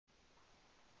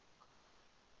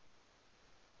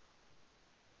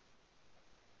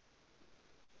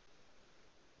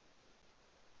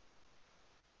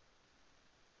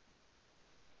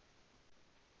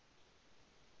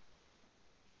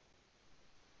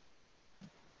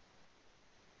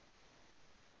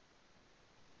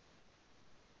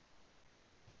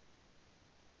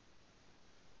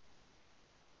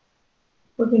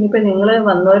Okay, if you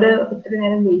want to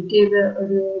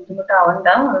wait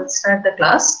I'll start the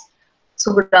class.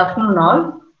 So good afternoon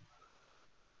all.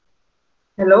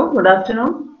 Hello, good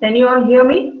afternoon. Can you all hear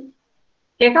me?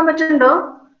 Hello?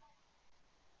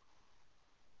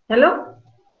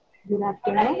 Good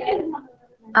afternoon.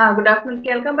 Good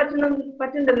afternoon.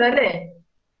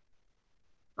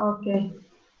 Okay.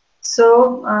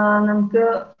 So,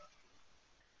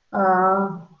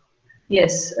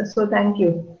 yes, so thank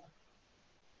you.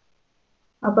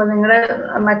 Now, you will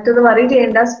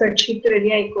spreadsheet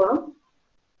ready.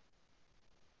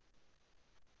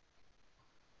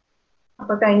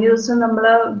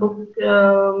 Now, book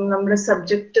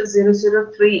subject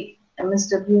 003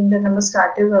 MSW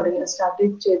started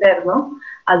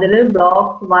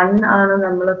block 1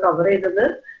 cover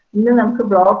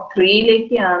block 3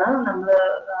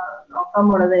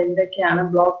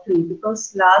 block 3 because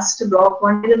last block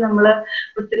 1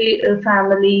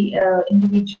 family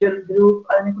individual group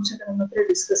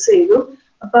discuss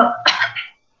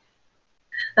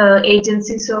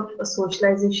agencies of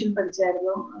socialization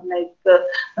like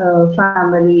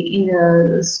family,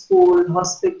 school,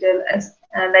 hospital,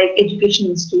 like education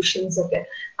institutions. Okay.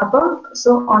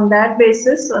 So on that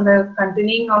basis, on the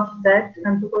continuing of that,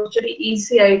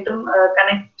 easy item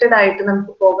connected item in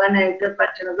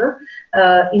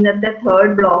the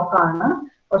third block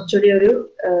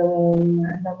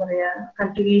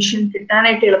continuation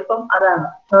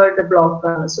third block.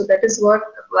 So that is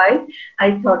why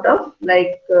I thought of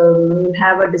we'll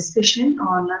have a discussion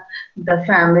on the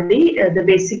family, the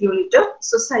basic unit of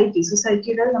society.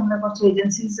 Society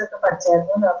agencies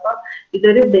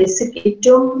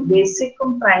basic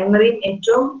primary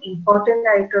important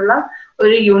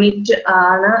unit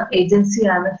agency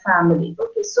and family.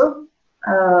 Okay, so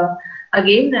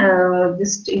again,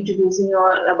 just introducing you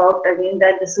all about again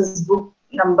that this is book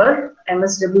number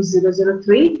MSW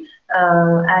 003,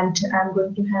 and I'm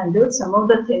going to handle some of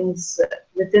the things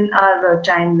within our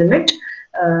time limit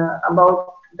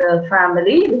about the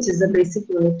family, which is the basic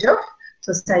unit of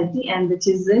society and which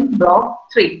is in block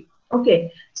 3.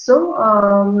 Okay, so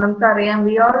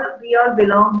we all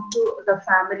belong to the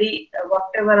family,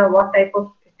 whatever or what type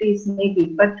of maybe,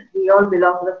 but we all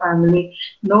belong to the family.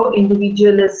 No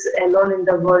individual is alone in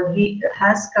the world. He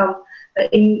has come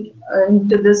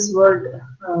into this world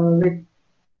with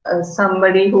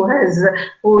somebody who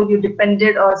you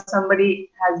depended, or somebody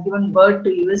has given birth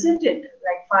to you, isn't it?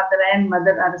 Like father and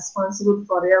mother are responsible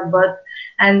for your birth,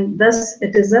 and thus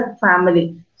it is a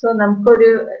family. So,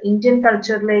 Indian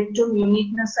culture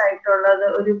uniqueness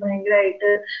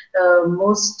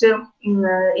most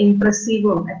impressive,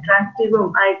 attractive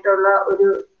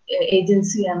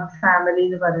agency and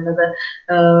family.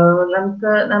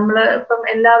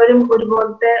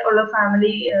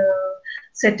 Family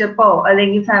setup or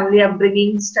family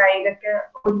upbringing style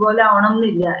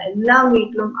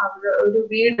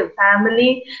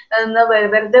family but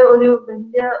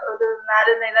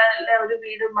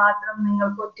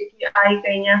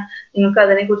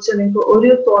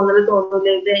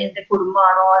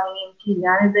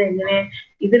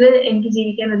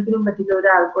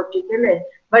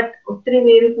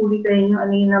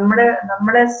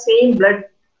same blood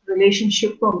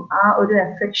relationship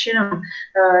affection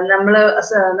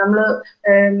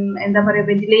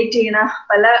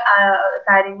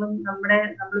ventilate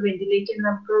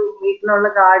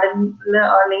ventilate garden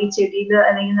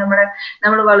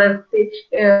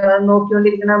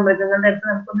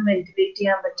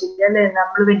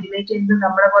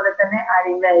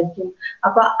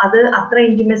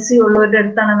intimacy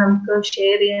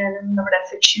share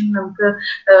affection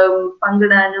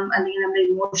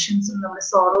emotions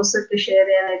sorrows share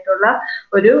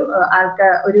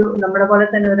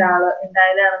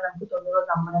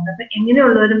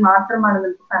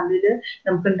family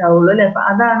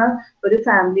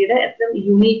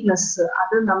uniqueness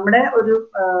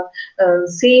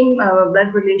same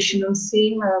blood relation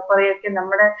same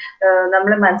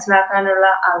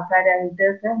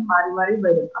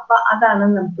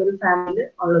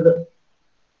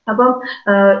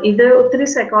family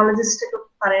psychologist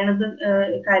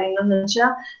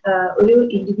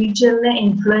individual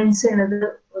influence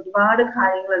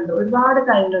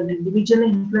individual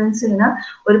influence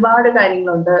introspect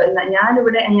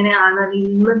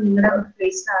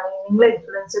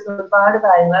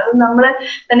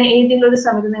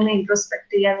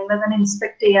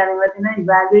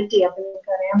evaluate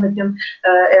അറിയാൻ പറ്റും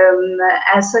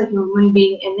as A human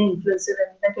being എന്നെ influence ചെയ്ത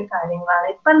എന്തൊക്കെ കാര്യങ്ങളാണ്.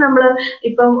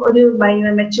 ഇപ്പം ഒരു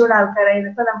matured ആൾക്കാരായി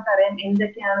ഇപ്പൊ നമുക്കറിയാം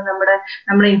എന്തൊക്കെയാണ്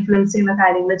നമ്മളെ ഇൻഫ്ലുവൻസ് ചെയ്യുന്ന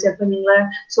കാര്യങ്ങൾ. ചിലപ്പോൾ നിങ്ങൾ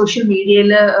സോഷ്യൽ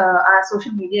മീഡിയയിൽ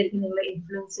സോഷ്യൽ മീഡിയ ആയിരിക്കും നിങ്ങളെ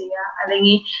ഇൻഫ്ലുവൻസ് ചെയ്യുക,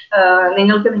 അല്ലെങ്കിൽ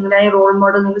നിങ്ങൾക്ക് നിങ്ങളുടെ റോൾ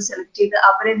മോഡൽ നിങ്ങൾ സെലക്ട് ചെയ്ത്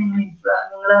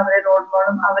നിങ്ങൾ അവരെ റോൾ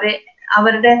മോഡലും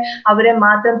അവരെ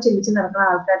മാത്രം ചിന്തിച്ച് നടക്കുന്ന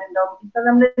ആൾക്കാരുണ്ടാവും. ഇപ്പൊ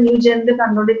നമ്മൾ ന്യൂ ജനറൽ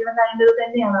കണ്ടുകൊണ്ടിരിക്കുന്ന കാര്യങ്ങൾ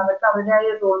തന്നെയാണ്. അവർക്ക്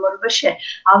അവരുടേതായ റോൾ മോഡൽ. പക്ഷെ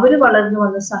അവര് വളർന്നു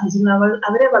വന്ന സാഹചര്യം,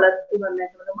 അവരെ വളർത്തി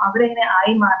വന്നേക്കുന്നതും അവരെങ്ങനെ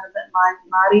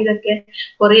മാറിയതൊക്കെ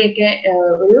കുറെയൊക്കെ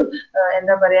ഒരു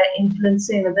എന്താ പറയാ ഇൻഫ്ലുവൻസ്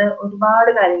ചെയ്യുന്നത് ഒരുപാട്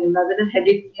കാര്യങ്ങളുണ്ട്. അതിൽ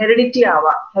ഹെറിഡിറ്റി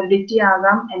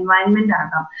ആകാം, എൻവയൺമെന്റ്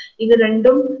ആകാം. ഇത്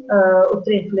രണ്ടും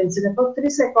ഒത്തിരി ഇൻഫ്ലുവൻസ് ചെയ്ത്. അപ്പൊ ഒത്തിരി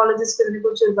സൈക്കോളജിസ്റ്റ് ഇതിനെ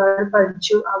കുറിച്ച് ഒരുപാട്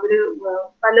പഠിച്ചു. അവര്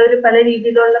പല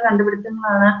രീതിയിലുള്ള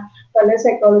കണ്ടുപിടുത്തങ്ങളാണ്. പല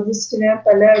സൈക്കോളജിസ്റ്റിന്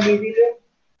പല രീതിയിലുള്ള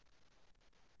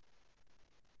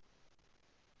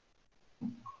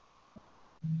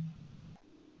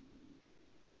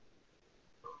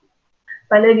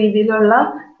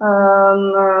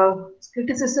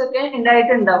ക്രിറ്റിസിസം ഒക്കെ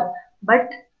ഉണ്ടായിട്ടുണ്ടാവും.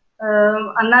 ബട്ട്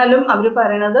എന്നാലും അവർ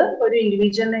പറയണത് ഒരു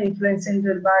ഇൻഡിവിജ്വലിനെ ഇൻഫ്ലുവൻസ്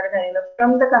ചെയ്യുന്ന ഒരുപാട് കാര്യങ്ങൾ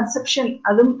ഫ്രം ദ കൺസെപ്ഷൻ.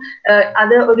 അത്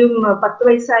ഒരു 10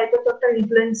 വയസ്സായപ്പോ തൊട്ട്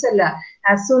ഇൻഫ്ലുവൻസ് അല്ല.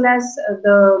 As soon as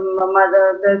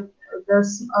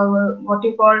what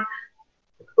you call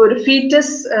ഒരു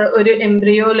ഫീറ്റസ് ഒരു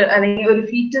എംബ്രിയോയില് അല്ലെങ്കിൽ ഒരു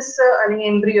ഫീറ്റസ് അല്ലെങ്കിൽ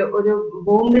എംബ്രിയോ ഒരു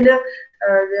ബോംബില്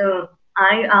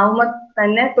ആവുമ്പോ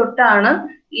തന്നെ തൊട്ടാണ്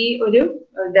ഈ ഒരു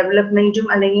ഡെവലപ്മെന്റും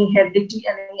അല്ലെങ്കിൽ ഹെറിഡിറ്റി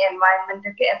അല്ലെങ്കിൽ എൻവയൺമെന്റ്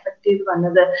ഒക്കെ എഫക്ട് ചെയ്ത്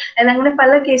വന്നത്. അങ്ങനെ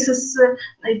പല കേസസ്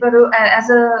ഇപ്പൊ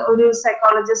ആസ് ഒരു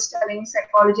സൈക്കോളജിസ്റ്റ് അല്ലെങ്കിൽ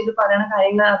സൈക്കോളജിയിൽ പറയുന്ന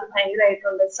കാര്യങ്ങൾ അത്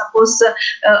ഭയങ്കരമായിട്ടുണ്ട്. Suppose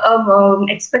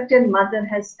expected mother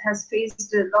has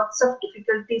faced lots of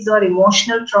difficulties or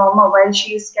emotional trauma while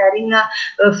she is carrying a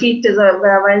fetus, or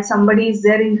while somebody is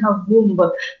there in her womb,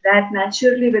 that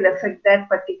naturally will affect that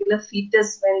particular fetus.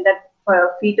 When that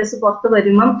foetus പുറത്ത്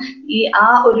വരുമ്പം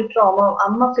ഒരു trauma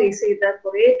അമ്മ face ചെയ്ത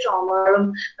കുറെ ട്രോമകളും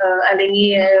അല്ലെങ്കിൽ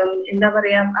എന്താ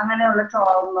പറയാ അങ്ങനെയുള്ള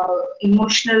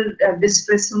ഇമോഷണൽ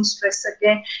ഡിസ്ട്രെസ്സും സ്ട്രെസ്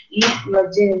ഒക്കെ ഈ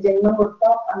ജന്മം കൊടുത്ത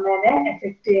അമ്മേനെ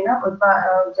എഫക്ട് ചെയ്യുന്ന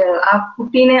ആ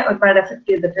കുട്ടീനെ ഒരുപാട് എഫക്ട്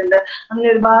ചെയ്തിട്ടുണ്ട്. അങ്ങനെ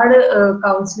ഒരുപാട്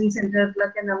കൗൺസിലിംഗ്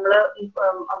സെന്ററുകളിലൊക്കെ നമ്മൾ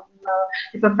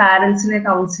ഇപ്പൊ പാരന്റ്സിനെ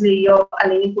കൗൺസിൽ ചെയ്യോ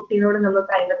അല്ലെങ്കിൽ കുട്ടികളോട് നമ്മൾ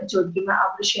കാര്യങ്ങളൊക്കെ ചോദിക്കുമ്പോൾ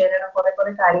അവർ ഷെയർ ചെയ്യുന്ന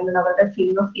കുറെ കാര്യങ്ങൾ, അവരുടെ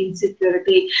ഫീലിംഗ് ഓഫ്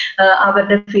ഇൻസെക്യൂരിറ്റി,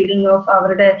 അവരുടെ ഫീലിംഗ് ഓഫ്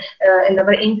അവരുടെ എന്താ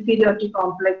പറയുക ഇൻഫീരിയോറിറ്റി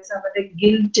കോംപ്ലക്സ്, അവരുടെ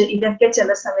ഗിൽറ്റ്, ഇതൊക്കെ ചില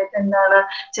സമയത്ത് എന്താണ്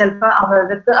ചിലപ്പോൾ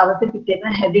അവർക്ക്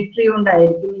കിട്ടിയിരുന്ന ഹെറിഡിറ്ററി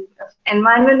കൊണ്ടായിരിക്കും.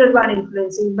 എൻവയൺമെന്റ് ഒരുപാട്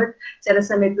ഇൻഫ്ലുവൻസ് ചെയ്യും, ബട്ട് ചില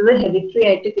സമയത്ത് ഇത് ഹെറിഡിറ്ററി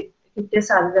ആയിട്ട് കിട്ടിയ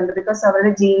സാധ്യതയുണ്ട്. ബിക്കോസ്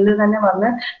അവരുടെ ജീനിൽ തന്നെ വന്ന്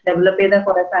ഡെവലപ്പ് ചെയ്ത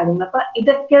കുറെ കാര്യങ്ങൾ. അപ്പൊ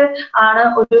ഇതൊക്കെ ആണ്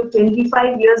ഒരു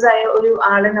 25 years ആയ ഒരു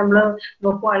ആളെ നമ്മൾ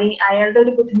നോക്കുവാണെങ്കിൽ അയാളുടെ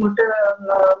ഒരു ബുദ്ധിമുട്ട്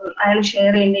അയാൾ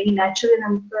ഷെയർ ചെയ്യുന്നെങ്കിൽ നാച്ചുറലി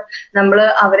നമ്മൾ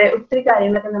അവരെ ഒത്തിരി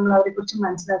കാര്യങ്ങളൊക്കെ നമ്മൾ അവരെ കുറിച്ച്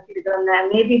മനസ്സിലാക്കിയിരിക്കണം.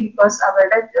 മേ ബി ബിക്കോസ്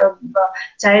അവരുടെ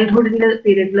ചൈൽഡ്ഹുഡിന്റെ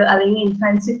പീരീഡിൽ അല്ലെങ്കിൽ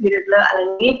ഇൻഫാൻസി പീരീഡിൽ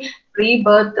അല്ലെങ്കിൽ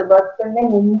ബർത്തിന്റെ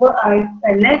മുമ്പ് ആയിട്ട്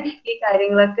തന്നെ ഈ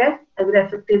കാര്യങ്ങളൊക്കെ അതിൽ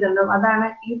എഫക്ട് ചെയ്തിട്ടുണ്ടാവും. അതാണ്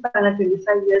ഈ പറയുന്ന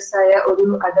 25 years ആയ ഒരു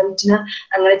അഡൽറ്റിന്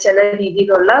അങ്ങനെ ചില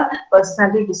രീതിയിലുള്ള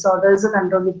പേഴ്സണാലിറ്റി ഡിസോർഡേഴ്സ്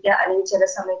കണ്ടുകൊണ്ടിരിക്കുക, അല്ലെങ്കിൽ ചില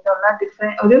സമയത്തുള്ള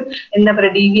ഒരു എന്താ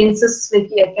പറയുക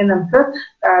ഡീവിയൻസസിലേക്കൊക്കെ നമുക്ക്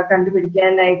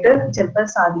കണ്ടുപിടിക്കാനായിട്ട് ചിലപ്പോൾ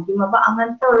സാധിക്കും. അപ്പൊ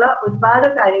അങ്ങനത്തെ ഉള്ള ഒരുപാട്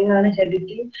കാര്യങ്ങളാണ്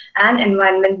heredity and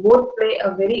environment both play A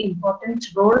very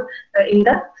important role in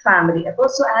the family. അപ്പോൾ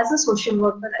so as A social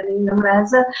worker അല്ലെങ്കിൽ നമ്മൾ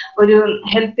ആസ് എ ഒരു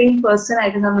ഹെൽപ്പിംഗ് പേഴ്സൺ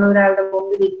ആയിട്ട് നമ്മൾ ഒരാളുടെ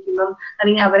മുമ്പിൽ ഇരിക്കുമ്പം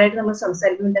അല്ലെങ്കിൽ അവരായിട്ട് നമ്മൾ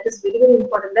സംസാരിക്കുമ്പോൾ that is very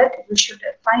important that we should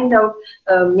find out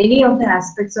many of the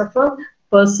aspects of a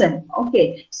person. Okay,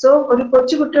 so ഒരു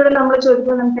കൊച്ചു കുട്ടിയോട് നമ്മൾ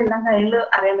ചോദിക്കുമ്പോൾ നമുക്ക് എല്ലാം കാര്യങ്ങൾ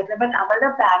അറിയാൻ പറ്റില്ല. ബട്ട് അവരുടെ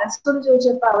പാരന്റ്സിനോട്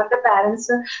ചോദിച്ചപ്പോൾ അവരുടെ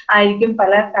പാരന്റ്സ് ആയിരിക്കും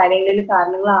പല കാര്യങ്ങളിൽ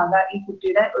കാരണങ്ങളാകാം ഈ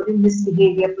കുട്ടിയുടെ ഒരു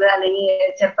മിസ്ബിഹേവിയറിൽ അല്ലെങ്കിൽ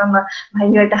ചിലപ്പം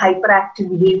ഭയങ്കരമായിട്ട് ഹൈപ്പർ ആക്റ്റീവ്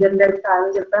ബിഹേവിയറിന്റെ ഒരു കാരണം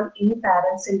ചിലപ്പം ഈ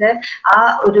പാരന്റ്സിന്റെ ആ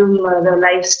ഒരു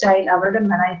ലൈഫ് സ്റ്റൈൽ, അവരുടെ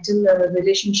മാരിറ്റൽ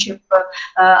റിലേഷൻഷിപ്പ്,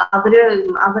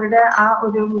 അവരുടെ ആ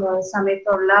ഒരു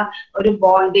സമയത്തുള്ള ഒരു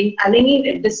ബോണ്ടിങ്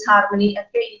അല്ലെങ്കിൽ ഡിസ്ഹാർമണി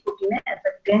ഒക്കെ ഈ കുട്ടീനെ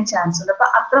എഫക്ട് ചെയ്യാൻ ചാൻസ് ഉണ്ട്. അപ്പൊ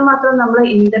അത്രമാത്രം നമ്മൾ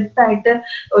ഇൻഡെപ്ത് ആയിട്ട്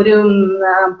ഒരു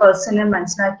പേഴ്സണെ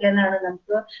മനസ്സിലാക്കിയാലാണ്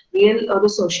നമുക്ക് റിയൽ ഒരു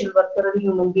സോഷ്യൽ വർക്കർ, ഒരു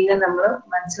ഹ്യൂമൻ ബീങ്ങിനെ നമ്മൾ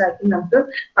മനസ്സിലാക്കി നമുക്ക്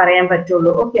പറയാൻ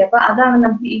പറ്റുള്ളൂ. ഓക്കെ, അപ്പൊ അതാണ്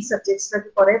നമുക്ക് ഈ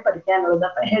സബ്ജക്ട്സിലൊക്കെ കുറെ പഠിക്കാനുള്ളത്.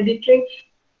 അപ്പൊ ഹെറിഡിറ്റി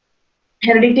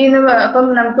അപ്പം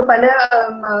നമുക്ക് പല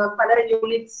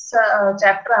യൂണിറ്റ്സ്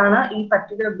ചാപ്റ്റർ ആണ് ഈ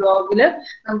പർട്ടിക്കുലർ ബ്ലോഗിൽ.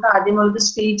 നമുക്ക് ആദ്യമുള്ളത്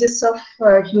stages of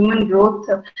human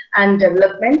growth and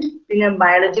development, പിന്നെ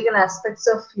biological aspects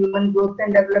of human growth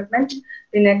and development,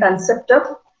 പിന്നെ concept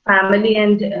of family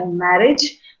and marriage,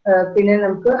 പിന്നെ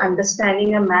നമുക്ക്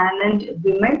understanding a man and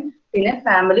women, പിന്നെ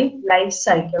ഫാമിലി ലൈഫ്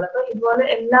സൈക്കിൾ. അപ്പൊ ഇതുപോലെ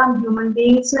എല്ലാം ഹ്യൂമൻ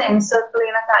ബീങ്സിനെ എൻസർക്കിൾ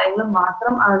ചെയ്യുന്ന കാര്യങ്ങൾ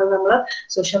മാത്രമാണ് നമ്മൾ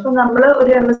സോഷ്യൽ. അപ്പൊ നമ്മൾ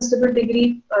ഒരു MSW ഡിഗ്രി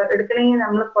എടുക്കണമെങ്കിൽ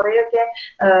നമ്മൾ കുറേയൊക്കെ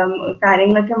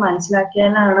കാര്യങ്ങളൊക്കെ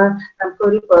മനസ്സിലാക്കിയാലാണ് നമുക്ക്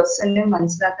ഒരു പേഴ്സണിനെ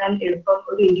മനസ്സിലാക്കാൻ എളുപ്പം,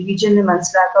 ഒരു ഇൻഡിവിജ്വലിനെ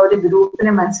മനസ്സിലാക്കാം, ഒരു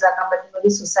ഗ്രൂപ്പിനെ മനസ്സിലാക്കാൻ പറ്റും, ഒരു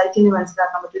സൊസൈറ്റിനെ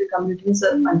മനസ്സിലാക്കാൻ പറ്റും, ഒരു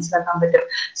കമ്മ്യൂണിറ്റീനെ മനസ്സിലാക്കാൻ പറ്റും.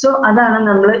 സോ അതാണ്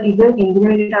നമ്മൾ ഇത് എന്തിനു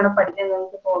വേണ്ടിയിട്ടാണ് പഠിക്കാൻ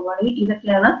നമുക്ക് പോകുകയാണെങ്കിൽ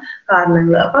ഇതൊക്കെയാണ്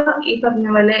കാരണങ്ങൾ. അപ്പൊ ഈ പറഞ്ഞ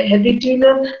പോലെ ഹെറിഡിറ്റിയിൽ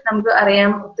നമുക്ക്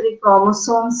അറിയാം ഒത്തിരി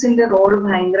ക്രോമസോംസിന്റെ റോൾ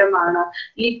ഭയങ്കരമാണ്.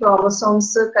 ഈ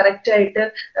ക്രോമസോംസ് കറക്റ്റ് ആയിട്ട്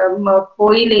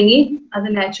പോയില്ലെങ്കിൽ അത്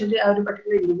നാച്ചുറലി ആ ഒരു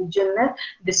പർട്ടിക്കുലർ ഇൻഡിവിജ്വലിനെ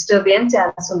ഡിസ്റ്റർബ് ചെയ്യാൻ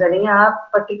ചാൻസ് ഉണ്ട്, അല്ലെങ്കിൽ ആ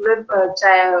പർട്ടിക്കുലർ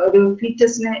ഒരു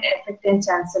ഫീച്ചേഴ്സിനെ എഫക്ട് ചെയ്യാൻ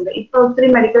ചാൻസ് ഉണ്ട്. ഇപ്പൊ ഒത്തിരി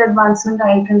മെഡിക്കൽ അഡ്വാൻസ്മെന്റ്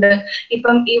ആയിട്ടുണ്ട്.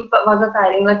 ഇപ്പം ഈ വക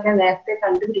കാര്യങ്ങളൊക്കെ നേരത്തെ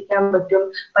കണ്ടുപിടിക്കാൻ പറ്റും,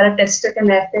 പല ടെസ്റ്റ് ഒക്കെ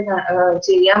നേരത്തെ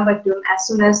ചെയ്യാൻ പറ്റും. As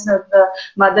soon as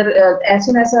mother, as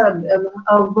soon as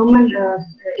a woman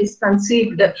is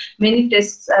conceived, many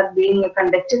tests are being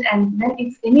conducted, and then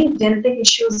if any genetic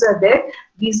issues are there,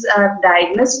 these are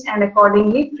diagnosed and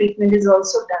accordingly treatment is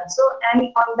also done. So, and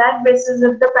on that basis,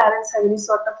 if the parents have any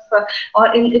sort of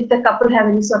if the couple have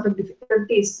any sort of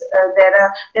difficulties, there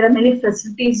are many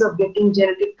facilities of getting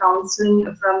genetic counseling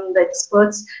from the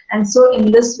experts, and so in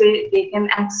this way they can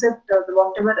accept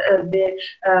whatever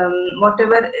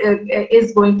is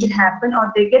going to happen, or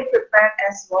they get prepared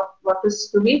as what is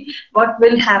to be, what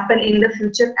will happen in the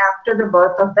future after the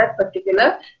birth of that particular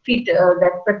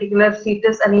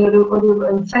fetus അല്ലെങ്കിൽ ഒരു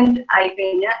infant ആയി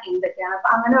കഴിഞ്ഞാൽ എന്തൊക്കെയാണ്. അപ്പൊ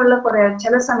അങ്ങനെയുള്ള കുറെ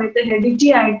ചില സമയത്ത് ഹെറിഡിറ്റി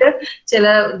ആയിട്ട് ചില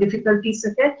ഡിഫിക്കൽട്ടീസ്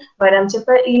ഒക്കെ വരാം.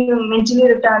 ചിലപ്പോൾ ഈ മെന്റലി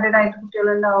റിട്ടാർഡഡ് ആയിട്ട്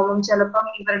കുട്ടികളുണ്ടാവും, ചിലപ്പം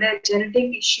ഇവരുടെ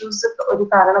ജനറ്റിക് ഇഷ്യൂസ് ഒരു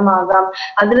കാരണമാകാം.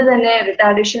 അതിൽ തന്നെ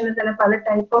റിട്ടാർഡേഷനിൽ തന്നെ പല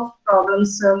ടൈപ്പ് ഓഫ്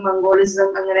പ്രോബ്ലംസ്, മംഗോളിസം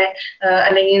അങ്ങനെ,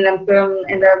 അല്ലെങ്കിൽ നമുക്ക്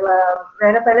എന്താ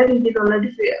വേറെ പല രീതിയിലുള്ള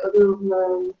ഒരു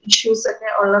ഇഷ്യൂസ് ഒക്കെ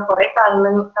ഉള്ള കുറെ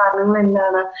കാരണങ്ങൾ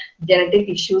എന്താണ്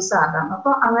ജനറ്റിക് ഇഷ്യൂസ് ആകാം. അപ്പൊ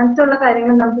അങ്ങനത്തെ ഉള്ള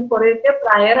കാര്യങ്ങൾ നമുക്ക് കുറെയൊക്കെ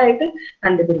പ്രയർ ആയിട്ട്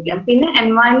കണ്ടുപിടിക്കാം. പിന്നെ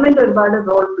എൻവയൺമെന്റ് ഒരുപാട്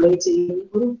റോൾ പ്ലേ ചെയ്യും.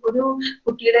 ഒരു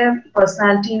കുട്ടിയുടെ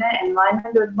പേഴ്സണാലിറ്റീനെ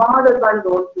എൻവയൺമെന്റ് ഒരുപാട്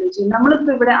റോൾ പ്ലേ ചെയ്യും.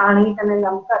 നമ്മളിപ്പോ ഇവിടെ ആണെങ്കിൽ തന്നെ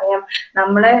നമുക്കറിയാം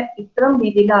നമ്മളെ ഇത്തരം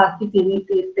രീതിയിലാക്കി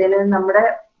തീർത്തേന് നമ്മുടെ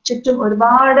ചുറ്റും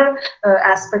ഒരുപാട്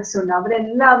ആസ്പെക്ട്സ് ഉണ്ട്.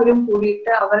 അവരെല്ലാവരും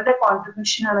കൂടിയിട്ട് അവരുടെ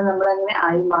കോൺട്രിബ്യൂഷൻ ആണ് നമ്മൾ അങ്ങനെ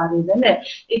ആയി മാറിയത് അല്ലെ.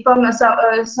 ഇപ്പം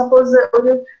സപ്പോസ്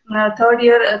ഒരു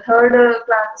തേർഡ്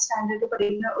ക്ലാസ് സ്റ്റാൻഡേർഡ്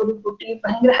പഠിക്കുന്ന ഒരു കുട്ടി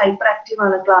ഭയങ്കര ഹൈപ്പർ ആക്റ്റീവ്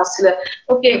ആണ് ക്ലാസ്സിൽ.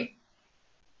 ഓക്കെ,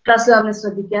 ക്ലാസ്സിൽ അവനെ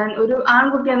ശ്രദ്ധിക്കാൻ ഒരു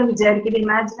ആൺകുട്ടിയാണ് വിചാരിക്കുന്നത്,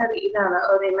 ഇമാജിനറി ഇതാണ്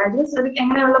ഒരു ഇമാജിനറി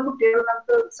എങ്ങനെയുള്ള കുട്ടികൾ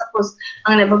നമുക്ക് സപ്പോസ്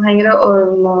അങ്ങനെ ഇപ്പൊ ഭയങ്കര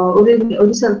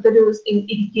ഒരു സ്ഥലത്തൊരു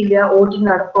ഇരിക്കില്ല, ഓടി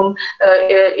നടക്കും,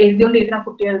 എഴുതിക്കൊണ്ടിരിക്കുന്ന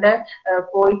കുട്ടികളുടെ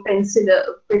പോയി പെൻസിൽ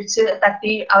പിടിച്ച്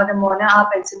തട്ടി അവരുടെ മോനെ ആ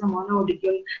പെൻസിലിന്റെ മോനെ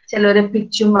ഓടിക്കും, ചിലവരെ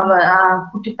പിച്ചും ആ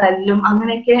കുട്ടി തല്ലും,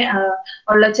 അങ്ങനെയൊക്കെ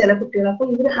ഉള്ള ചില കുട്ടികൾ. അപ്പൊ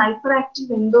ഇവര് ഹൈപ്പർ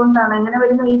ആക്റ്റീവ് എന്തുകൊണ്ടാണ് അങ്ങനെ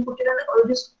വരുന്ന? ഈ കുട്ടികൾ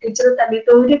ഒരു ടീച്ചർ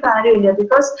തല്ലിയിട്ട് ഒരു കാര്യമില്ല,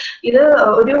 ബിക്കോസ് ഇത്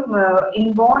ഒരു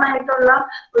ഇൻബോൺ ആയിട്ടുള്ള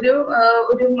ഒരു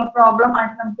പ്രോബ്ലം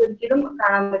ആയിട്ട് നമുക്ക് ഒരിക്കലും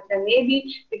കാണാൻ പറ്റില്ല. മേ ബി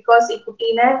ബിക്കോസ് ഈ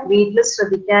കുട്ടീനെ വീട്ടിൽ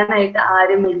ശ്രദ്ധിക്കാനായിട്ട്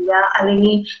ആരുമില്ല,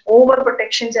 അല്ലെങ്കിൽ ഓവർ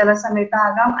പ്രൊട്ടക്ഷൻ ചില സമയത്ത്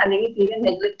ആകാം, അല്ലെങ്കിൽ തീരെ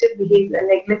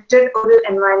നെഗ്ലക്റ്റഡ് ഒരു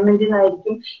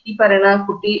എൻവയൺമെന്റിനായിരിക്കും ഈ പറയുന്ന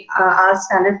കുട്ടി ആ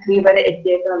സ്റ്റാൻഡേർഡ് 3 വരെ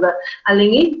എത്തിയേക്കുന്നത്.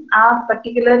 അല്ലെങ്കിൽ ആ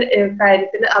പർട്ടിക്കുലർ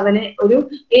കാര്യത്തിൽ അവന് ഒരു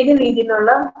ഏത്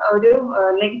രീതിയിലുള്ള ഒരു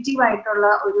നെഗറ്റീവ് ആയിട്ടുള്ള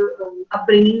ഒരു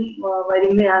അപ്ബ്രിംഗിങ്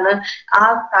വരുമ്പോഴാണ് ആ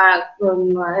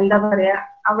എന്താ പറയാ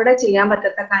അവിടെ ചെയ്യാൻ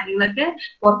പറ്റാത്ത കാര്യങ്ങളൊക്കെ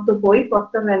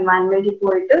പുറത്തുള്ള എൻവയൺമെന്റിൽ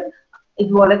പോയിട്ട്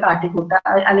ഇതുപോലെ കാട്ടിക്കൂട്ടുക,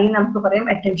 അല്ലെങ്കിൽ നമുക്ക് പറയാം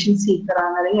അറ്റൻഷൻ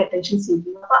സീക്കറാണ്, അല്ലെങ്കിൽ അറ്റൻഷൻ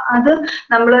സീക്കിങ്. അപ്പൊ അത്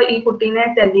നമ്മൾ ഈ കുട്ടീനെ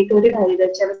തല്ലിയിട്ട് ഒരു കാര്യമില്ല.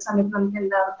 ചില സമയത്ത് നമുക്ക്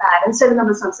എന്താ പാരന്റ്സ് ആയിട്ട്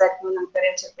നമ്മൾ സംസാരിക്കുമ്പോൾ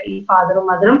നമുക്കറിയാം ചിലപ്പോൾ ഈ ഫാദറും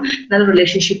മദറും നല്ല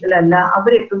റിലേഷൻഷിപ്പിലല്ല,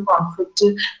 അവരെപ്പോഴും കോൺഫ്ലിക്റ്റ്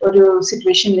ഒരു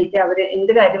സിറ്റുവേഷനിലേക്ക് അവർ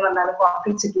എന്ത് കാര്യം വന്നാലും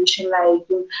കോൺഫ്ലിക്റ്റ്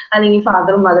സിറ്റുവേഷനിലായിരിക്കും, അല്ലെങ്കിൽ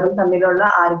ഫാദറും മദറും തമ്മിലുള്ള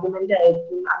ആർഗ്യുമെന്റ്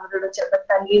ആയിരിക്കും, അവരുടെ ചിലപ്പോൾ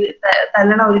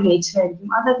തല്ലണ ഒരു നേച്ചർ ആയിരിക്കും.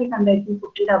 അതൊക്കെ കണ്ടായിരിക്കും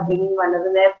കുട്ടിയുടെ അപ്ബ്രിംഗിങ്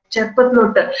വന്നത്.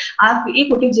 ചെറുപ്പത്തിലോട്ട് ഈ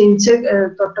കുട്ടി ജനിച്ച്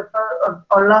തൊട്ടപ്പോൾ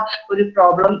ഉള്ള ഒരു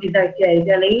പ്രോബ്ലം ഇതൊക്കെ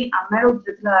ആയിരിക്കും, അല്ലെങ്കിൽ അമ്മയുടെ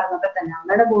ഉദ്രത്തിലായിരുന്നപ്പോ തന്നെ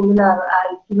അമ്മയുടെ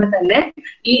ഭൂമിയിലായിരിക്കുമ്പോ തന്നെ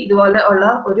ഈ ഇതുപോലെ ഉള്ള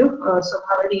ഒരു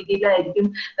സ്വഭാവ രീതിയിലായിരിക്കും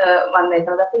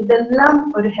വന്നേക്കുന്നത്. അപ്പൊ ഇതെല്ലാം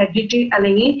ഒരു ഹെറിഡിറ്റി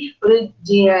അല്ലെങ്കിൽ ഒരു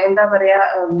എന്താ പറയാ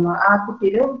ആ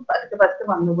കുട്ടിയിൽ പതുക്കെ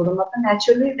വന്നുകൂടും. അപ്പൊ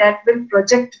naturally that will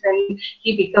project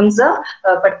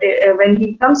when he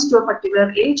comes to a particular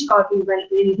age, or when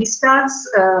he starts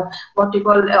what you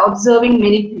call observing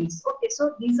many things. Okay, so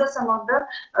these are some of the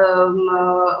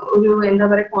ഒരു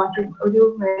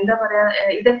എന്താ പറയാ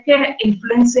ഇതൊക്കെ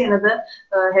ഇൻഫ്ലുവൻസ് ചെയ്യുന്നത്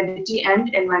ഹെറിഡിറ്റി ആൻഡ്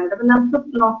എൻവയൺമെന്റ്. അപ്പൊ നമുക്ക്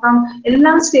നോക്കാം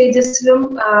എല്ലാ സ്റ്റേജസിലും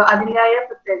അതിൻ്റെതായ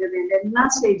പ്രത്യേകതയുണ്ട്. എല്ലാ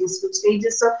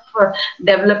സ്റ്റേജസ് ഓഫ്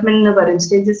ഡെവലപ്മെന്റ് എന്ന് പറയും,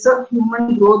 stages of human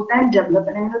growth and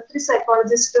development. അങ്ങനെ ഒത്തിരി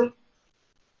സൈക്കോളജിസ്റ്റും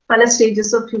പല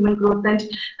stages of human growth and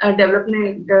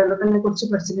ഡെവലപ്മെന്റിനെ കുറിച്ച്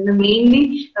പഠിച്ചിട്ടുണ്ട്. മെയിൻലി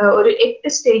ഒരു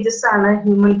 8 സ്റ്റേജസ് ആണ്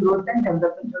human growth and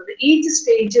development. Each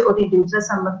stage ഒരു ഇൻഡിവിജ്വലെ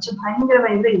സംബന്ധിച്ച്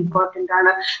ഭയങ്കര ഇമ്പോർട്ടന്റ്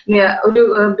ആണ്. ഒരു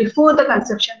ബിഫോർ ദ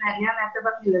കൺസെപ്ഷൻ, ഞാൻ നേരത്തെ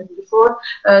പറഞ്ഞില്ല, ബിഫോർ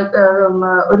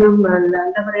ഒരു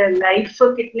എന്താ പറയാ ലൈഫ്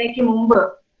കിട്ടുന്നതിന് മുമ്പ്,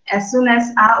 as soon as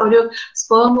ആ ഒരു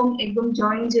സ്പേമും എഗും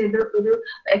ജോയിൻ ചെയ്ത് ഒരു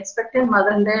എക്സ്പെക്ടഡ്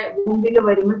മദറിന്റെ വൂമ്പിൽ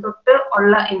വരുമ്പോൾ തൊട്ട്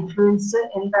ഉള്ള ഇൻഫ്ലുവൻസ്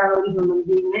എന്താണ് ഒരു ഹ്യൂമൻ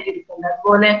ബീങ്ങിനെ എടുക്കുന്നത്.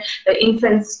 അതുപോലെ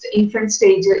ഇൻഫൻസി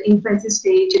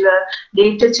സ്റ്റേജില്,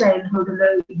 ലേറ്റർ ചൈൽഡ്ഹുഡില്,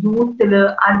 യൂത്തില്,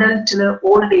 അഡൽട്ടില്,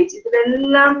 ഓൾഡ് ഏജ്,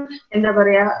 ഇതിലെല്ലാം എന്താ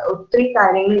പറയാ ഒത്തിരി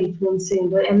കാര്യങ്ങൾ ഇൻഫ്ലുവൻസ്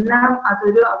ചെയ്യുന്നത്. എല്ലാം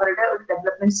അതൊരു അവരുടെ ഒരു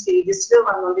ഡെവലപ്മെന്റ് സ്റ്റേജസിൽ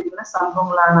വന്നുകൊണ്ടിരിക്കുന്ന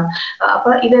സംഭവങ്ങളാണ്.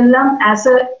 അപ്പൊ ഇതെല്ലാം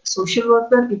ആസ് എ സോഷ്യൽ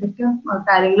വർക്കർ ഇതൊക്കെ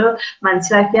കാര്യങ്ങൾ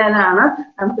മനസ്സിലാക്കിയാലാണ്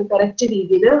നമുക്ക് കറക്റ്റ്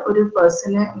രീതിയിൽ ഒരു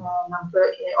പേഴ്സണെ നമുക്ക്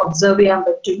ഒബ്സർവ് ചെയ്യാൻ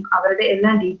പറ്റും. അവരുടെ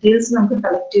എല്ലാ ഡീറ്റെയിൽസ് നമുക്ക്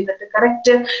കളക്ട് ചെയ്തിട്ട്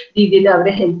കറക്റ്റ് രീതിയിൽ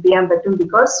അവരെ ഹെൽപ്പ് ചെയ്യാൻ പറ്റും.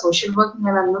 ബിക്കോസ് സോഷ്യൽ വർക്ക്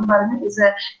ഞാൻ അന്നും പറഞ്ഞു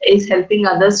is helping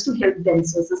others to help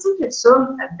themselves, isn't it? So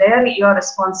there your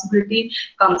responsibility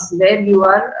comes. There you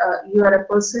are a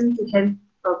person to help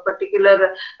a particular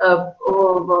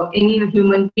any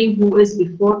human being who is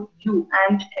before you,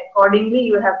 and accordingly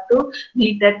you have to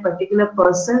meet that particular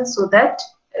person so that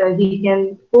he can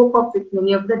cope up with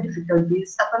many of the difficulties.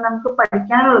 അപ്പൊ നമുക്ക്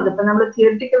പഠിക്കാനുള്ളത് ഇപ്പൊ നമ്മൾ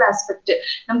theoretical aspect,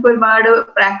 നമുക്ക് ഒരുപാട്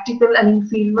practical അല്ലെങ്കിൽ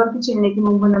field work ചെയ്യുന്നതിന്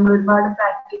മുമ്പ് നമ്മൾ ഒരുപാട്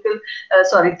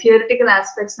തിയറിറ്റിക്കൽ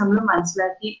ആസ്പെക്ട്സ് നമ്മൾ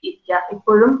മനസ്സിലാക്കി ഇരിക്കുക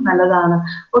ഇപ്പോഴും നല്ലതാണ്.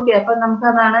 ഓക്കെ, അപ്പൊ നമുക്ക്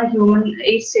അതാണ്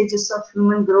 8 stages of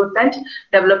human growth and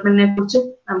development കുറിച്ച്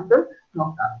നമുക്ക്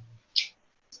നോക്കാം.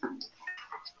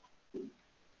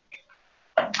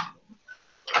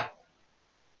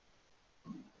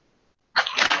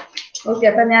 ഓക്കെ,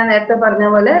 അപ്പൊ ഞാൻ നേരത്തെ പറഞ്ഞ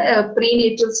പോലെ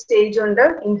പ്രീനേറ്റൽ സ്റ്റേജ് ഉണ്ട്,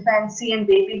 ഇൻഫാൻസി ആൻഡ്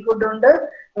ബേബിഹുഡ് ഉണ്ട്,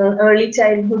 ഏർലി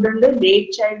ചൈൽഡ്ഹുഡ് ഉണ്ട്,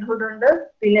 ലേറ്റ് ചൈൽഡ്ഹുഡ് ഉണ്ട്,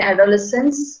 പിന്നെ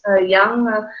adolescence, young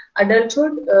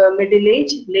adulthood, middle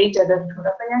age, late adulthood.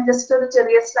 അപ്പൊ ഞാൻ ജസ്റ്റ് ഒരു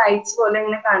ചെറിയ സ്ലൈഡ്സ് പോലെ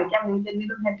ഇങ്ങനെ കാണിക്കാം. നിങ്ങൾക്ക്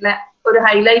എന്തെങ്കിലും ഒരു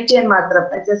ഹൈലൈറ്റ് ചെയ്യാൻ മാത്രം,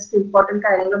 ജസ്റ്റ് ഇമ്പോർട്ടന്റ്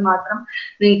കാര്യങ്ങൾ മാത്രം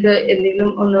നിങ്ങൾക്ക് എന്തെങ്കിലും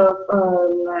ഒന്ന്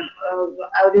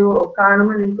ഒരു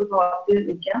കാണുമ്പോൾ നിങ്ങൾക്ക് നോക്കി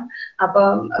നിൽക്കാം. അപ്പൊ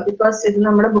ബിക്കോസ് ഇത്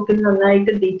നമ്മുടെ ബുക്കിൽ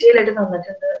നന്നായിട്ട് ഡീറ്റെയിൽ ആയിട്ട്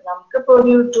തന്നിട്ടുണ്ട്. നമുക്കിപ്പോ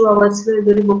ഒരു 2 hours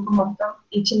ഇതൊരു ബുക്ക് മൊത്തം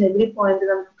ഈച്ച് ആൻഡ് എവറി പോയിന്റ്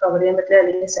നമുക്ക് കവർ ചെയ്യാൻ പറ്റില്ല,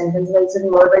 അല്ലെങ്കിൽ സെന്റൻസ് വൈസ്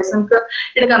വേർഡ് വൈസ് നമുക്ക്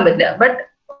എടുക്കാൻ പറ്റില്ല. ബട്ട്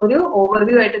ഒരു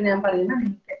ഓവർവ്യൂ ആയിട്ട് ഞാൻ പറയുന്നത്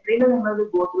നിങ്ങൾക്ക് എത്രയും നമ്മളത്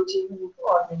ഗോ ത്രൂ ചെയ്യുമ്പോൾ നിങ്ങൾക്ക്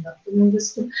ഓർമ്മയുണ്ടാവും. പിന്നെ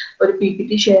ജസ്റ്റ് ഒരു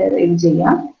PPT ഷെയർ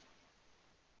ചെയ്യാം.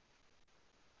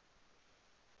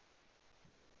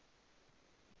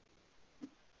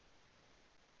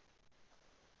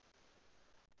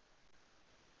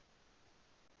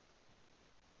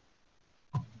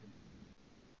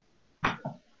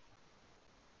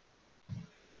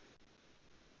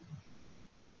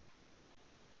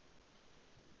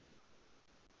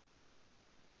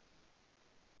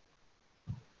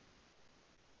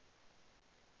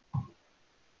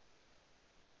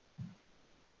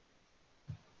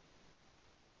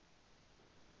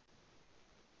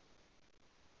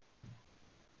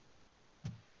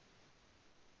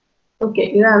 ഓക്കെ,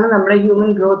 ഇതാണ് നമ്മുടെ ഹ്യൂമൻ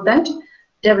ഗ്രോത്ത് ആൻഡ്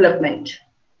ഡെവലപ്മെന്റ്.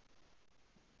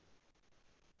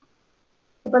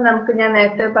 അപ്പൊ നമുക്ക് ഞാൻ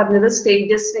നേരത്തെ പറഞ്ഞത്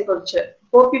സ്റ്റേജസിനെ കുറിച്ച്.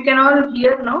 Hope you can all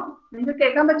here no. നിങ്ങൾക്ക്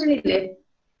കേൾക്കാൻ പറ്റുന്നില്ലേ?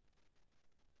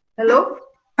 Hello?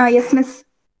 Yes miss.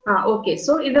 Okay,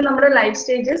 so ഇത് നമ്മുടെ life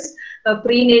stages.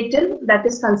 Prenatal, that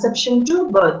is conception to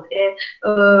birth.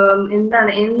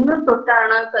 എന്താണ്, എന്ന്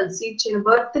തൊട്ടാണ് കൺസീവ് ചെയ്യുന്നത്,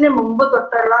 ബർത്തിന് മുമ്പ്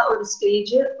തൊട്ടുള്ള ഒരു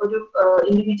സ്റ്റേജ് ഒരു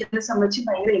ഇൻഡിവിജ്വലിനെ സംബന്ധിച്ച്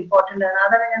ഭയങ്കര ഇമ്പോർട്ടന്റ് ആണ്.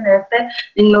 അതാണ് ഞാൻ നേരത്തെ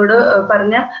നിങ്ങളോട്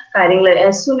പറഞ്ഞ കാര്യങ്ങൾ.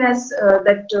 As soon as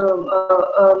that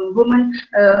woman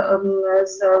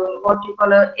what you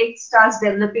call egg starts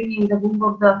developing in the womb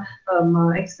of the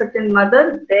expectant mother,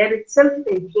 there itself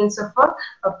the influence of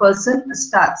a person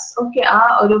starts. Okay,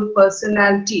 ഒരു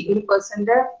പേഴ്സണാലിറ്റി, ഒരു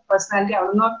പേഴ്സന്റെ പേഴ്സണാലിറ്റി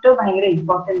അവിടെ തൊട്ട് ഭയങ്കര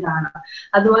ഇമ്പോർട്ടന്റ് ആണ്.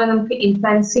 അതുപോലെ നമുക്ക്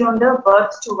ഇൻഫാൻസി ഉണ്ട്,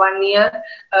 birth to 1 year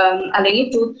അല്ലെങ്കിൽ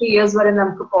 2-3 years വരെ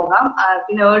നമുക്ക് പോകാം.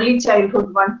 പിന്നെ early childhood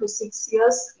 1 to 6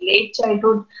 years, late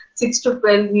childhood 6 to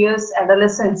 12 years,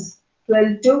 adolescence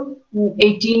 12 to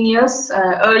 18 years,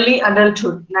 early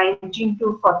adulthood 19 to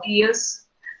 40 years,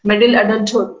 middle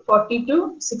adulthood 40 to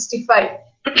 65,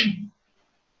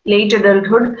 late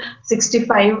adulthood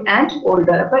 65 and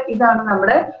older. അപ്പൊ ഇതാണ്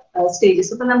നമ്മുടെ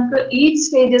സ്റ്റേജസ്. അപ്പൊ നമുക്ക് ഈ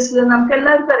സ്റ്റേജസിൽ നമുക്ക്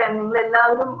എല്ലാവർക്കും അറിയാം, നിങ്ങൾ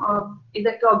എല്ലാവരും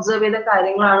ഇതൊക്കെ ഒബ്സർവ് ചെയ്ത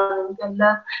കാര്യങ്ങളാണ്. നിങ്ങൾക്ക്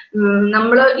എല്ലാം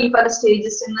നമ്മൾ ഈ പല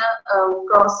സ്റ്റേജസിന്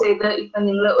ക്രോസ് ചെയ്ത് ഇപ്പൊ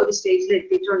നിങ്ങൾ ഒരു സ്റ്റേജിൽ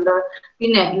എത്തിയിട്ടുണ്ട്.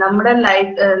 പിന്നെ നമ്മുടെ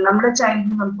ലൈഫ്, നമ്മുടെ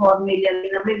ചൈൽഡ്ഹുഡ് നമുക്ക് ഓർമ്മയില്ല,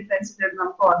 അല്ലെങ്കിൽ നമ്മുടെ ഇൻഫൻസിൽ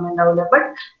നമുക്ക് ഓർമ്മ ഉണ്ടാവില്ല. ബട്ട്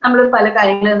നമ്മൾ പല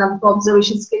കാര്യങ്ങൾ നമുക്ക്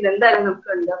ഒബ്സർവേഷൻ സ്കിൽ എന്തായാലും നമുക്ക്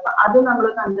ഉണ്ട്. അപ്പൊ അത് നമ്മൾ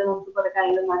കണ്ട് നമുക്ക് കുറെ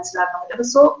കാര്യങ്ങൾ മനസ്സിലാക്കാൻ പറ്റും.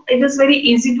 So it is very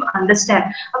easy to understand.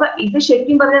 അപ്പൊ ഇത്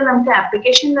ശരിക്കും പറഞ്ഞാൽ നമുക്ക്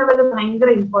ആപ്ലിക്കേഷൻ ലെവൽ ഭയങ്കര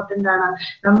ഇമ്പോർട്ടന്റ് ആണ്.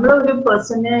 നമ്മൾ നമ്മളൊരു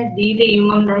പേഴ്സണെ ഡീൽ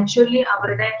ചെയ്യുമ്പോൾ നാച്ചുറലി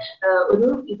അവരുടെ ഒരു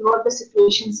ഇതുപോലത്തെ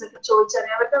സിറ്റുവേഷൻസ് ഒക്കെ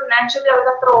ചോദിച്ചറിയാൻ അവർക്ക് നാച്ചുറലി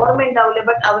അവർക്ക് അത്ര ഓർമ്മ ഉണ്ടാവില്ല.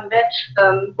 ബട്ട് അവരുടെ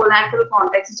കൊളാറ്ററൽ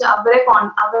കോൺടാക്ട്സ്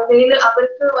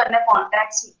അവർക്ക് വന്ന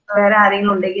കോൺടാക്ട്സ് വേറെ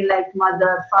ആരെങ്കിലും ഉണ്ടെങ്കിൽ ലൈക്ക്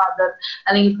മദർ, ഫാദർ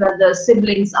അല്ലെങ്കിൽ ബ്രദർ,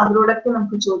 സിബ്ലിങ്സ്, അവരോടൊക്കെ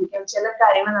നമുക്ക് ചോദിക്കാം. ചില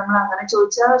കാര്യങ്ങൾ നമ്മൾ അങ്ങനെ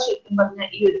ചോദിച്ചാൽ ശരിക്കും പറഞ്ഞാൽ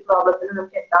ഈ ഒരു പ്രോബ്ലത്തിന്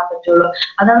നമുക്ക് എത്താൻ പറ്റുള്ളൂ.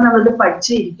 അതാണ് നമ്മളത്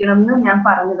പഠിച്ചിരിക്കണം എന്ന് ഞാൻ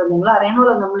പറഞ്ഞത്. നിങ്ങൾ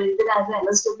അറിയണമല്ലോ നമ്മൾ എന്തിനാണ്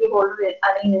MSW ഹോൾഡർ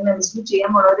അല്ലെങ്കിൽ MSW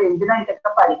ചെയ്യാൻ പോണവർ എന്തിനാ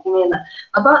ഇതൊക്കെ പഠിക്കുന്നതെന്ന്.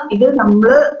 അപ്പൊ ഇത് നമ്മൾ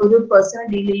ഒരു പേഴ്സണൽ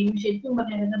ഡീൽ ചെയ്യും ശരിക്കും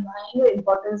പറഞ്ഞാൽ ഭയങ്കര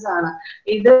ഇമ്പോർട്ടൻസ് ആണ്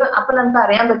ഇത്. അപ്പൊ നമുക്ക്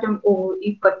അറിയാൻ പറ്റും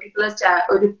ഈ പെർട്ടിക്കുലർ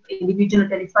ഒരു ഇൻഡിവിജ്വൽ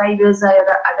 25 years ആയ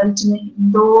ഒരു അഡൽറ്റിന്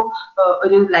എന്തോ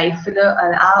ഒരു ലൈഫില്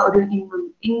ആ ഒരു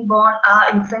ഇൻബോൺ ആ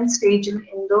ഇൻഫന്റ് സ്റ്റേജിൽ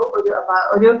എന്തോ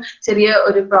ഒരു ചെറിയ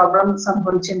ഒരു പ്രോബ്ലം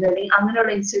സംഭവിച്ചിട്ടുണ്ടെങ്കിൽ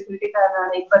അങ്ങനെയുള്ള ഇൻസെക്യൂരിറ്റി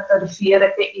കാരണമാണ് ഇപ്പോഴത്തെ ഒരു ഫിയർ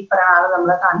ഒക്കെ ഈ പറയാനാണ്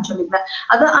നമ്മളെ കാണിച്ചുകൊണ്ടിരിക്കുന്നത്.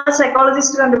 അത് ആ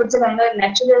സൈക്കോളജിസ്റ്റ് കണ്ടുപിടിച്ച കാര്യങ്ങൾ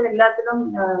നാച്ചുറൽ എല്ലാത്തിലും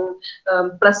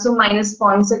പ്ലസും മൈനസ്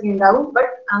പോയിന്റ്സ് ഒക്കെ ഉണ്ടാവും.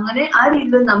 ബട്ട് അങ്ങനെ ആ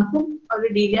രീതിയിൽ നമുക്കും ഒരു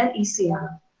ഡീൽ ചെയ്യാൻ ഈസിയാണ്.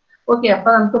 ഓക്കെ, അപ്പൊ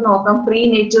നമുക്ക് നോക്കാം പ്രീ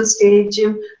നേറ്റൽ സ്റ്റേജ്.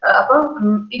 അപ്പൊ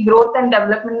ഈ ഗ്രോത്ത് ആൻഡ്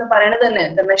ഡെവലപ്മെന്റ് എന്ന് പറയുന്നത് തന്നെ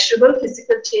the measurable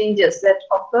physical changes that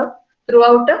ochre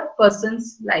throughout a person's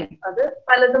life. അത്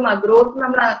പലതും ഗ്രോത്ത്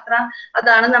നമ്മൾ അത്ര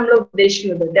അതാണ് നമ്മൾ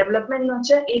ഉദ്ദേശിക്കുന്നത്. ഡെവലപ്മെന്റ് എന്ന്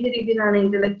വെച്ചാൽ ഏത് രീതിയിലാണ്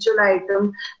ഇന്റലക്ച്വൽ ആയിട്ടും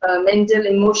മെന്റൽ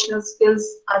ഇമോഷണൽ സ്കിൽസ്,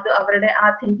 അത് അവരുടെ ആ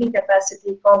തിങ്കിങ്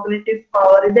കപ്പാസിറ്റി, കോഗ്നിറ്റീവ്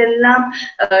പവർ, ഇതെല്ലാം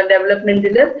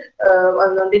ഡെവലപ്മെന്റിൽ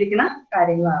വന്നുകൊണ്ടിരിക്കുന്ന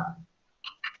കാര്യങ്ങളാണ്.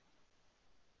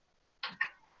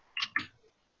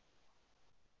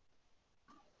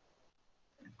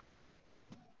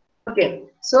 ഓക്കെ,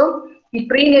 സോ ഈ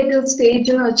പ്രീ നേറ്റൽ സ്റ്റേജ്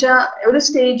എന്ന് വെച്ചാൽ ഒരു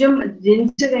സ്റ്റേജും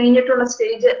ജനിച്ചു കഴിഞ്ഞിട്ടുള്ള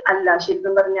സ്റ്റേജ് അല്ല.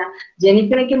 ശരിക്കും പറഞ്ഞാൽ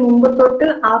ജനിക്കണയ്ക്ക് മുമ്പ് തൊട്ട്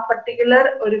ആ പർട്ടിക്കുലർ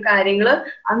ഒരു കാര്യങ്ങള്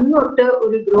അന്നൊട്ട്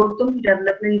ഒരു ഗ്രോത്തും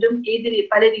ഡെവലപ്മെന്റും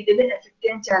പല രീതിയിൽ എഫക്ട്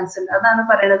ചെയ്യാൻ ചാൻസ് ഉണ്ട്. അതാണ്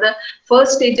പറയുന്നത്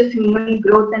first stage of human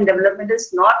growth and development is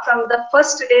not from the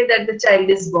first day that the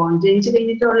child is bone. ജനിച്ചു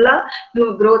കഴിഞ്ഞിട്ടുള്ള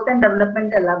ഗ്രോത്ത് ആൻഡ്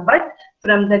ഡെവലപ്മെന്റ് അല്ല, but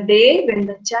from the day when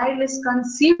the child is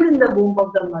conceived in the womb of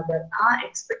the mother. ആ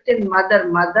expected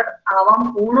mother ആവാൻ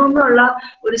പോണെന്നുള്ള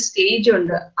ഒരു stage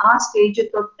ഉണ്ട്. ആ stage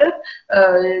തൊട്ട്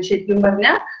ശരിക്കും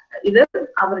പറഞ്ഞാൽ ഇത്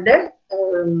അവരുടെ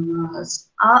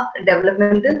ആ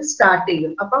ഡെവലപ്മെന്റ് സ്റ്റാർട്ട്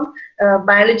ചെയ്യും. അപ്പം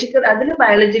അതിന്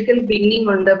ബയോളജിക്കൽ ബിഗിനിങ്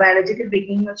ഉണ്ട്. ബയോളജിക്കൽ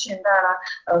ബിഗിനിങ് വെച്ചാൽ എന്താണ്,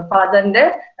 ഫാദറിന്റെ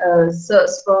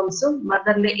സ്പേംസും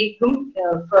മദറിന്റെ എഗ്ഗും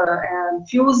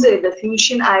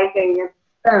ഫ്യൂഷൻ ആയി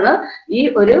കഴിഞ്ഞാൽ ാണ് ഈ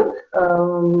ഒരു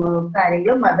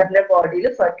കാര്യങ്ങൾ മദറിന്റെ ബോഡിയിൽ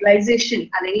ഫെർട്ടിലൈസേഷൻ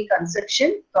അല്ലെങ്കിൽ കൺസെപ്ഷൻ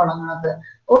തുടങ്ങുന്നത്.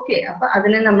 ഓക്കെ, അപ്പൊ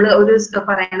അതിനെ നമ്മൾ ഒരു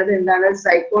പറയണത് എന്താണ്,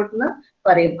 സൈക്കോട്ട് എന്ന്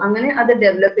പറയും. അങ്ങനെ അത്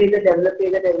ഡെവലപ്പ്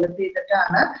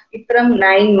ചെയ്തിട്ടാണ് ഇത്തരം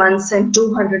 9 months and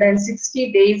 260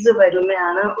 days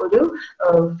വരുമ്പോഴാണ് ഒരു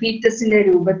ഫീറ്റസിന്റെ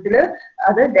രൂപത്തില്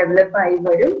അത് ഡെവലപ്പ് ആയി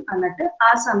വരും. എന്നിട്ട് ആ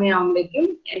സമയമാകുമ്പോഴേക്കും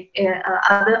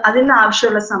അതിന്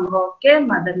ആവശ്യമുള്ള സംഭവമൊക്കെ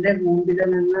മദറിന്റെ വൂമ്പിൽ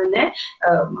നിന്ന് തന്നെ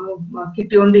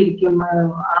കിട്ടിക്കൊണ്ടിരിക്കും.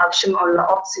 ആവശ്യമുള്ള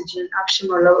ഓക്സിജൻ,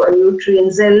 ആവശ്യമുള്ള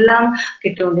ന്യൂട്രിയൻസ് എല്ലാം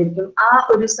കിട്ടിക്കൊണ്ടിരിക്കും. ആ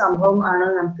ഒരു സംഭവമാണ്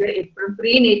നമുക്ക് എപ്പോഴും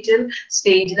പ്രീ നേറ്റൽ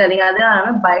സ്റ്റേജിൽ, അല്ലെങ്കിൽ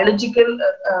അതാണ് ബയോളജിക്കൽ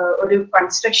ഒരു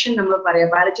കൺസ്ട്രക്ഷൻ നമ്മൾ പറയാം.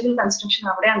 ബയോളജിക്കൽ കൺസ്ട്രക്ഷൻ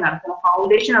അവിടെയാണ് നടക്കുന്നത്.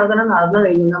 ഫൗണ്ടേഷൻ അവിടെ തന്നെ നടന്നു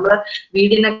കഴിഞ്ഞു. നമ്മള്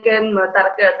വീടിനൊക്കെ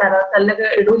കല്ലൊക്കെ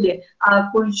ഇടൂലേ,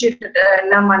 കുഴിച്ചിട്ടിട്ട്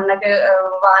എല്ലാം മണ്ണൊക്കെ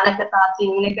വാനൊക്കെ താത്തി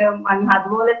ഇങ്ങനെയൊക്കെ മണ്ണ്,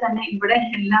 അതുപോലെ തന്നെ ഇവിടെ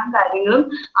എല്ലാ കാര്യങ്ങളും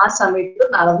ആ സമയത്ത്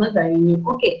നടന്നു കഴിഞ്ഞു.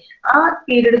 ഓക്കെ, ആ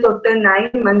പീരീഡ് തൊട്ട്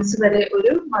 9 months വരെ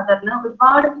ഒരു മദറിന്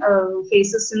ഒരുപാട്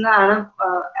ഫേസസ് ആണ്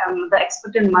the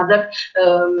expectant mother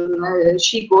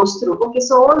she goes through. Okay,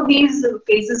 so all these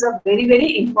phases are very, very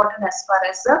important as far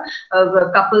as the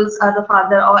couples or the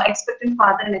father or expectant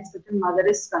father and expectant mother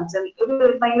is concerned.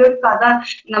 ഭയങ്കര ഒരു കഥ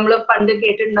നമ്മൾ പണ്ട്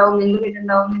കേട്ടിട്ടുണ്ടാവും, നിങ്ങൾ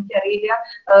കേട്ടിട്ടുണ്ടാവും, എനിക്കറിയില്ല.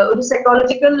 ഒരു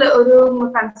സൈക്കോളജിക്കൽ ഒരു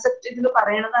കൺസെപ്റ്റ് ഇതിൽ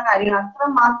പറയണത് കാര്യങ്ങൾ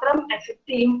അത്രമാത്രം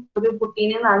എഫക്ട് ചെയ്യും ഒരു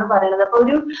കുട്ടീനെ എന്നാണ് പറയണത്. അപ്പൊ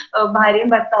ഒരു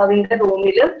ഭാര്യയും ഭർത്താവിന്റെ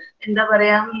റൂമില് എന്താ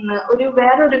പറയാ, ഒരു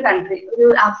വേറൊരു കൺട്രി, ഒരു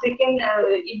ആഫ്രിക്കൻ,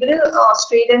 ഇവര്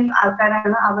ഓസ്ട്രേലിയൻ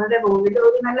ആൾക്കാരാണ്. അവരുടെ റൂമിൽ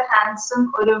ഒരു നല്ല ഹാൻസം,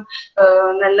 ഒരു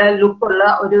നല്ല ലുക്കുള്ള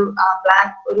ഒരു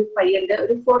ബ്ലാക്ക് ഒരു പയ്യന്റെ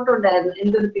ഒരു ഫോട്ടോ ഉണ്ടായിരുന്നു,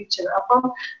 എന്തൊരു പിക്ചർ. അപ്പം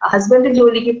ഹസ്ബൻഡ്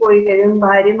ജോലിക്ക് പോയി കഴിയും,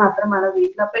 ഭാര്യ മാത്രമാണ്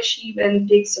വീട്ടിൽ. അപ്പൊ ഷീ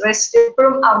ടേക്സ് റെസ്റ്റ്.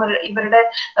 എപ്പോഴും ഇവരുടെ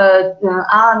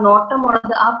ആ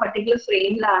നോട്ടമുള്ളത് ആ പർട്ടിക്കുലർ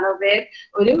ഫ്രെയിമിലാണ്,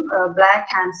 ഒരു ബ്ലാക്ക്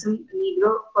ഹാൻസം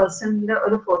നീഗ്രോ പേഴ്സണിന്റെ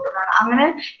ഒരു ഫോട്ടോ കാണാം. അങ്ങനെ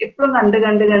എപ്പോഴും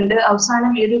കണ്ട്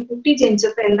അവസാനം ഒരു കുട്ടി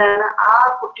ജനിച്ചപ്പോ എന്താണ്, ആ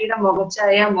കുട്ടിയുടെ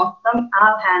മുഖച്ചായ മൊത്തം ആ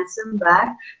ഹാൻസം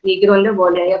ബ്ലാക്ക് നീഗ്രോന്റെ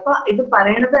പോലെയായി. അപ്പൊ ഇത്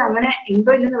പറയണത് അങ്ങനെ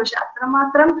എന്തോ ഇല്ലെന്ന്, പക്ഷെ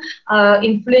അത്രമാത്രം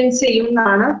ഇൻഫ്ലുവൻസ് ചെയ്യും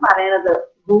എന്നാണ് പറയണത്.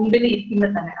 റൂമിൽ ഇരിക്കുമ്പോൾ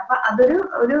തന്നെ. അപ്പൊ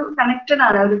അതൊരു കണക്റ്റഡ്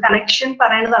ആണ്, ഒരു കണക്ഷൻ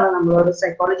പറയുന്നതാണ് നമ്മളോട്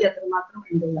സൈക്കോളജി അത്രമാത്രം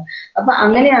ഉണ്ടുള്ളത്. അപ്പൊ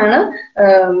അങ്ങനെയാണ്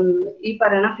ഈ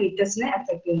പറയുന്ന ഫീറ്റസിനെ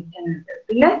എഫക്ട് ചെയ്യാനായിട്ട്.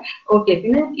 പിന്നെ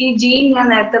പിന്നെ ഈ ജീൻ, ഞാൻ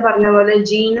നേരത്തെ പറഞ്ഞ പോലെ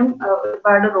ജീനും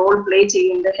ഒരുപാട് റോൾ പ്ലേ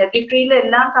ചെയ്യുന്നുണ്ട്. ഹെറിഡിറ്ററിയിലെ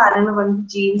എല്ലാ കാര്യങ്ങളും വന്ന്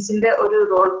ജീൻസിന്റെ ഒരു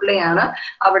റോൾ പ്ലേ ആണ്.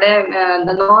 അവിടെ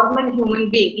normal human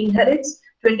being inherits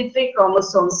 23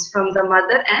 chromosomes from the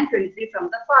mother and 23 from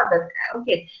the father.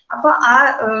 Okay. അപ്പൊ ആ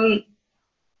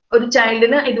ഒരു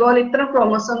ചൈൽഡിന് ഇതുപോലെ ഇത്ര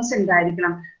ക്രോമസോംസ്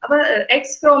ഉണ്ടായിരിക്കണം. അപ്പൊ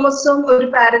എക്സ് ക്രോമസോം ഒരു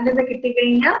പാരന്റിന്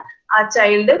കിട്ടിക്കഴിഞ്ഞാൽ ആ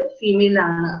ചൈൽഡ് ഫീമെയിൽ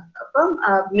ആണ്. അപ്പം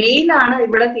മെയിലാണ്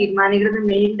ഇവിടെ തീരുമാനിക്കുന്നത്.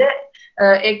 മെയിലിന്റെ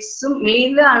എക്സും,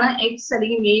 മെയിലാണ് എക്സ്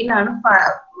അല്ലെങ്കിൽ മെയിലാണ്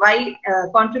വൈ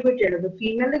കോൺട്രിബ്യൂട്ട് ചെയ്യുന്നത്.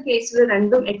 ഫീമെയിലിന്റെ കേസിൽ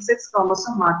രണ്ടും എക്സ്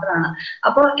ക്രോമസോം മാത്രമാണ്.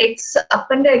 അപ്പോൾ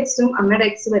അപ്പന്റെ എക്സും അമ്മയുടെ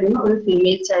എക്സ് വരുന്ന ഒരു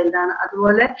ഫീമെയിൽ ചൈൽഡാണ്.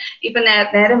 അതുപോലെ ഇപ്പൊ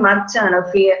നേരെ മറിച്ചാണ്,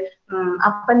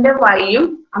 അപ്പന്റെ വൈയും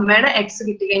അമ്മയുടെ എക്സ്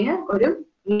കിട്ടിക്കഴിഞ്ഞാൽ ഒരു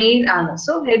മെയിൽ ആണ്.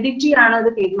 സോ ഹെറിഡിറ്റി ആണ് അത്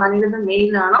തീരുമാനിക്കുന്നത്,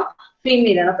 മെയിൽ ആണോ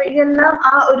ഫീമെയിൽ ആണോ. അപ്പൊ ഇതെല്ലാം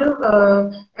ആ ഒരു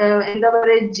എന്താ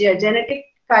പറയുക ജനറ്റിക്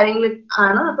കാര്യങ്ങൾ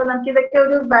ആണ്. അപ്പൊ നമുക്ക് ഇതൊക്കെ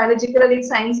ഒരു ബയോളജിക്കൽ അല്ലെങ്കിൽ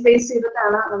സയൻസ് ബേസ്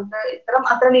ചെയ്തിട്ടാണ്. നമുക്ക്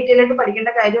അത്ര ഡീറ്റെയിൽ ആയിട്ട്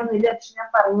പഠിക്കേണ്ട കാര്യമൊന്നുമില്ല. പക്ഷെ ഞാൻ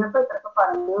പറഞ്ഞപ്പോൾ ഇത്രയൊക്കെ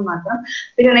പറഞ്ഞത് മാത്രം.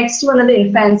 പിന്നെ നെക്സ്റ്റ് വന്നത്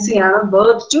ഇൻഫാൻസി ആണ്.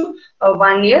 ബർത്ത് ടു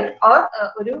 1 year ഓർ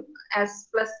ഒരു S+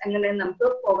 അങ്ങനെ നമുക്ക്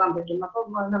പോകാൻ പറ്റും. അപ്പൊ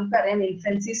നമുക്കറിയാം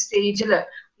ഇൻഫാൻസി സ്റ്റേജിൽ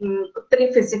ഒത്തിരി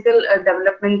ഫിസിക്കൽ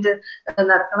ഡെവലപ്മെന്റ്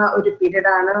നടക്കുന്ന ഒരു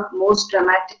പീരീഡ് ആണ്. Most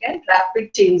dramatic and rapid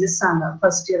changes ആണ്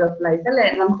ഫസ്റ്റ് ഇയർ ഓഫ് ലൈഫ് അല്ലെ.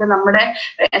 നമുക്ക് നമ്മുടെ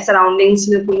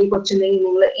സറൗണ്ടിങ്സിൽ കുഞ്ഞി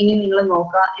കൊച്ചുണ്ടെങ്കിൽ നിങ്ങൾ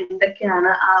നോക്കുക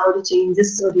എന്തൊക്കെയാണ് ആ ഒരു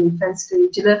ചേഞ്ചസ് ഒരു ഇൻഫന്റ്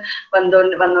സ്റ്റേജിൽ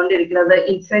വന്നുകൊണ്ടിരിക്കുന്നത്.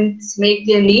 ഇൻഫന്റ്സ് make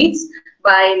their needs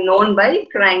known by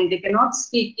crying. They cannot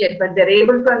speak yet, but they're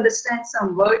able to understand some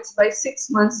words by 6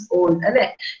 months old. അല്ലെ,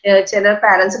 ചില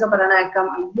പാരന്റ്സ് ഒക്കെ പറയണേക്കാം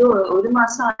ഇത് 1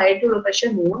 മാസം ആയിട്ടുള്ളൂ, പക്ഷെ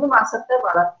 3 മാസത്തെ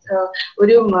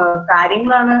ഒരു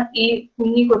കാര്യങ്ങളാണ് ഈ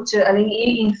കുഞ്ഞി കൊച്ച് അല്ലെങ്കിൽ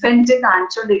ഈ ഇൻഫന്റ്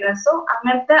കാണിച്ചുകൊണ്ടിരിക്കുന്നത്. സോ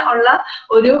അങ്ങനത്തെ ഉള്ള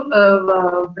ഒരു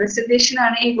പ്രസന്റേഷൻ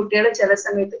ആണ് ഈ കുട്ടികൾ ചില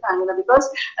സമയത്ത് കാണുന്നത്. Because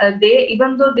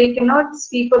even though they cannot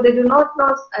speak or they do not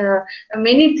know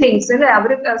many things. അല്ലെ,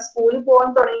 അവർ സ്കൂളിൽ പോകാൻ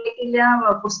തുടങ്ങിയിട്ടില്ല,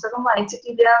 പുസ്തകം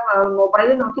വായിച്ചിട്ടില്ല,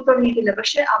 മൊബൈലിൽ നോക്കി തുടങ്ങിയിട്ടില്ല,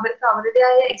 പക്ഷെ അവർക്ക്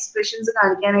അവരുടേതായ എക്സ്പ്രഷൻസ്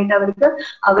കാണിക്കാനായിട്ട്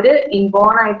അവര്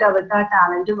ഇൻബോൺ ആയിട്ട് അവർക്ക് ആ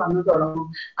ടാലന്റ് വന്നു തുടങ്ങും.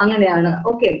 അങ്ങനെയാണ്.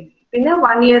 ഓക്കെ. പിന്നെ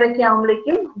 1 year ഒക്കെ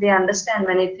ആകുമ്പോഴേക്കും ദേ understand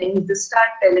many things,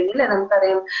 start telling അല്ലെ.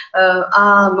 നമുക്കറിയാം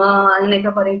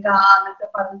അങ്ങനെയൊക്കെ പറയും, എന്നൊക്കെ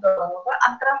പറഞ്ഞു തുടങ്ങുമ്പോൾ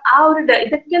അത്ര ആ ഒരു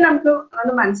ഇതൊക്കെ നമുക്ക്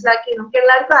മനസ്സിലാക്കി നമുക്ക്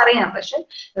എല്ലാവർക്കും അറിയാം. പക്ഷെ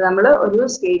നമ്മൾ ഒരു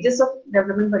സ്റ്റേജസ് ഓഫ്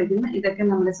ഡെവലപ്മെന്റ് പഠിക്കുന്ന ഇതൊക്കെ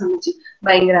നമ്മളെ സംബന്ധിച്ച്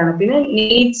ഭയങ്കരമാണ്. പിന്നെ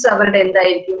നീഡ്സ് അവരുടെ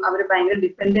എന്തായിരിക്കും, അവർ ഭയങ്കര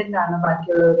ഡിപ്പെൻഡന്റ് ആണ്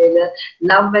ബാക്കിയുള്ളവരിൽ.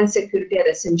 Love and security are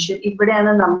essential.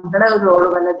 ഇവിടെയാണ് നമ്മുടെ ഒരു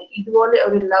റോള് വന്നത്. ഇതുപോലെ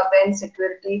ഒരു ലവ് ആൻഡ്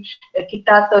സെക്യൂരിറ്റി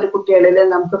കിട്ടാത്ത ഒരു കുട്ടികളിൽ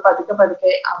നമുക്ക് പതുക്കെ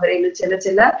അവരിൽ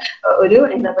ചില ഒരു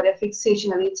എന്താ പറയാ ഫിക്സേഷൻ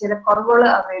അല്ലെങ്കിൽ ചില കുറവുകൾ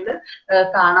അവരിൽ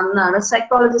കാണുമെന്നാണ്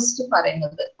സൈക്കോളജിസ്റ്റ്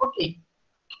പറയുന്നത്. ഓക്കെ.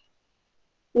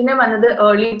 പിന്നെ വന്നത്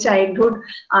ഏർലി ചൈൽഡ്ഹുഡ്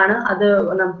ആണ്. അത്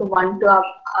നമുക്ക് 1 to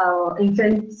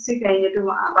ഇൻഫൻസി കഴിഞ്ഞിട്ട്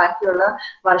ബാക്കിയുള്ള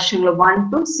വർഷങ്ങൾ 1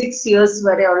 to 6 years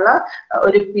വരെയുള്ള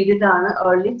ഒരു പീരീഡ് ആണ്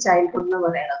ഏർലി ചൈൽഡ്ഹുഡ് എന്ന്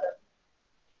പറയുന്നത്.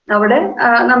 അവിടെ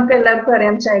നമുക്ക് എല്ലാവർക്കും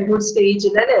അറിയാം ചൈൽഡ്ഹുഡ്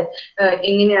സ്റ്റേജിൽ അല്ലെ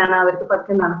എങ്ങനെയാണ് അവർക്ക്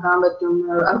പറ്റി നടക്കാൻ പറ്റും,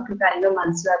 അവർക്ക് കാര്യങ്ങൾ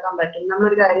മനസ്സിലാക്കാൻ പറ്റും.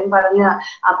 നമ്മളൊരു കാര്യം പറഞ്ഞ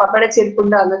പപ്പയുടെ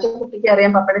ചെരുപ്പുണ്ട് എന്ന് വെച്ചാൽ കുട്ടിക്ക്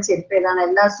അറിയാം പപ്പയുടെ ചെരുപ്പ് ഏതാണ്.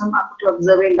 എല്ലാ ദിവസവും ആ കുട്ടി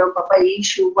ഒബ്സർവ് ചെയ്യുന്നുണ്ടാവും, പപ്പ ഈ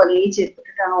ഷൂ അല്ലെങ്കിൽ ഈ ചെരുപ്പ്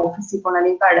ഇട്ടിട്ടാണ് ഓഫീസിൽ പോകണം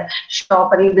അല്ലെങ്കിൽ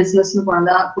ഷോപ്പ് അല്ലെങ്കിൽ ബിസിനസ്സിന്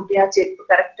പോകുന്നത്. ആ കുട്ടി ആ ചെരുപ്പ്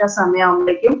കറക്റ്റ് ആ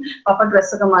സമയമാകുമ്പോഴേക്കും പപ്പ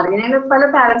ഡ്രസ്സൊക്കെ മാറി. ഞാൻ പല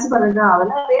പാരന്റ്സ് പറഞ്ഞിട്ട്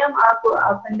അവനറിയാം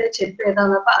അവന്റെ ചെരുപ്പ്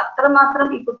ഏതാന്ന്. അപ്പൊ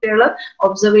അത്രമാത്രം ഈ കുട്ടികൾ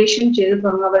ഒബ്സർവേഷൻ ചെയ്ത്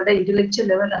തുടങ്ങും. അവരുടെ ഇന്റലക്ച്വൽ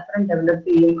ലെവൽ അത്രയും ഡെവലപ്പ്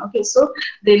ചെയ്യും. Okay, so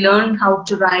they learn how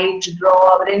to write, draw.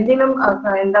 അവരെന്തെങ്കിലും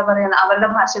എന്താ പറയാ അവരുടെ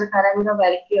ഭാഷയിൽ കാര്യങ്ങൾ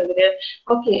വരയ്ക്കുക അവര്.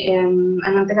 ഓക്കെ,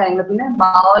 അങ്ങനത്തെ കാര്യങ്ങൾ. പിന്നെ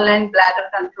ബൗൾ ആൻഡ് ബ്ലാഡർ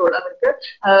കൺട്രോൾ. അവർക്ക്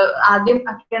ആദ്യം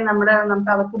ഒക്കെ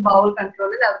നമുക്ക് അവർക്ക് ബൗൾ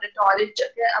കൺട്രോളിൽ അവരുടെ ടോയ്ലറ്റ്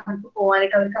ഒക്കെ അവർക്ക്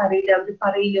പോകാനായിട്ട് അവർക്ക് അറിയില്ല, അവർ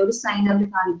പറയില്ല, ഒരു സൈൻ അവർ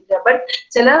കാണിക്കില്ല. ബട്ട്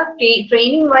ചില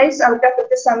ട്രെയിനിങ് വൈസ് അവർക്ക്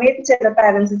അപ്പോഴത്തെ സമയത്ത് ചില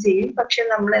പാരന്റ്സ് ചെയ്യും. പക്ഷെ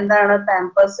നമ്മൾ എന്താണ്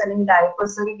പാമ്പേഴ്സ് അല്ലെങ്കിൽ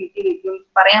ഡയപ്പേഴ്സ് ഒക്കെ കിട്ടി വെക്കും,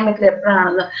 പറയാൻ പറ്റില്ല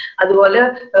എപ്പോഴാണെന്ന്. അതുപോലെ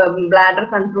ബ്ലാഡർ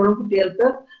കൺട്രോളും കുട്ടികൾക്ക്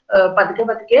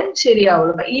പതുക്കെ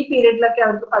ശരിയാവുള്ളൂ. അപ്പൊ ഈ പീരീഡിലൊക്കെ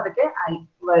അവർക്ക് പതുക്കെ ആയി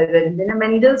വരും. പിന്നെ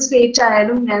മെന്റൽ സ്റ്റേറ്റ്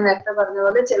ആയാലും ഞാൻ നേരത്തെ പറഞ്ഞ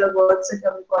പോലെ ചില വേർഡ്സ് ഒക്കെ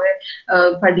അവർ കുറെ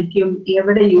പഠിക്കും,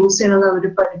 എവിടെ യൂസ് ചെയ്യണമെന്ന് അവർ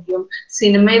പഠിക്കും.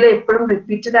 സിനിമയിൽ എപ്പോഴും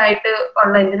റിപ്പീറ്റഡ് ആയിട്ട്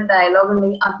ഉള്ള എന്തെങ്കിലും ഡയലോഗ്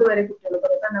ഉണ്ടെങ്കിൽ അതുവരെ കുട്ടികൾ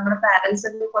പറയും. ഇപ്പൊ നമ്മുടെ പാരന്റ്സ്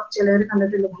ഒക്കെ കുറച്ച് ചിലവർ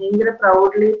കണ്ടിട്ടില്ല, ഭയങ്കര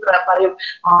പ്രൗഡ്ലി പറയും,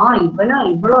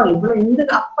 ഇവളോ എന്ത്.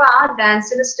 അപ്പൊ ആ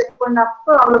ഡാൻസിന്റെ സ്റ്റെപ്പ് കൊണ്ട്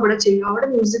അപ്പൊ അവൾ ഇവിടെ ചെയ്യും. അവിടെ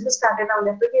മ്യൂസിക് സ്റ്റാർട്ട്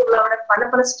ചെയ്താൽ എപ്പോഴേക്കും ഇവിടെ അവിടെ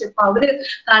പല സ്റ്റെപ്പ് അവര്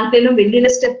കാണിച്ചാലും വലിയ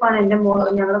സ്റ്റെപ്പാണ് എന്റെ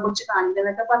ഞങ്ങളെ കുറിച്ച്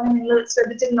കാണിക്കുന്നതൊക്കെ പറഞ്ഞ് നിങ്ങൾ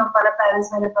ശ്രദ്ധിച്ചിട്ടുണ്ടോ പല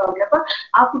പാരന്റ്സ് അങ്ങനെ പറഞ്ഞു. അപ്പൊ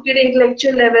ആ കുട്ടിയുടെ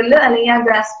ഇന്റലക്ച്വൽ ലെവലിൽ അല്ലെങ്കിൽ ആ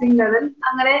ഗ്രാസ്പിംഗ് ലെവൽ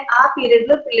അങ്ങനെ ആ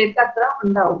പീരീഡിൽ പിള്ളേർക്ക് അത്ര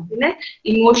ഉണ്ടാവും. പിന്നെ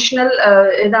ഇമോഷണൽ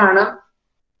ഇതാണ്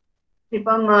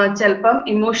ഇപ്പം ചിലപ്പം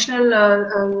ഇമോഷണൽ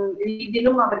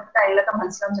രീതിയിലും അവർക്ക് കാര്യങ്ങളൊക്കെ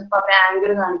മനസ്സിലാവും. ചിലപ്പോൾ അവരെ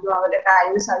ആങ്കർ കാണിക്കും, അവരുടെ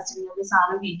കാര്യങ്ങൾ സാധിച്ചില്ലെങ്കിൽ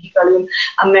സാധനം വീക്കി കളിയും,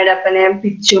 അമ്മയുടെ അപ്പനെ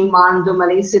പിച്ചും മാന്തും,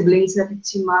 അല്ലെങ്കിൽ സിബ്ലിങ്സിനെ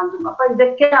പിച്ചും മാന്തും. അപ്പൊ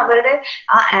ഇതൊക്കെ അവരുടെ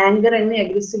ആ ആങ്കർ എന്ന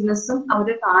അഗ്രസീവ്നെസ്സും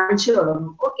അവർ കാണിച്ചു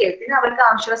തുടങ്ങും. ഓക്കെ, പിന്നെ അവർക്ക്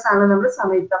ആവശ്യമുള്ള സാധനം നമ്മൾ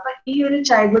സമയത്ത്. അപ്പൊ ഈ ഒരു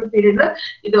ചൈൽഡ്ഹുഡ് പീരീഡിൽ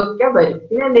ഇതൊക്കെ വരും.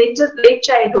 പിന്നെ ലേറ്റ്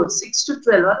ചൈൽഡ്ഹുഡ് 6 to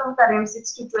 12, അത് നമുക്കറിയാം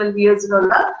 6 to 12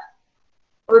 ഇയേഴ്സിലുള്ള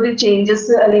ഒരു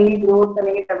ചേഞ്ചസ് അല്ലെങ്കിൽ ഗ്രോത്ത്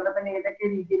അല്ലെങ്കിൽ ഡെവലപ്മെന്റ് ഏതൊക്കെ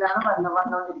രീതിയിലാണ്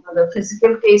വന്നുകൊണ്ടിരിക്കുന്നത്.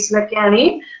 ഫിസിക്കൽ കേസിലൊക്കെയാണ്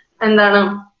എന്താണ്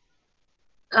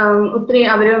ഒത്തിരി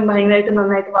അവര് ഭയങ്കരമായിട്ട്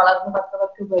നന്നായിട്ട് വളർന്ന്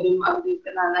പക്വതൊക്കെ വരും.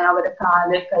 അവരുടെ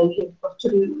കാല് കൈ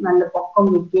കുറച്ചൊരു നല്ല പൊക്കം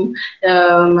വെക്കും,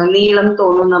 നീളം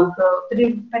തോന്നും. നമുക്ക് ഒത്തിരി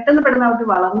പെട്ടെന്ന് അവർക്ക്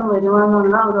വളർന്നു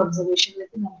വരുവാന്നുള്ള ഒരു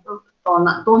ഒബ്സർവേഷനിലേക്ക് നമുക്ക്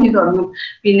തോന്നി തുടങ്ങും.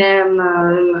 പിന്നെ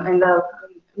എന്താ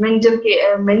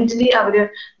mentally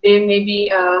they may be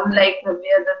like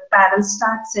where the parents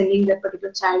start sending their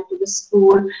particular child to the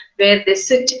school where they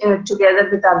sit together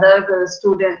with other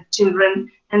children,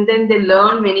 and then they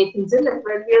learn many things. Like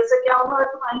 12 years ഒക്കെ ആവുമ്പോൾ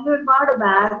അവർക്ക് ഭയങ്കര ഒരുപാട്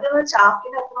ബാഗുകൾ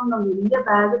ചാക്കിനപ്പുറം വലിയ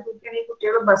bag തൂക്കിയാണെങ്കിൽ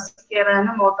കുട്ടികൾ ബസ്സിൽ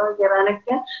കയറാനും ഓട്ടോ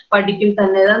കയറാനൊക്കെ പഠിക്കും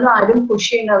തന്നെ. അതൊന്നും ആരും പുഷ്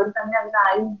ചെയ്യേണ്ട, അവർ തന്നെ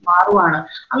അതിനായി മാറുവാണ്.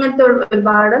 അങ്ങനത്തെ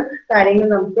ഒരുപാട് കാര്യങ്ങൾ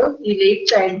നമുക്ക് ഈ ലേറ്റ്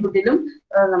ചൈൽഡ്ഹുഡിലും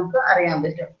നമുക്ക് അറിയാൻ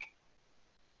പറ്റും.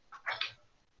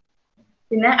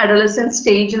 പിന്നെ അഡോളസെന്റ്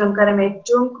സ്റ്റേജ് നമുക്കറിയാം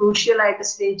ഏറ്റവും ക്രൂഷ്യൽ ആയിട്ട്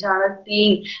സ്റ്റേജ് ആണ്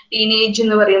ടീനേജ്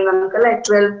എന്ന് പറയുന്നത്. നമുക്കല്ലേ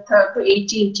 12 to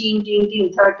 18, 13,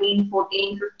 14,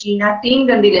 15, ആ ടീൻ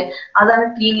കണ്ടില്ലേ, അതാണ്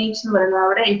ടീനേജ് എന്ന് പറയുന്നത്.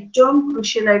 അവിടെ ഏറ്റവും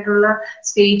ക്രൂഷ്യൽ ആയിട്ടുള്ള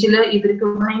സ്റ്റേജിൽ ഇവർക്ക്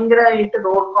ഭയങ്കരമായിട്ട്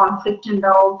റോൾ കോൺഫ്ലിക്റ്റ്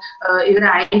ഉണ്ടാവും.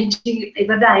 ഇവരുടെ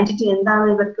ഐഡന്റിറ്റി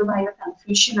എന്താണ് ഇവർക്ക് ഭയങ്കര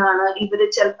കൺഫ്യൂഷൻ ആണ്. ഇവര്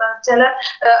ചില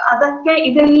അതൊക്കെ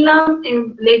ഇതെല്ലാം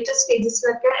ലേറ്റസ്റ്റ്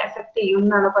സ്റ്റേജസിലൊക്കെ എഫക്ട് ചെയ്യും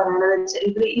എന്നാണ് പറയുന്നത്.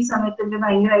 ഇവർ ഈ സമയത്ത്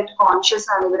ഭയങ്കരമായിട്ട് കോൺഷ്യസ്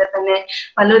ആണ്. ഇവരെ തന്നെ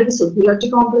പലർക്കും സുപ്പീരിയോറിറ്റി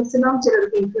കോംപ്ലക്സ് ഉണ്ടാവും,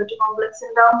 ചിലർക്ക് ഇൻഫീരിയോറിറ്റി കോംപ്ലക്സ്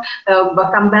ഉണ്ടാവും,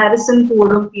 കമ്പാരിസൺ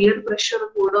കൂടും, പിയർ പ്രഷർ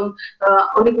കൂടും.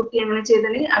 ഒരു കുട്ടി അങ്ങനെ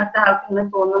ചെയ്തെങ്കിൽ അടുത്ത ആൾക്ക് അങ്ങനെ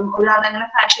തോന്നും, ഒരാൾ അങ്ങനെ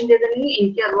ഫാഷൻ ചെയ്തെങ്കിൽ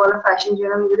എനിക്ക് അതുപോലെ ഫാഷൻ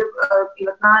ചെയ്യണം.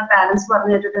 24 പാരന്റ്സ്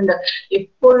പറഞ്ഞു കേട്ടിട്ടുണ്ട്,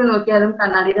 എപ്പോഴും നോക്കിയാലും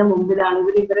കണ്ണാടിയുടെ മുമ്പിലാണ്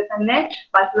ഇവരെ തന്നെ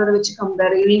ബാക്കിയുള്ളവരെ വെച്ച്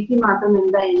കമ്പയർ ചെയ്യും. എനിക്ക് മാത്രം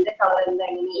എന്താ, എന്റെ കളർ എന്താ,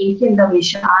 ഇങ്ങനെ എനിക്ക് എന്താ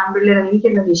വിഷയം, ആൺപിള്ളേരെ എനിക്ക്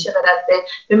എന്താ വിഷയം വരാത്തെ,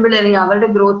 പെൺപിള്ളേരെ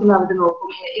അവരുടെ ഗ്രോത്തിന് അവർ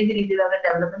നോക്കും, ഏത് രീതിയിൽ അവരുടെ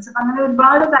ഡെവലപ്മെന്റ്സ്. അങ്ങനെ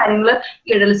ഒരുപാട് കാര്യങ്ങൾ ഈ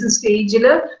അഡോളസെന്റ് സ്റ്റേജിൽ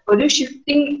ഒരു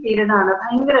ഷിഫ്റ്റിംഗ് പീരീഡ് ആണ്.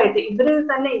 ഭയങ്കരമായിട്ട് ഇവര്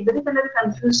തന്നെ ഒരു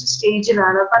കൺഫ്യൂസ്ഡ്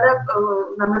സ്റ്റേജിലാണ്. പല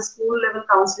നമ്മൾ സ്കൂൾ ലെവൽ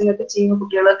കൗൺസിലിംഗ് ഒക്കെ ചെയ്യുന്ന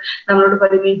കുട്ടികൾ നമ്മളോട്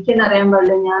പറയും, എനിക്കെന്നെ അറിയാൻ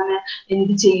പാടില്ല, ഞാൻ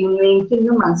എന്ത് ചെയ്യുന്നു,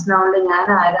 എനിക്കൊന്നും മനസ്സിലാവില്ല, ഞാൻ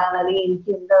ആരാണ്, അല്ലെങ്കിൽ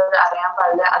എനിക്ക് എന്താ അറിയാൻ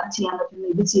പാടില്ല, അത് ചെയ്യാൻ പറ്റുന്നു,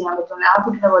 ഇത് ചെയ്യാൻ പറ്റുന്നു. ആ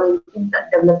കുട്ടിയുടെ പോലെ എനിക്ക്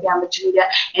ഡെവലപ്പ് ചെയ്യാൻ പറ്റുന്നില്ല,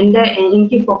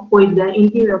 എനിക്ക് പൊക്കമില്ല,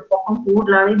 എനിക്ക് പൊക്കം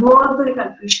കൂടുതലാണ്. ഇതുപോലത്തെ ഒരു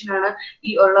കൺഫ്യൂഷനാണ്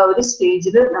ഈ ഉള്ള ഒരു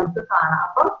സ്റ്റേജിൽ നമുക്ക് കാണാം.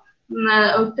 അപ്പൊ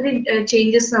ഒത്തിരി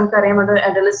ചേഞ്ചസ് നമുക്കറിയാം അത്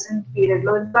അഡോളസെന്റ് പീരീഡിൽ.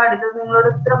 ഒരുപാട് ഇത് നിങ്ങളോട്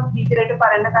ഇത്ര ഡീറ്റെയിൽ ആയിട്ട്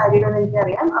പറയേണ്ട കാര്യങ്ങൾ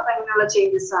എനിക്കറിയാം. അപ്പൊ അങ്ങനെയുള്ള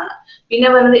ചേഞ്ചസ് ആണ്. പിന്നെ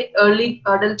പറയുന്നത് ഏർലി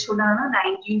അഡൽട്ട്ഹുഡ് ആണ്,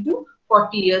 19 to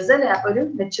 40 years അല്ലെ. അപ്പൊ ഒരു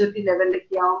മെച്യൂരിറ്റി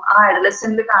ലെവലിലേക്ക് ആവും. ആ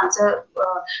അഡോളസെന്റിൽ കാണിച്ച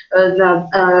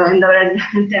എന്താ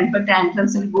പറയുക ടെമ്പർ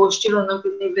ടാൻട്രംസ് ഗോഷ്ടികളൊന്നും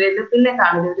പിന്നെ ഇവരിൽ പിന്നെ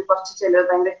കാണില്ല. കുറച്ച് ചിലർ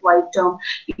ഭയങ്കര ക്വൈറ്റ് ആവും.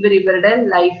 ഇവരുടെ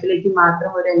ലൈഫിലേക്ക്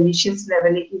മാത്രം ഒരു ambitious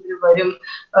ലെവലിലേക്ക് ഇവർ വരും.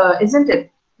 isn't it?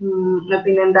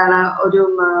 പിന്നെന്താണ്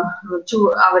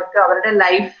അവർക്ക് അവരുടെ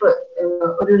ലൈഫ്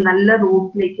ഒരു നല്ല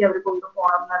റൂട്ടിലേക്ക് അവർ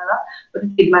കൊണ്ടുപോകണം എന്നുള്ള ഒരു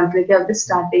തീരുമാനത്തിലേക്ക് അവർ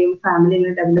സ്റ്റാർട്ട് ചെയ്യും.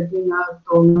 ഫാമിലിനെ ഡെവലപ്പ് ചെയ്യുന്ന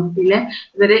തോന്നും. പിന്നെ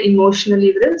ഇവര്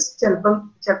ഇമോഷണലി ചിലപ്പോൾ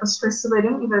സ്ട്രെസ്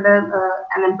വരും. ഇവരുടെ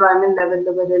അൺഎംപ്ലോയ്മെന്റ് ലെവലിൽ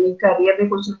വരും, ഈ കരിയറിനെ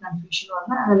കുറിച്ച് കൺഫ്യൂഷൻ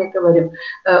വന്ന് അങ്ങനെയൊക്കെ വരും.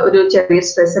 ഒരു ചെറിയ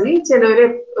സ്ട്രെസ് അല്ലെങ്കിൽ ചിലവര്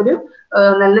ഒരു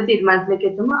നല്ല തീരുമാനത്തിലേക്ക്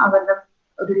എത്തുമ്പോൾ അവരുടെ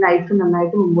ഒരു ലൈഫ്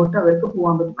നന്നായിട്ട് മുമ്പോട്ട് അവർക്ക്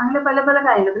പോകാൻ പറ്റും. അങ്ങനെ പല പല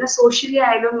കാര്യങ്ങൾ. പിന്നെ സോഷ്യലി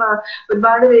ആയാലും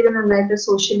ഒരുപാട് പേര് നന്നായിട്ട്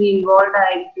സോഷ്യലി ഇൻവോൾവ്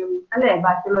ആയിരിക്കും അല്ലെ.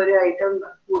 ബാക്കിയുള്ളവരുമായിട്ട്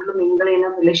കൂടുതൽ മിങ്കിൾ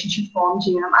ചെയ്യണം, റിലേഷൻഷിപ്പ് ഫോം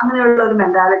ചെയ്യണം, അങ്ങനെയുള്ള ഒരു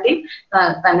മെന്റാലിറ്റി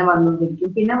തന്നെ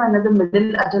വന്നുകൊണ്ടിരിക്കും. പിന്നെ വന്നത് മിഡിൽ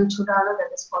അഡൽട്ട്ഹുഡ് ആണ്.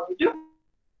 That is 42.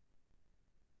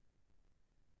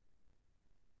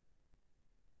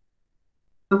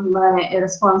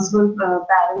 റെസ്പോൺസിബിൾ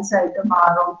പാരന്റ്സ് ആയിട്ട്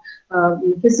മാറും.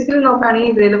 ഫിസിക്കലി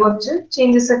നോക്കുകയാണെങ്കിൽ ഇതിൽ കുറച്ച്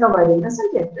ചേഞ്ചസ് ഒക്കെ വരും.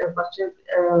 കുറച്ച്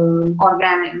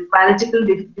ബയോളജിക്കൽ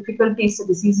ഡിഫിക്കൽട്ടീസ്,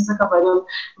 ഡിസീസസ് ഒക്കെ വരും.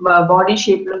 ബോഡി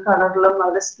ഷേപ്പിലും കളറിലും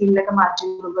അവരുടെ സ്കിന്നിലൊക്കെ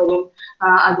മാറ്റങ്ങൾ വരും.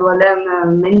 അതുപോലെ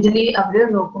മെന്റലി അവര്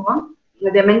നോക്കുമ്പോൾ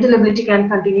their mental ability can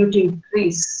continue to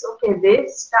increase. Okay, they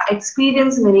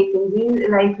experience many things.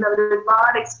 ലൈഫിൽ അവർ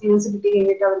ഒരുപാട് എക്സ്പീരിയൻസ് കിട്ടി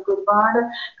കഴിഞ്ഞിട്ട് അവർക്ക് ഒരുപാട്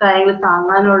കാര്യങ്ങൾ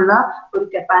താങ്ങാനുള്ള ഒരു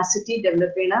കപ്പാസിറ്റി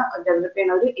ഡെവലപ്പ്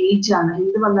ചെയ്യുന്ന ഒരു ഏജ് ആണ്.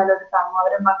 എന്ത് വന്നാലും അത് താങ്ങും.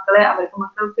 അവരുടെ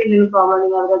മക്കൾക്ക് എന്തെങ്കിലും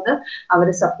പ്രോബ്ലം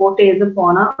അവരെ സപ്പോർട്ട് ചെയ്ത്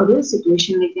പോണ ഒരു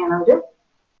സിറ്റുവേഷനിലേക്കാണ് അവര്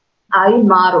ആയി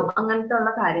മാറും. അങ്ങനത്തെ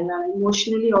ഉള്ള കാര്യങ്ങളാണ്.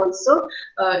 ഇമോഷണലി ഓൾസോ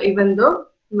ഇവൻ ദോ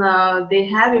they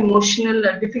have emotional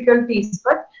difficulties,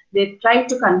 but they try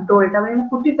to control it. അവന്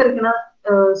കുട്ടിത്തെറിക്കുന്ന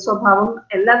സ്വഭാവം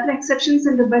എല്ലാത്തിനും എക്സെപ്ഷൻസ്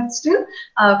ഉണ്ട്, ബട്ട് സ്റ്റിൽ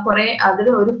കുറെ അതിൽ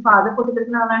ഒരു ഫാദർ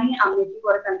പൊട്ടിത്തെറിക്കുന്ന ആളാണെങ്കിൽ അമ്മയ്ക്ക്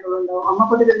കുറെ കൺട്രോൾ ഉണ്ടാവും, അമ്മ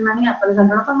പൊട്ടിത്തെറിക്കുകയാണെങ്കിൽ അപ്പത്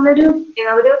കൺട്രോൾ. അപ്പൊ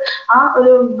നമ്മളൊരു ആ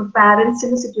ഒരു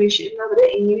പാരന്റ്സിന്റെ സിറ്റുവേഷനിൽ അവർ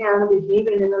എങ്ങനെയാണ് ബിഹേവ്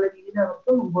ചെയ്യുന്നുള്ള രീതിയിൽ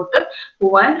അവർക്ക് മുമ്പോട്ട്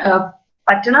പോവാൻ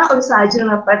പറ്റുന്ന ഒരു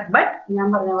സാഹചര്യം. ബട്ട് ഞാൻ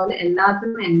പറഞ്ഞ പോലെ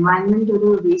എല്ലാത്തിനും എൻവയൺമെന്റ് ഒരു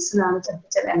റീസണാണ്.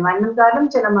 ചില എൻവയൺമെന്റ് കാരണം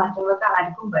ചില മാറ്റങ്ങളൊക്കെ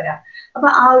ആർക്കും വരാം. അപ്പൊ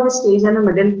ആ ഒരു സ്റ്റേജാണ്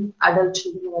മിഡിൽ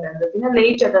അഡൾട്ട്ഹുഡ് എന്ന് പറയുന്നത്. പിന്നെ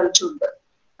ലേറ്റ് അഡൾട്ട്ഹുഡ്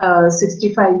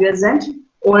 65 years ആൻഡ്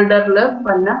ഓൾഡറില്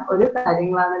വന്ന ഒരു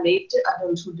കാര്യങ്ങളാണ് ലേറ്റ്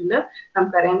അഡൾട്ട്ഹുഡില്.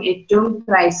 നമുക്കറിയാം ഏറ്റവും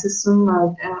ക്രൈസിസും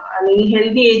അല്ലെങ്കിൽ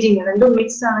ഹെൽത്തി ഏജിങ് രണ്ടും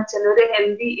മിക്സ് ആണ്. ചിലര്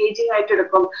ഹെൽത്തി ഏജിങ് ആയിട്ട്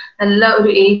എടുക്കും, നല്ല ഒരു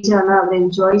ഏജ് ആണ്, അവർ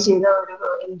എൻജോയ്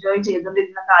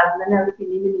ചെയ്തുകൊണ്ടിരുന്ന കാലം തന്നെ അവർ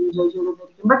പിന്നീട് എൻജോയ്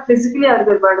ചെയ്തുകൊണ്ടിരിക്കും. ബട്ട് ഫിസിക്കലി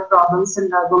അവർക്ക് ഒരുപാട് പ്രോബ്ലംസ്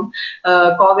ഉണ്ടാകും,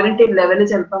 കോഗ്നിറ്റീവ് ലെവലിൽ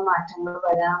ചിലപ്പോൾ മാറ്റങ്ങൾ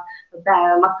വരാം,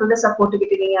 മക്കളുടെ സപ്പോർട്ട്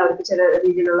കിട്ടിയില്ലെങ്കിൽ അവർക്ക് ചില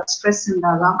രീതിയിലുള്ള സ്ട്രെസ്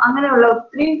ഉണ്ടാകാം. അങ്ങനെയുള്ള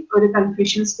ഒത്തിരി ഒരു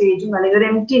കൺഫ്യൂഷൻ സ്റ്റേജും അല്ലെങ്കിൽ ഒരു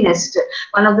empty nest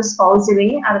one of the spouse ഇല്ലെങ്കിൽ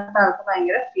അടുത്ത ആൾക്ക്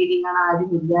ഭയങ്കര ഫീലിംഗ് ആണ്,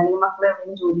 ആരും ഇല്ല. അല്ലെങ്കിൽ മക്കൾ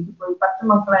എവിടെയും ജോലിക്ക് പോയി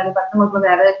 10 മക്കളായാലും 10 മക്കൾ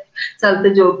വേറെ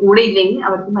സ്ഥലത്ത് കൂടെ ഇല്ലെങ്കിൽ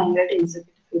അവർക്ക് ഭയങ്കരമായിട്ട്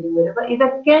ഇൻസെക്യൂരിറ്റി ഫീലിംഗ് വരും. അപ്പൊ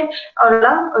ഇതൊക്കെ ഉള്ള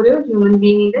ഒരു ഹ്യൂമൻ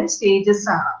ബീയിങ്ങിന്റെ സ്റ്റേജസ്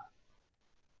ആണ്.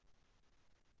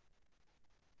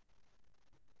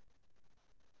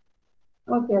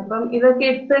 ഓക്കെ, അപ്പം ഇതൊക്കെ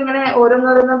ഇപ്പൊ ഇങ്ങനെ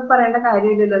ഓരോന്നോരോന്നും പറയേണ്ട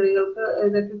കാര്യമില്ലല്ലോ. നിങ്ങൾക്ക്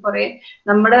ഇതൊക്കെ കുറെ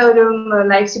നമ്മുടെ ഒരു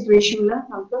ലൈഫ് സിറ്റുവേഷനിൽ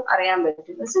നമുക്ക് അറിയാൻ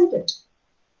പറ്റും.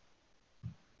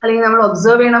 അല്ലെങ്കിൽ നമ്മൾ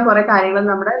ഒബ്സർവ് ചെയ്യുന്ന കുറെ കാര്യങ്ങൾ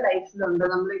നമ്മുടെ ലൈഫിലുണ്ട്.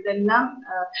 നമ്മൾ ഇതെല്ലാം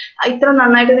ഇത്ര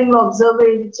നന്നായിട്ട് നിങ്ങൾ ഒബ്സർവ്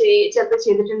ചിലപ്പോൾ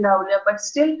ചെയ്തിട്ടുണ്ടാവില്ല, but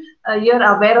still you are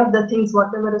aware of the things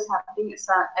what ever is happening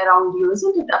around you,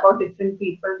 isn't it, about different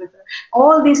people.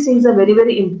 All these things are very,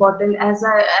 very important. As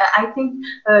I think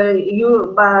you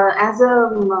as a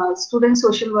student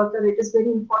social worker, it is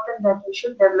very important that you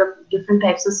should develop different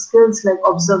types of skills like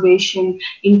observation,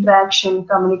 interaction,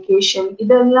 communication.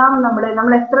 ഇതെല്ലാം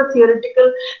നമ്മൾ എത്ര theoretical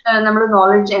നമ്മുടെ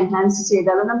knowledge enhance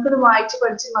ചെയ്താലും നമുക്കത് വായിച്ച്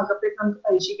പഠിച്ച് മകപ്പെട്ട് നമുക്ക്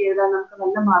പരീക്ഷയ്ക്ക് എഴുതാൻ നമുക്ക്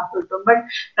നല്ല മാർക്ക് കിട്ടും. ബട്ട്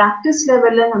പ്രാക്ടീസ്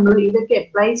ലെവലിൽ നമ്മൾ ഇതൊക്കെ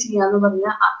അപ്ലൈ ചെയ്യാന്ന്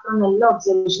പറഞ്ഞാൽ അത്ര നല്ല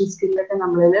ഒബ്സർവേഷൻ സ്കില്ലൊക്കെ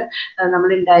നമ്മൾ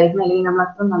ഉണ്ടായിരിക്കണം, അല്ലെങ്കിൽ നമ്മൾ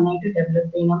അത്ര നന്നായിട്ട്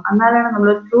ഡെവലപ്പ് ചെയ്യണം. എന്നാലാണ്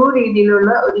നമ്മൾ ട്രൂ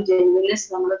രീതിയിലുള്ള ഒരു ജെന്യുവിനെസ്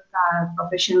നമ്മൾ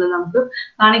പ്രൊഫഷനിൽ നമുക്ക്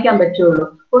കാണിക്കാൻ പറ്റുള്ളൂ.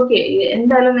 ഓക്കെ,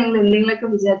 എന്തായാലും നിങ്ങൾ എന്തെങ്കിലുമൊക്കെ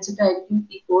വിചാരിച്ചിട്ടായിരിക്കും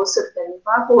ഈ കോഴ്സ് എടുത്തത്.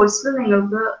 അപ്പൊ ആ കോഴ്സിൽ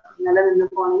നിങ്ങൾക്ക് നിലനിന്ന്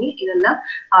പോകണമെങ്കിൽ ഇതെല്ലാം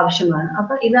ആവശ്യമാണ്.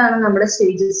 അപ്പൊ ഇതാണ് നമ്മുടെ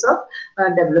സ്റ്റേജസ് ഓഫ്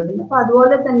ഡെവലപ്മെന്റ്. അപ്പൊ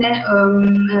അതുപോലെ തന്നെ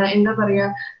എന്താ പറയാ,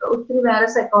 ഒത്തിരി വേറെ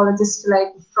psychologist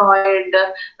like Freud,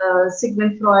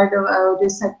 Sigmund Freud, ഒരു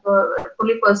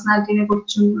പുള്ളി പേഴ്സണാലിറ്റിനെ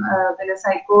കുറിച്ചും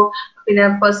പിന്നെ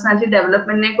പേഴ്സണാലിറ്റി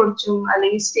ഡെവലപ്മെന്റിനെ കുറിച്ചും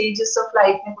അല്ലെങ്കിൽ സ്റ്റേജസ് ഓഫ്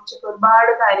ലൈഫിനെ കുറിച്ചൊക്കെ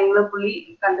ഒരുപാട് കാര്യങ്ങൾ പുള്ളി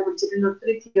കണ്ടുപിടിച്ചിട്ടുണ്ട്.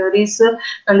 ഒത്തിരി തിയറീസ്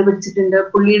കണ്ടുപിടിച്ചിട്ടുണ്ട്.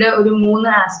 പുള്ളിയുടെ ഒരു 3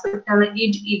 ആസ്പെക്ട് ആണ്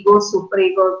ഈഗോ, സൂപ്പർ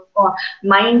ഈഗോ,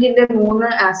 മൈൻഡിന്റെ 3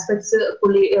 ആസ്പെക്ട്സ്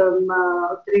പുള്ളി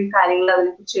ഒത്തിരി കാര്യങ്ങൾ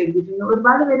അതിനെ കുറിച്ച് എഴുതിയിട്ടുണ്ട്.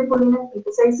 ഒരുപാട് പേര് പുള്ളിനെ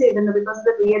ക്രിറ്റിസൈസ് ചെയ്തിട്ടുണ്ട്,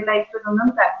 ബിക്കോസ് റിയൽ ലൈഫിൽ ഒന്നും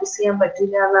പ്രാക്ടീസ് ചെയ്യാൻ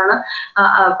പറ്റില്ല എന്നാണ്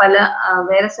പല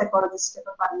വേറെ സൈക്കോളജിസ്റ്റ്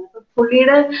ഒക്കെ പറഞ്ഞത്.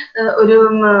 പുള്ളിയുടെ ഒരു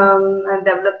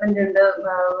ഡെവലപ്മെന്റ് ഉണ്ട്,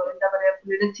 എന്താ പറയാ,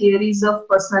 പുള്ളിയുടെ തിയറീസ് ഓഫ്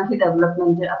പേഴ്സണാലിറ്റി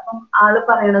ഡെവലപ്മെന്റ്. അപ്പം ആള്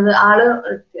പറയണത്, ആള്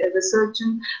റിസർച്ചും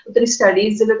ഒത്തിരി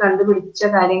സ്റ്റഡീസിൽ കണ്ടുപിടിച്ച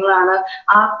കാര്യങ്ങളാണ്.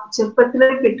 ആ ചെറുപ്പത്തിൽ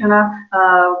കിട്ടണ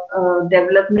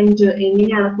ഡെവലപ്മെന്റ്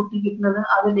എങ്ങനെയാണ് കുട്ടി കിട്ടുന്നത്,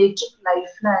 അത് ലേറ്റർ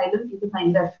ലൈഫിലായാലും ഇത്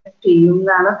ഭയങ്കര എഫക്ട് ചെയ്യും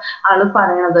എന്നാണ് ആള്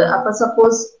പറയണത്. അപ്പൊ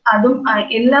സപ്പോസ് അതും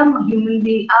എല്ലാം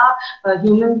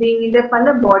ഹ്യൂമൻ ബീയിങ്ങിന്റെ പല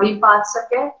ബോഡി പാർട്സ്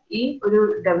ഒക്കെ ഈ ഒരു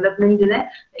ഡെവലപ്മെന്റിനെ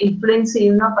ഇൻഫ്ലുവൻസ്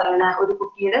ചെയ്യുന്ന പറയണ, ഒരു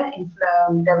കുട്ടിയുടെ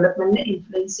ഡെവലപ്മെന്റിനെ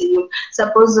ഇൻഫ്ലുവൻസ് ചെയ്യും.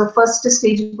 സപ്പോസ് ഫസ്റ്റ്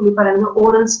സ്റ്റേജ് പുള്ളി പറയുന്നത്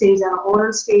ഓറൽ സ്റ്റേജ് ആണ്.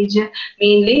 ഓറൽ സ്റ്റേജ്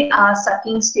മെയിൻലി ആ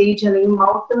സക്കിംഗ് സ്റ്റേജ് അല്ലെങ്കിൽ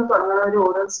മൗത്തിൽ നിന്ന് തുടങ്ങുന്ന ഒരു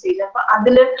ഓറൽ സ്റ്റേജ്. അപ്പൊ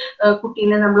അതില്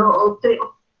കുട്ടീനെ നമ്മൾ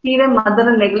തീരെ മദർ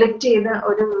നെഗ്ലക്ട് ചെയ്ത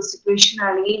ഒരു സിറ്റുവേഷൻ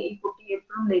ആണെങ്കിൽ ഈ കുട്ടി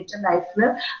എപ്പോഴും ലേറ്റർ ലൈഫിൽ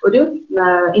ഒരു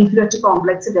ഇൻഫീരിയോറിറ്റി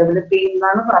കോംപ്ലക്സ് ഡെവലപ്പ്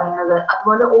ചെയ്യുന്നതാണ് പറയുന്നത്.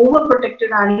 അതുപോലെ ഓവർ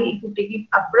പ്രൊട്ടക്റ്റഡ് ആണെങ്കിൽ ഈ കുട്ടിക്ക്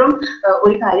അപ്പോഴും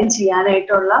ഒരു കാര്യം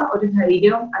ചെയ്യാനായിട്ടുള്ള ഒരു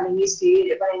ധൈര്യവും അല്ലെങ്കിൽ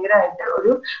ഭയങ്കരമായിട്ട്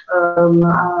ഒരു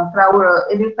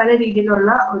ഇത് പല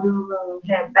രീതിയിലുള്ള ഒരു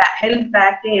ഹെൽപ്പ്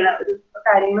ബാക്ക് ചെയ്യണ ഒരു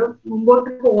കാര്യങ്ങൾ മുമ്പോട്ട്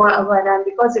വരാൻ,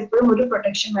 ബിക്കോസ് എപ്പോഴും ഒരു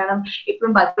പ്രൊട്ടക്ഷൻ വേണം,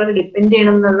 എപ്പോഴും മറ്റുള്ളവരെ ഡിപ്പെൻഡ്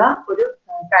ചെയ്യണം എന്നുള്ള ഒരു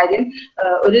കാര്യം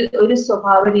ഒരു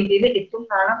സ്വഭാവ രീതിയിൽ എത്തും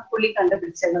എന്നാണ് പുള്ളി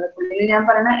കണ്ടുപിടിച്ചത്. പുള്ളിയിൽ ഞാൻ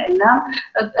പറയുന്ന എല്ലാം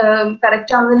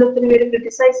കറക്റ്റ് ആണെന്നതിൽ ഒത്തിരി പേര്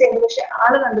ക്രിറ്റിസൈസ് ചെയ്യുന്നത്, പക്ഷെ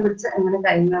ആള് കണ്ടുപിടിച്ച അങ്ങനെ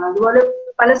കാര്യങ്ങളാണ്. അതുപോലെ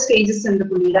പല സ്റ്റേജസ് ഉണ്ട്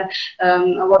പുള്ളിയുടെ,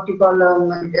 what you call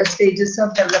stages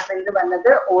of development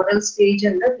വന്നത്. ഓറൽ സ്റ്റേജ്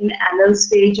ഉണ്ട്, പിന്നെ അനൽ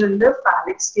സ്റ്റേജ് ഉണ്ട്,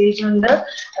 ഫാലിക് സ്റ്റേജ് ഉണ്ട്,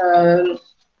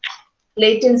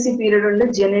 ലേറ്റൻസി പീരീഡ് ഉണ്ട്,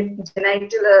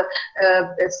 ജെനൈറ്റൽ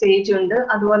സ്റ്റേജ് ഉണ്ട്.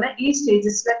 അതുപോലെ ഈ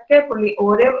സ്റ്റേജസിലൊക്കെ പുള്ളി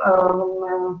ഓരോ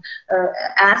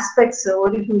ആസ്പെക്ട്സ്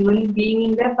ഒരു ഹ്യൂമൻ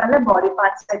ബീയിങ്ങിന്റെ പല ബോഡി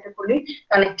പാർട്സ് ആയിട്ട് പുള്ളി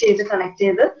കണക്ട്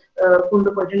ചെയ്ത്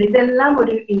കൊണ്ടുപോയിട്ടുണ്ട്. ഇതെല്ലാം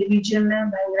ഒരു ഇൻഡിവിജ്വലിനെ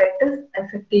ഭയങ്കരമായിട്ട്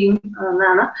എഫക്ട് ചെയ്യും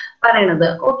എന്നാണ് പറയണത്.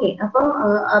 ഓക്കെ,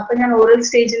 അപ്പൊ ഞാൻ ഓറൽ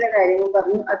സ്റ്റേജിന്റെ കാര്യങ്ങൾ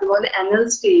പറഞ്ഞു. അതുപോലെ അനൽ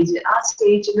സ്റ്റേജ്, ആ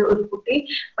സ്റ്റേജിൽ ഒരു കുട്ടി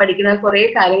പഠിക്കുന്ന കുറെ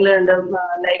കാര്യങ്ങളുണ്ട്.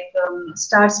 Like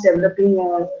starts developing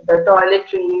the toilet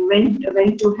training, when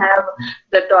to have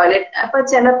the toilet. അപ്പൊ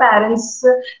ചില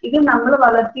പാരന്റ്സ് ഇത് നമ്മൾ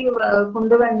വളർത്തി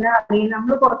കൊണ്ടുവരുന്ന അല്ലെങ്കിൽ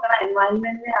നമ്മൾ കൊടുക്കുന്ന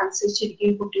എൻവയൺമെന്റിനെ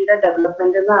അനുസരിച്ചിരിക്കും കുട്ടിയുടെ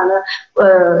ഡെവലപ്മെന്റ് എന്നാണ്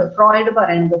ഫ്രോയിഡ്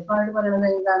പറയുന്നത്. ഫ്രോയിഡ് പറയുന്നത്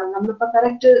എന്താണ്, നമ്മളിപ്പോ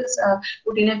കറക്റ്റ്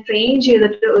കുട്ടീനെ ട്രെയിൻ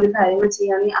ചെയ്തിട്ട് ഒരു കാര്യങ്ങൾ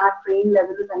ചെയ്യുകയാണെങ്കിൽ ആ ട്രെയിൻ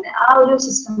ലെവലിൽ തന്നെ ആ ഒരു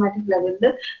സിസ്റ്റമാറ്റിക് ലെവലിൽ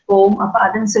പോകും. അപ്പൊ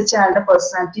അതനുസരിച്ച് അയാളുടെ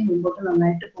പേഴ്സണാലിറ്റി മുമ്പോട്ട്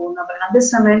നന്നായിട്ട് പോകുന്ന പറയുന്നത്.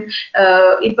 അതേസമയം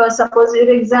ഇപ്പൊ സപ്പോസ്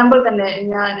ഒരു എക്സാമ്പിൾ തന്നെ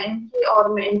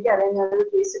എനിക്കറിയാം, ഞാനൊരു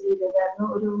കേസ് ചെയ്തതായിരുന്നു.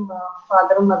 ഒരു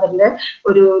ഫാദറും മദറിന്റെ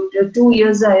ഒരു 2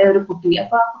 years ആയ ഒരു കുട്ടി.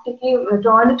 അപ്പൊ ആ കുട്ടിക്ക്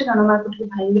ടോയ്ലറ്റ് കാണുമ്പോൾ ആ കുട്ടിക്ക്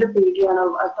ഭയങ്കര പേടിയാണ്.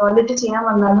 ടോയ്ലറ്റ് ചെയ്യാൻ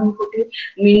വന്നാലും ഈ കുട്ടി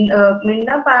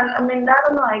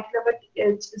മിണ്ടാറൊന്നും ആയിട്ടില്ല. ബട്ട്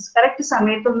കറക്റ്റ്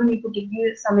സമയത്തൊന്നും ഈ കുട്ടിക്ക്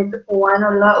സമയത്ത്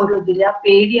പോകാനുള്ള ഒരു ഇതില്ല,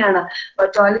 പേടിയാണ്.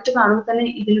 ടോയ്ലറ്റ് കാണുമ്പോൾ തന്നെ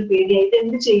ഇതിന് പേടിയായി. ഇത്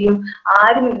എന്ത് ചെയ്യും,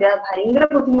 ആരുമില്ല, ഭയങ്കര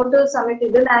ബുദ്ധിമുട്ട് സമയത്ത്.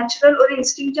 ഇത് നാച്ചുറൽ ഒരു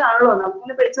ഇൻസ്റ്റിങ്ക്റ്റ് ആണല്ലോ,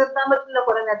 നമുക്കിങ്ങനെ പിടിച്ചു നിർത്താൻ പറ്റില്ല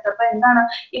കുറെ നേരത്തെ. അപ്പൊ എന്താണ്,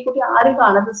 ഈ കുട്ടി ആരും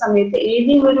കാണാത്ത സമയത്ത്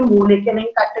ഏതെങ്കിലും ഒരു മൂലയ്ക്ക്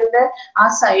അല്ലെങ്കിൽ കട്ടിലിന്റെ ആ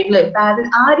സൈഡില്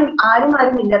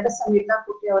ആരും ഇല്ലാത്ത സമയത്ത് ആ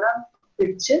കുട്ടി അവിടെ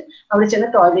പിടിച്ച് അവിടെ ചെന്ന്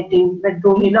ടോയ്ലറ്റിൽ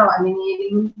ബെഡ്റൂമിലോ അല്ലെങ്കിൽ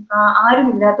ഏതെങ്കിലും ആരും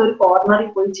ഇല്ലാത്ത ഒരു കോർണറിൽ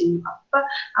പോയി ചെയ്യും. അപ്പൊ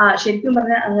ശരിക്കും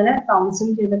പറഞ്ഞാൽ അങ്ങനെ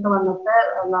കൗൺസിലിംഗ് ചെയ്തൊക്കെ വന്നിട്ട്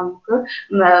നമുക്ക്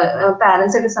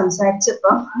പാരന്റ്സ് ഒക്കെ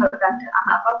സംസാരിച്ചപ്പോ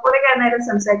അപ്പൊ കുറെ നേരം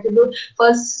സംസാരിച്ചത്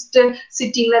ഫസ്റ്റ്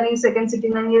സിറ്റിംഗ് അല്ലെങ്കിൽ സെക്കൻഡ്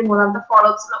സിറ്റിംഗ് അല്ലെങ്കിൽ മൂന്നാമത്തെ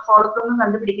ഫോളോഅപ്പ് ഒന്നും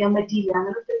കണ്ടുപിടിക്കാൻ പറ്റിയില്ല.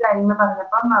 അങ്ങനത്തെ കാര്യങ്ങൾ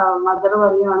പറഞ്ഞപ്പം മദർ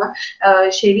പറയുകയാണ്,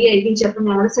 ശരിയായിരിക്കും, ചിലപ്പോൾ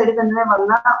ഞങ്ങളുടെ സൈഡിൽ തന്നെ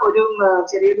വന്ന ഒരു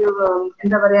ചെറിയൊരു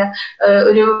എന്താ പറയാ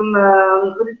ഒരു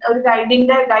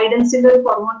ഗൈഡൻസിന്റെ ഒരു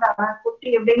കുറവുകൊണ്ടാണ് കുട്ടി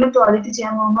എവിടെയെങ്കിലും ടോയ്ലറ്റ്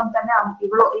ചെയ്യാൻ പോകുമ്പോൾ തന്നെ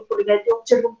ഇവളോ ഈ കുടികാറ്റി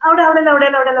ഒച്ചെടുക്കും, അവിടെ ചെന്ന്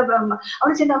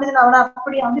അവിടെ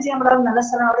അപ്പടി അവിടെ ചെയ്യാൻ പറ്റാതെ നല്ല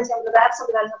സ്ഥലം, അവിടെ ചെയ്യാൻ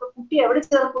പറ്റാതെ. അപ്പൊ കുട്ടി എവിടെ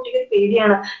ചെയ്താൽ കുട്ടിക്ക് ഒരു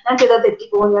പേടിയാണ്, ഞാൻ ചെയ്താൽ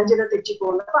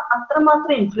തെറ്റിപ്പോകുന്നു. അപ്പൊ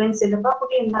അത്രമാത്രം ഇൻഫ്ലുവൻസ് ഉണ്ട്. അപ്പൊ ആ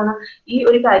കുട്ടി എന്താണ്, ഈ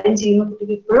ഒരു കാര്യം ചെയ്യുന്ന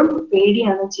കുട്ടിക്ക് ഇപ്പോഴും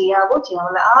പേടിയാണ്, ചെയ്യാവില്ല.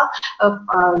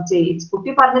 കുട്ടി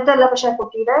പറഞ്ഞിട്ടല്ല, പക്ഷെ ആ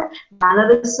കുട്ടിയുടെ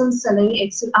മാനറിസംസ്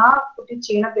അല്ലെങ്കിൽ ആ കുട്ടി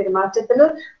ചെയ്യുന്ന പെരുമാറ്റത്തിൽ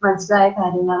മനസ്സിലായ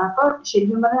കാര്യങ്ങളാണ്. അപ്പൊ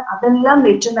ശരിക്കും പറഞ്ഞാൽ അതെല്ലാം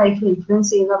ലേറ്റർ ലൈഫിൽ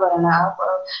ഇൻഫ്ലുവൻസ് ചെയ്യുന്ന പറയുന്നത്.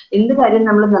 എന്ത് കാര്യം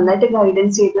നമ്മൾ നന്നായിട്ട്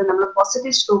ഗൈഡൻസ് ചെയ്ത് നമ്മൾ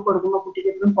പോസിറ്റീവ് സ്ട്രോക്ക് കൊടുക്കുമ്പോൾ കുട്ടിക്ക്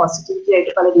എപ്പോഴും പോസിറ്റിവിറ്റി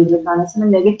ആയിട്ട് പല രീതിയിൽ കാണും.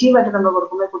 നെഗറ്റീവ് ആയിട്ട് നമ്മൾ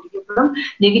കൊടുക്കുമ്പോൾ കുട്ടിക്ക് എപ്പോഴും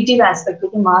നെഗറ്റീവ്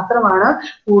ആസ്പെക്റ്റിലേക്ക് മാത്രമാണ്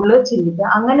കൂടുതൽ ചിന്തിക്കുക.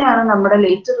 അങ്ങനെയാണ് നമ്മുടെ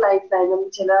ലേറ്റർ ലൈഫിലായാലും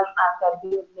ചില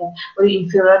ആൾക്കാർക്ക് ഒരു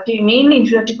മെയിൻലി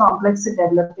ഇൻഫീരിയോറിറ്റി കോംപ്ലക്സ്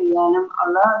ഡെവലപ്പ് ചെയ്യാനും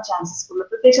ഉള്ള ചാൻസസ് കൂടുതൽ.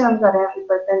 പ്രത്യേകിച്ച് നമുക്കറിയാം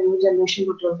ഇപ്പോഴത്തെ ന്യൂ ജനറേഷൻ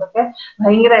കുട്ടികൾക്കൊക്കെ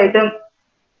ഭയങ്കരമായിട്ട്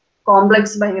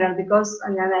കോംപ്ലക്സ് ഭയങ്കരമാണ്. ബിക്കോസ്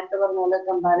ഞാൻ നേരത്തെ പറഞ്ഞ പോലെ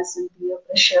കമ്പാരിസൺ, പിയർ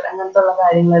പ്രഷർ, അങ്ങനത്തെ ഉള്ള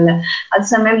കാര്യങ്ങളല്ല.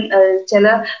 അതേസമയം ചില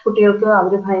കുട്ടികൾക്ക്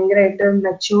അവർ ഭയങ്കരമായിട്ട്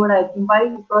മെച്യൂർഡ് ആയിരിക്കും. Y?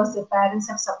 Because the parents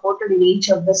have supported in each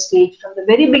of the stage from the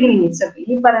very beginning itself.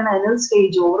 ഈ പറയുന്ന അനൽ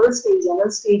സ്റ്റേജ്, ഓറൽ സ്റ്റേജ്,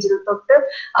 അനൽ സ്റ്റേജിൽ തൊട്ട്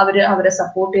അവരെ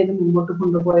സപ്പോർട്ട് ചെയ്ത് മുമ്പോട്ട്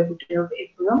കൊണ്ടുപോയ കുട്ടികൾക്ക്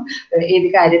എപ്പോഴും ഏത്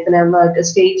കാര്യത്തിലും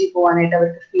സ്റ്റേജിൽ പോകാനായിട്ട്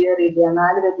അവർക്ക് ഫിയർ ഇല്ല.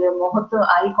 4 പേര് മുഖത്ത്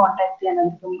ഐ കോണ്ടാക്ട് ചെയ്യാൻ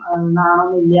അവർക്കും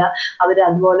നാണമില്ല. അവർ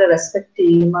അതുപോലെ റെസ്പെക്ട്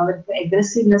ചെയ്യും. അവർക്ക്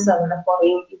അഗ്രസീവ്നെസ് അവരുടെ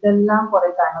കുറയും. ഇതെല്ലാം കുറെ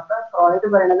കാരണം. അപ്പൊ ഫ്രോയിഡ്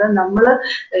പറയുന്നത് നമ്മൾ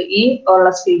ഈ ഉള്ള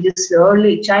സ്റ്റേജസിൽ,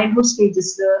 ഏർലി ചൈൽഡ്ഹുഡ്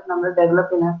സ്റ്റേജസിൽ നമ്മൾ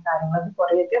ഡെവലപ്പ് ചെയ്യുന്ന കാര്യങ്ങൾ അത്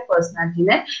കുറേയൊക്കെ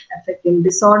പേഴ്സണാലിറ്റിനെ എഫക്ട് ചെയ്യും.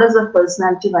 ഡിസോർഡേഴ്സ് ഓഫ്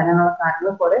പേഴ്സണാലിറ്റി വരാനുള്ള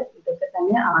കാര്യങ്ങൾ കുറെ ഇതൊക്കെ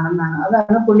തന്നെ ആണെന്നാണ്.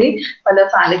 അതാണ് പുള്ളി പല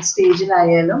ഫാലിക്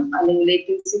സ്റ്റേജിലായാലും അല്ലെങ്കിൽ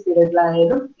ലേറ്റൻസി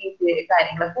പീരീഡിലായാലും ഈ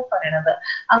കാര്യങ്ങളൊക്കെ പറയണത്.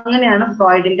 അങ്ങനെയാണ്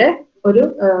ഫ്രോയിഡിന്റെ ഒരു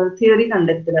തിയറി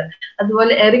കണ്ടെത്തിയത്.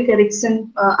 അതുപോലെ എറിക് എറിക്സൺ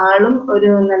ആളും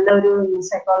ഒരു നല്ല ഒരു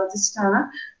സൈക്കോളജിസ്റ്റ് ആണ്.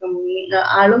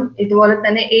 ആളും ഇതുപോലെ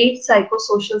തന്നെ 8 സൈക്കോ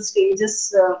സോഷ്യൽ സ്റ്റേജസ്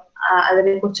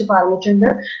അതിനെ കുറിച്ച് പറഞ്ഞിട്ടുണ്ട്.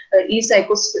 ഈ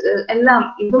എല്ലാം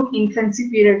ഇതും ഇൻഫൻസി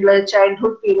പീരീഡില്,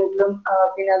 ചൈൽഡ്ഹുഡ് പീരീഡിലും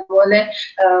പിന്നെ അതുപോലെ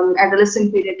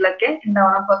അഡോളസെന്റ് പീരീഡിലൊക്കെ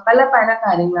ഉണ്ടാവുന്ന പല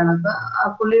കാര്യങ്ങളാണ്. അപ്പൊ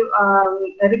പുള്ളി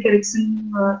എറിക് എറിക്സൺ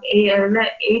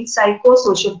 8 സൈക്കോ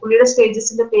സോഷ്യൽ, പുള്ളിയുടെ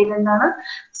സ്റ്റേജസിന്റെ പേര് എന്താണ്,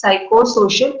 സൈക്കോ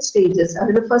സോഷ്യൽ സ്റ്റേജസ്.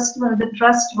 അതിൽ ഫസ്റ്റ് വന്നത്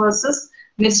ട്രസ്റ്റ് വേഴ്സസ്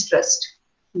മിസ്ട്രസ്റ്റ്,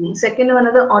 സെക്കൻഡ്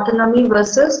വന്നത് autonomy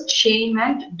versus shame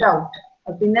and doubt,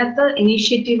 പിന്നത്തെ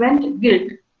ഇനീഷ്യേറ്റീവ് ആൻഡ്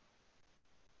ഗിൽട്ട്,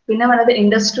 പിന്നെ വന്നത്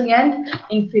ഇൻഡസ്ട്രി ആൻഡ്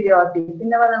ഇൻഫീരിയോറിറ്റി,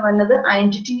 പിന്നെ വന്നത്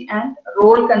ഐഡന്റിറ്റി ആൻഡ്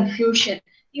റോൾ കൺഫ്യൂഷൻ.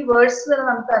 ഈ വേർഡ്സ്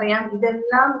നമുക്കറിയാം.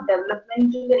 ഇതെല്ലാം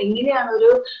ഡെവലപ്മെന്റിൽ എങ്ങനെയാണ്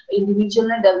ഒരു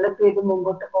ഇൻഡിവിജ്വലിനെ ഡെവലപ്പ് ചെയ്ത്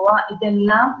മുമ്പോട്ട് പോവാ,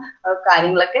 ഇതെല്ലാം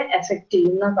കാര്യങ്ങളൊക്കെ എഫക്ട്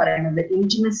ചെയ്യുന്ന പറയുന്നത്.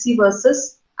 ഇന്റിമസി വേഴ്സസ്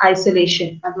ഐസൊലേഷൻ,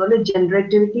 അതുപോലെ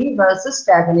generativity versus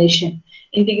stagnation,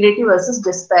 integrative versus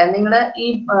despair. നിങ്ങളുടെ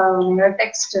നിങ്ങളുടെ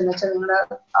ടെക്സ്റ്റ് എന്ന് വെച്ചാൽ നിങ്ങളുടെ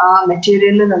ആ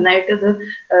മെറ്റീരിയലിൽ നന്നായിട്ട് ഇത്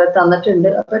തന്നിട്ടുണ്ട്.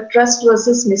 അപ്പൊ ട്രസ്റ്റ്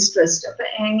വേഴ്സസ് മിസ്ട്രസ്റ്റ്. അപ്പൊ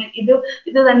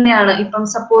ഇത് തന്നെയാണ്. ഇപ്പം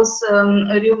സപ്പോസ്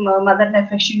ഒരു മദറിന്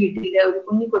എഫെക്ഷൻ കിട്ടിയില്ല, ഒരു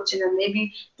കുഞ്ഞു കൊച്ചിന് മേ ബി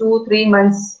 2-3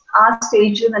 months ആ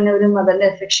സ്റ്റേജിൽ തന്നെ ഒരു മദറിന്റെ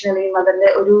എഫെക്ഷൻ അല്ലെങ്കിൽ മദറിന്റെ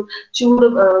ഒരു ചൂട്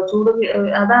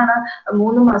അതാണ്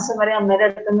 3 മാസം വരെ അമ്മയുടെ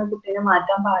അടുത്ത് നിന്ന് കുട്ടീനെ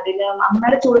മാറ്റാൻ പാടില്ല.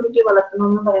 അമ്മയുടെ ചൂട് കുട്ടി വളർത്തണം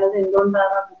എന്ന് പറയുന്നത്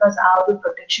എന്തുകൊണ്ടാണ്? ബിക്കോസ് ആ ഒരു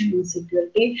പ്രൊട്ടക്ഷൻ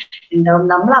ഇൻസെക്യൂരിറ്റി ഉണ്ടാവും.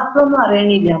 നമ്മൾ അപ്പോഴൊന്നും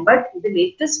അറിയണില്ല, ബട്ട് ഇത്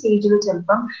ലേറ്റസ്റ്റ് സ്റ്റേജിൽ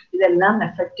ചിലപ്പം ഇതെല്ലാം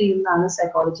എഫക്ട് ചെയ്യുന്നതാണ്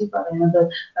സൈക്കോളജി പറയുന്നത്.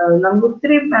 നമുക്ക്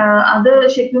ഒത്തിരി അത്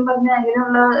ശരിക്കും പറഞ്ഞാൽ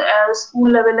അങ്ങനെയുള്ള സ്കൂൾ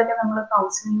ലെവലിലൊക്കെ നമ്മൾ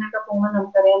കൗൺസിലിങ്ങിനൊക്കെ പോകുമ്പോൾ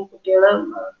നമുക്കറിയാം കുട്ടികൾ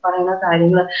പറയുന്ന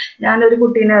കാര്യങ്ങൾ. ഞാനൊരു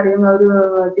കുട്ടീനെ അറിയുന്ന ഒരു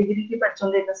ഡിഗ്രിക്ക്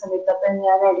പഠിച്ചുകൊണ്ടിരുന്ന സമയത്ത് അപ്പൊ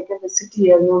ഞാൻ ഇടയ്ക്ക് വിസിറ്റ്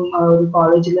ചെയ്യായിരുന്നു ഒരു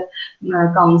കോളേജിൽ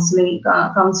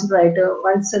കൗൺസിലറായിട്ട്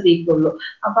വൺസ് എ വീക്ക് ഉള്ളൂ.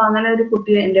 അപ്പൊ അങ്ങനെ ഒരു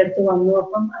കുട്ടി എൻ്റെ അടുത്ത് വന്നു.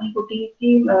 അപ്പം ഈ കുട്ടി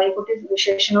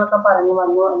വിശേഷങ്ങളൊക്കെ പറഞ്ഞു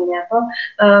വന്നു. അങ്ങനെ അപ്പൊ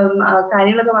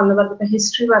കാര്യങ്ങളൊക്കെ വന്നു പറഞ്ഞപ്പോ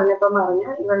ഹിസ്റ്ററി പറഞ്ഞപ്പോ പറഞ്ഞു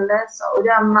ഇവരുടെ ഒരു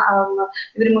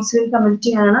ഇവര് മുസ്ലിം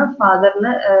കമ്മ്യൂണിറ്റിയാണ്.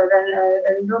 ഫാദറിന്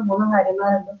 2-3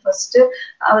 കാര്യങ്ങളുണ്ട്. ഫസ്റ്റ്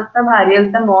അവിടുത്തെ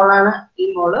ഭാര്യയിലത്തെ മോളാണ് ഈ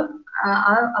മോള്.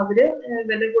 അവര്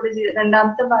ഇവരുടെ കൂടെ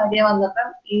രണ്ടാമത്തെ ഭാര്യ വന്നപ്പോ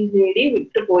ഈ ലേഡി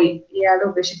വിട്ടുപോയി, ഇയാളെ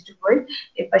ഉപേക്ഷിച്ചു പോയി.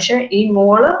 പക്ഷെ ഈ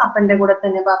മോള് അപ്പന്റെ കൂടെ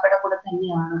തന്നെ ബാപ്പയുടെ കൂടെ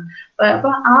തന്നെയാണ്. അപ്പൊ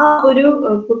ആ ഒരു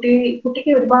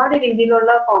കുട്ടിക്ക് ഒരുപാട്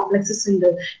രീതിയിലുള്ള കോംപ്ലക്സസ് ഉണ്ട്.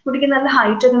 കുട്ടിക്ക് നല്ല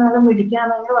ഹൈറ്റ് ഒക്കെ നല്ല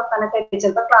മിടിക്കാണെങ്കിൽ വർത്താനൊക്കെ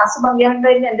ചിലപ്പോ ക്ലാസ്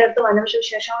ഭംഗിയാണ്ടായിരുന്നു എന്റെ അടുത്ത് വന്ന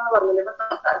വിശേഷമാണെന്ന് പറഞ്ഞത്.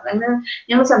 അങ്ങനെ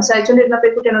ഞങ്ങൾ സംസാരിച്ചുകൊണ്ടിരുന്നപ്പോ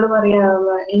ഈ കുട്ടി എന്നോട് പറയാ,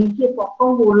 എനിക്ക്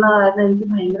പൊക്കം കൂടുതലായിരുന്നു, എനിക്ക്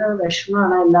ഭയങ്കര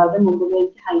വിഷമമാണ് എല്ലാവരുടെ മുമ്പിൽ,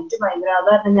 എനിക്ക് ഹൈറ്റ് ഭയങ്കര,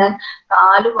 അതായിരുന്നു ഞാൻ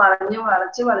കാല് വളച്ചാണ്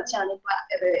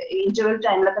ഇന്റർവെൽ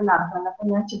ടൈമിലൊക്കെ നടക്കുന്നത്. അപ്പൊ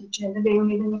ഞാൻ ചിരിച്ചു, എന്റെ ദൈവം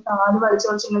ഇത് കാല് വളച്ച്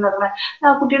ഇങ്ങനെ നടക്കുന്നത്. ആ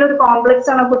കുട്ടിയുടെ ഒരു കോംപ്ലക്സ്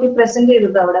ആണ് ആ കുട്ടി പ്രസന്റ്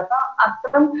ചെയ്തത് അവിടെ. അപ്പൊ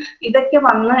അത്തരം ഇതൊക്കെ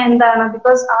വന്ന എന്താണ്,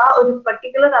 ബിക്കോസ് ആ ഒരു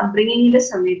പർട്ടിക്കുലർ അപ്ബ്രിങ്ങിങ്ങിന്റെ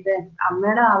സമയത്ത്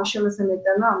അമ്മയുടെ ആവശ്യമുള്ള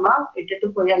സമയത്താണ് അമ്മ ഇട്ടിട്ട്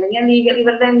പോയി, അല്ലെങ്കിൽ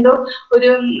ഇവരുടെ എന്തോ ഒരു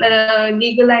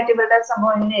ലീഗലായിട്ട് ഇവരുടെ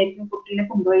സംഭവം എങ്ങനെയായിരിക്കും, കുട്ടീനെ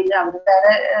കൊണ്ടുപോയില്ല, അവരുടെ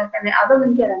അതൊന്നും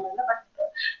എനിക്ക് അറിയാമല്ല. ബട്ട്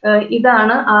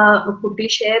ഇതാണ് ആ കുട്ടി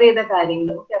ഷെയർ ചെയ്ത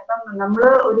കാര്യങ്ങൾ. ഓക്കെ, അപ്പം നമ്മൾ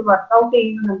ഒരു വർക്ക്ഔട്ട്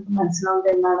ചെയ്യുമ്പോൾ നമുക്ക് മനസ്സിലാവുന്നത്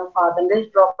എന്താണ്, ഫാദറിന്റെ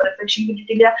പ്രോപ്പർ എഫെക്ഷൻ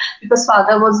കിട്ടിയിട്ടില്ല. Because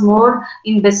father was more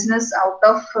in business out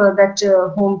of that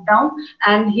home town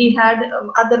and he had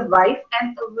other wife,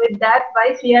 and with that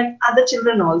wife he had other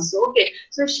children also. Okay,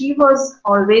 so she was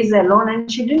always alone and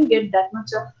she didn't get that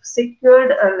much of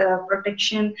secured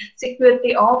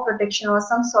security or protection or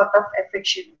some sort of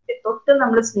affection. തൊട്ട്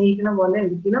നമ്മൾ സ്നേഹിക്കുന്ന പോലെ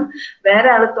ഒരിക്കലും വേറെ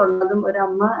ആൾ തൊള്ളതും ഒരു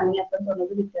അമ്മ അല്ലെങ്കിൽ അപ്പൻ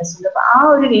തൊള്ളതും വ്യത്യാസമുണ്ട്. അപ്പൊ ആ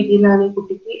ഒരു രീതിയിലാണ് ഈ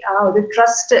കുട്ടിക്ക് ആ ഒരു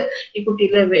ട്രസ്റ്റ് ഈ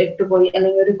കുട്ടിയിൽ വിട്ടുപോയി,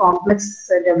 അല്ലെങ്കിൽ ഒരു കോംപ്ലക്സ്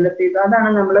ഡെവലപ്പ് ചെയ്തു. അതാണ്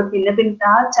നമ്മൾ പിന്നെ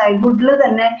ആ ചൈൽഡ്ഹുഡിൽ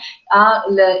തന്നെ ആ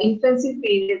ഇൻഫൻസി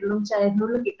പീരിയഡിലും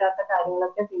ചൈൽഡ്ഹുഡിൽ കിട്ടാത്ത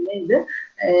കാര്യങ്ങളൊക്കെ പിന്നെ ഇത്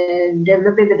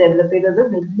ഡെവലപ്പ് ചെയ്തത്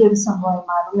വലിയൊരു സംഭവമായി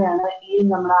മാറുകയാണ്. ഈ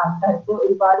നമ്മുടെ ആൾക്കാർക്ക്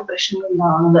ഒരുപാട് പ്രശ്നങ്ങൾ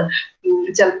ഉണ്ടാവുന്നത്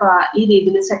ചിലപ്പോ ഈ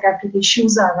രീതിയിൽ സൈക്കാട്രിക്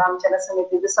ഇഷ്യൂസ് ആകാം. ചില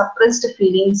സമയത്ത് ഇത് സപ്രസ്ഡ്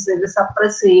ഫീലിങ്സ് ഇത്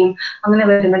സപ്രസ് ചെയ്യും. അങ്ങനെ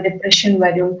വരുമ്പോൾ ഡിപ്രഷൻ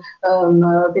വരും,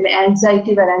 പിന്നെ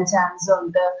ആൻസൈറ്റി വരാൻ ചാൻസ്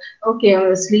ഉണ്ട്. ഓക്കെ,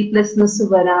 സ്ലീപ്ലെസ്നെസ്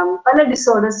വരാം, പല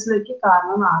ഡിസോർഡേഴ്സിലേക്ക്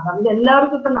കാരണമാകാം. ഇത്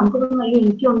എല്ലാവർക്കും ഇപ്പൊ നമുക്കൊന്നും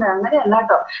എനിക്കുണ്ട് അങ്ങനെയല്ല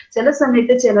കേട്ടോ. ചില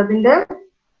സമയത്ത് ചിലതിന്റെ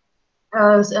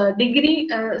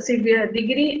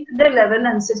ഡിഗ്രിയുടെ ലെവൽ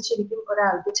അനുസരിച്ചിരിക്കും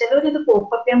ഒരാൾക്ക്. ചിലർ ഇത്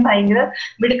കോപ്പ് ചെയ്യാൻ ഭയങ്കര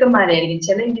മിടുക്കന്മാരായിരിക്കും.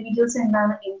 ചില ഇൻഡിവിജ്വൽസ്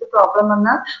എന്താണ് എന്ത് പ്രോബ്ലം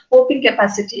വന്നാൽ കോപ്പിംഗ്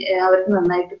കപ്പാസിറ്റി അവർക്ക്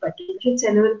നന്നായിട്ട് പറ്റും. പക്ഷെ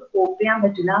ചിലവർക്ക് കോപ്പ് ചെയ്യാൻ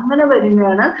പറ്റില്ല. അങ്ങനെ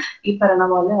വരുമ്പോഴാണ് ഈ പറയുന്ന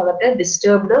പോലെ അവരുടെ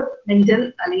ഡിസ്റ്റർബ്ഡ്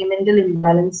മെന്റൽ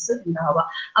ഇംബാലൻസ് ഉണ്ടാവുക.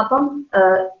 അപ്പം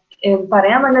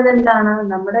പറയാൻ വന്നത് എന്താണ്,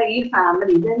 നമ്മുടെ ഈ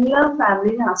ഫാമിലി ഇതെല്ലാം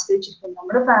ഫാമിലിനെ ആശ്രയിച്ചിരിക്കും.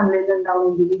 നമ്മുടെ ഫാമിലിയിൽ ഉണ്ടാവും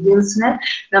ഇൻഡിവിജ്വൽസിനെ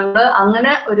നമ്മൾ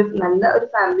അങ്ങനെ ഒരു നല്ല ഒരു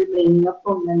ഫാമിലി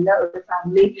ബ്രെയിനപ്പും നല്ല ഒരു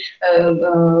ഫാമിലി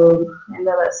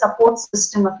എന്താ പറയുക സപ്പോർട്ട്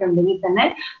സിസ്റ്റം ഒക്കെ ഉണ്ടെങ്കിൽ തന്നെ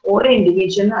ഓരോ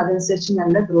ഇൻഡിവിജ്വലിനും അതനുസരിച്ച്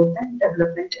നല്ല ഗ്രോത്ത് ആൻഡ്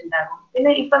ഡെവലപ്മെന്റ് ഉണ്ടാകും.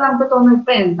 പിന്നെ ഇപ്പൊ നമുക്ക് തോന്നും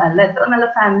ഇപ്പൊ എത്ര നല്ല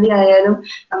ഫാമിലി ആയാലും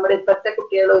നമ്മുടെ ഇപ്പോഴത്തെ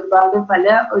കുട്ടികൾ ഒരുപാട്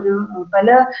പല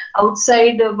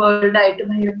ഔട്ട്സൈഡ് വേൾഡ് ആയിട്ട്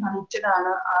ഭയങ്കര കണക്റ്റഡ്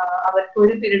ആണ്. അവർക്ക്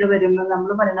ഒരു പീരീഡ് വരുമ്പോൾ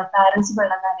നമ്മൾ പറയുന്ന പാരന്റ്സ്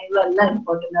പറയുന്ന കാര്യങ്ങളെല്ലാം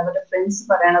ഇമ്പോർട്ടന്റ്, അവരുടെ ഫ്രണ്ട്സ്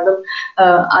പറയണതും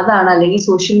അതാണ്. അല്ലെങ്കിൽ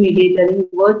സോഷ്യൽ മീഡിയയിൽ അല്ലെങ്കിൽ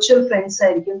വെർച്വൽ ഫ്രണ്ട്സ്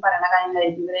ആയിരിക്കും പറയുന്ന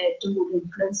കാര്യങ്ങളായിരിക്കും ഇവരെ ഏറ്റവും കൂടുതൽ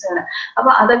ഇൻഫ്ലുവൻസ് ആണ്. അപ്പൊ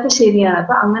അതൊക്കെ ശരിയാണ്.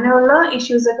 അപ്പൊ അങ്ങനെയുള്ള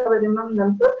ഇഷ്യൂസ് ഒക്കെ വരുമ്പോൾ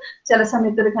നമുക്ക് ചില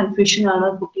സമയത്ത് ഒരു കൺഫ്യൂഷൻ ആണ്,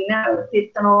 കുട്ടീനെ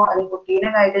തിരുത്തണോ അല്ലെങ്കിൽ കുട്ടീനെ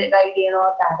ഗൈഡ് ചെയ്യണോ,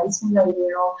 പാരന്റ്സിനെ ഗൈഡ്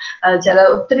ചെയ്യണോ.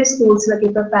 ഒത്തിരി സ്കൂൾസിലൊക്കെ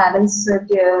ഇപ്പൊ പാരന്റ്സ്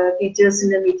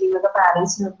ടീച്ചേഴ്സിന്റെ മീറ്റിംഗിലൊക്കെ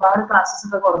പാരന്റ്സിന് ഒരുപാട് ക്ലാസ്സസ്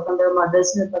ഒക്കെ കൊടുക്കുന്നുണ്ട്,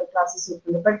 മദേഴ്സിന് ഒരുപാട് ക്ലാസ്സസ്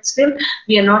കൊടുക്കുന്നുണ്ട്. But still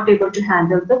we are not able to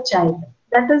handle the child.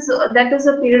 That is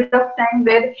a period of time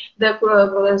where the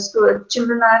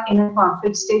children are in a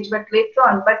conflict stage, but later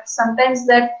on, but sometimes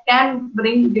that can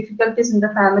bring difficulties in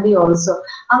the family also.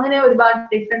 അങ്ങനെ ഒരുപാട്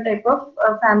different type of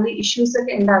family issues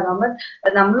ഒക്കെ ഉണ്ടാകാം.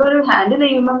 നമ്മളൊരു handle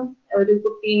ചെയ്യുമ്പം ഒരു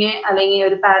കുട്ടീനെ അല്ലെങ്കിൽ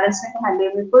ഒരു പാരന്റ്സിനെ ഹാൻഡിൽ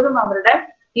ചെയ്യുമ്പോൾ ഇപ്പോഴും അവരുടെ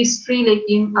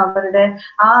ഹിസ്റ്ററിയിലേക്കും അവരുടെ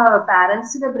ആ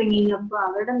പാരന്റ്സിനെ ബ്രിങ്ങിങ് അപ്പ്,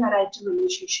 അവരുടെ നറേറ്റീവ്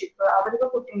റിലേഷൻഷിപ്പ്, അവരുടെ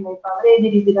കുട്ടികളുടെ അവർ ഏത്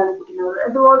രീതിയിലാണ് കുട്ടികൾ,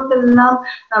 അതുപോലത്തെ എല്ലാം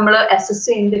നമ്മൾ അസസ്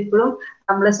ചെയ്യുന്നത് എപ്പോഴും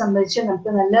നമ്മളെ സംബന്ധിച്ച്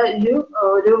നമുക്ക് നല്ല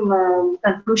ഒരു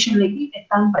കൺക്ലൂഷനിലേക്ക്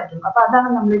എത്താൻ പറ്റും. അപ്പൊ അതാണ്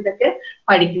നമ്മൾ ഇതൊക്കെ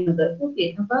പഠിക്കുന്നത്. ഓക്കെ,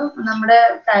 അപ്പൊ നമ്മുടെ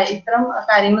ഇത്തരം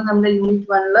കാര്യങ്ങൾ നമ്മുടെ യൂണിറ്റ്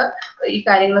 1 ഈ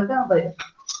കാര്യങ്ങളൊക്കെ വരും.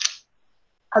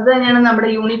 അത് തന്നെയാണ് നമ്മുടെ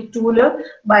യൂണിറ്റ് 2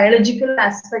 ബയോളജിക്കൽ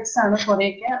ആസ്പെക്ട്സ് ആണ്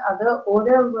കുറെയൊക്കെ. അത്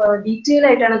ഓരോ ഡീറ്റെയിൽ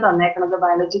ആയിട്ടാണ് തന്നേക്കുന്നത്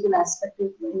ബയോളജിക്കൽ ആസ്പെക്ട്.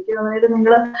 എനിക്ക് തോന്നിയത്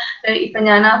നിങ്ങൾ ഇപ്പൊ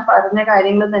ഞാൻ ആ പറഞ്ഞ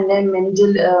കാര്യങ്ങൾ തന്നെ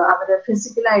മെന്റൽ, അവരുടെ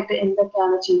ഫിസിക്കലായിട്ട്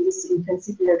എന്തൊക്കെയാണ് ചേഞ്ചസ്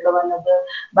ഇൻഫൻസിറ്റിയിലൊക്കെ വന്നത്,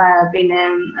 പിന്നെ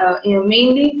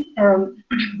മെയിൻലി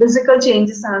ഫിസിക്കൽ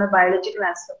ചേഞ്ചസ് ആണ് ബയോളജിക്കൽ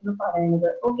ആസ്പെക്ട് എന്ന് പറയുന്നത്.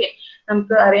 ഓക്കെ,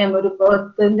 നമുക്ക് അറിയാം ഒരു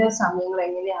ബർത്തിന്റെ സമയങ്ങൾ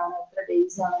എങ്ങനെയാണ്, എത്ര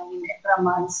ഡേയ്സ് ആണ്, എത്ര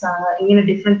മന്ത്സ് ആണ്, ഇങ്ങനെ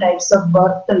ഡിഫറെന്റ് ടൈപ്സ് ഓഫ്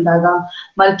ബർത്ത് ഉണ്ടാകാം,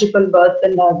 മൾട്ടിപ്പിൾ ബർത്ത്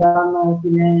ഉണ്ടാകാം,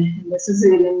 പിന്നെ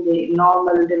സിസേറിയൻ,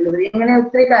 നോർമൽ ഡെലിവറി, അങ്ങനെ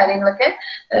ഒത്തിരി കാര്യങ്ങളൊക്കെ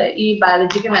ഈ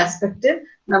ബയോളജിക്കൽ ആസ്പെക്ട്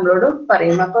നമ്മളോട്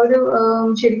പറയും. അപ്പൊ ഒരു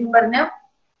ശരിക്കും പറഞ്ഞാൽ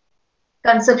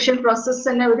കൺസെപ്ഷൻ പ്രോസസ്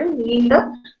തന്നെ ഒരു നീണ്ട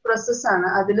പ്രോസസ്സാണ്.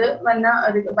 അതിൽ വന്ന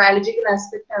ഒരു ബയോളജിക്കൽ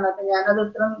ആസ്പെക്ട് ആണ്. അപ്പൊ ഞാനത്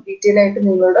ഇത്ര ഡീറ്റെയിൽ ആയിട്ട്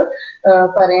നിങ്ങളോട്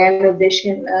പറയാൻ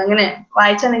ഉദ്ദേശിക്കുന്നത്. അങ്ങനെ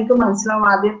വായിച്ചാൽ നിങ്ങൾക്ക് മനസ്സിലാവും.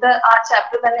 ആദ്യത്തെ ആ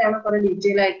ചാപ്റ്റർ തന്നെയാണ് കുറെ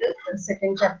ഡീറ്റെയിൽ ആയിട്ട്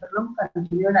സെക്കൻഡ് ചാപ്റ്ററിലും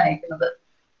കണ്ടിന്യൂഡ് ആയിരിക്കുന്നത്.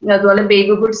 അതുപോലെ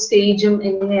ബേബിഹുഡ് സ്റ്റേജും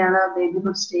എങ്ങനെയാണ്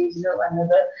ബേബിഹുഡ് സ്റ്റേജിൽ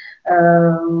വന്നത്.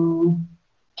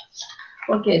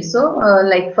 Okay, so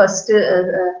like first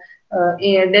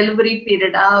delivery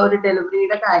period, ആ ഒരു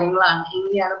ഡെലിവറിയുടെ കാര്യങ്ങളാണ്,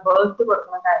 എങ്ങനെയാണ് ബർത്ത്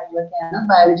കൊടുക്കുന്ന കാര്യങ്ങളൊക്കെയാണ്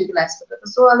ബയോളജിക്കൽ ആസ്പെക്ട്.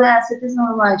 സോ അത് ആസ്പെക്ട്സ്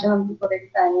നമ്മൾ വായിച്ചാൽ നമുക്ക് കുറെ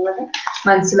കാര്യങ്ങളൊക്കെ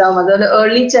മനസ്സിലാവും. അതുപോലെ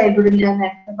ഏർലി ചൈൽഡ്ഹുഡ്, ഞാൻ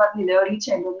നേരത്തെ പറഞ്ഞില്ല, ഏർലി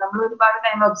ചൈൽഡ്ഹുഡ് നമ്മൾ ഒരുപാട്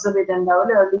ടൈം ഒബ്സർവ്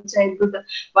ചെയ്തിട്ടുണ്ടാവും. ഏർലി ചൈൽഡ്ഹുഡ്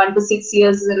 1 to 6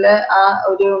 years ആ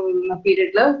ഒരു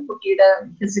പീരീഡില് കുട്ടിയുടെ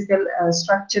ഫിസിക്കൽ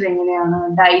സ്ട്രക്ചർ എങ്ങനെയാണ്,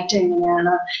 ഡയറ്റ്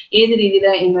എങ്ങനെയാണ്, ഏത്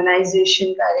രീതിയിലെ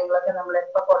ഇമ്മ്യൂണൈസേഷൻ കാര്യങ്ങളൊക്കെ നമ്മൾ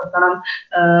എപ്പോൾ കൊടുക്കണം,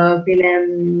 പിന്നെ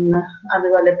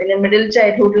അതുപോലെ പിന്നെ മിഡിൽ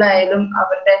ചൈൽഡ്ഹുഡിലായാലും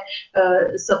അവരുടെ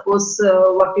സപ്പോസ്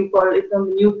വാട്ട് യു കോൾ ഇപ്പം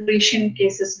ന്യൂട്രീഷൻ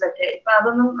കേസസിലൊക്കെ ഇപ്പൊ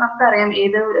അതൊന്നും നമുക്കറിയാം.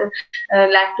 ഏത്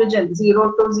ലാക്ടോജൻ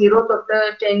 0 തൊട്ട്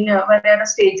 10 വരെയുള്ള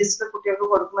സ്റ്റേജസിൽ കുട്ടികൾക്ക്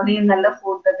കൊടുക്കുന്നത് നല്ല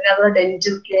ഫുഡ്, അതുപോലെ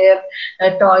dental care,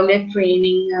 toilet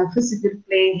training, physical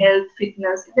play, health,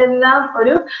 fitness, ഇതെല്ലാം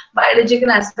ഒരു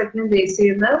ബയോളജിക്കൽ ആസ്പെക്ടിനെ ബേസ്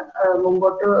ചെയ്ത്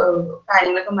മുമ്പോട്ട്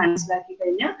കാര്യങ്ങളൊക്കെ മനസ്സിലാക്കി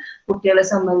കഴിഞ്ഞാൽ കുട്ടികളെ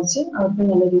സംബന്ധിച്ച് അവർക്ക്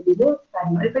നല്ല രീതിയിൽ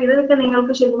കാര്യങ്ങൾ. ഇപ്പൊ ഇതൊക്കെ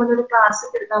നിങ്ങൾക്ക് ശരിക്കും ഒരു ക്ലാസ്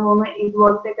എടുക്കാൻ പോകുമ്പോൾ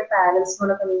ഇതുപോലത്തെയൊക്കെ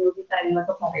പാരന്റ്സിനോടൊക്കെ നിങ്ങൾക്ക്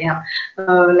കാര്യങ്ങളൊക്കെ പറയാം.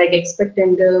 ലൈക്ക്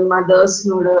എക്സ്പെക്ടന്റ്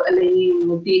മദേഴ്സിനോട്,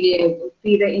 അല്ലെങ്കിൽ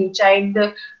തീരെ ഇൻ ചൈൽഡ്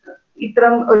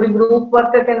ഇത്തരം ഒരു ഗ്രൂപ്പ്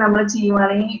വർക്ക് ഒക്കെ നമ്മൾ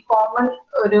ചെയ്യുവാണെങ്കിൽ, കോമൺ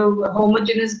ഒരു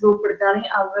ഹോമോജീനിയസ് ഗ്രൂപ്പ്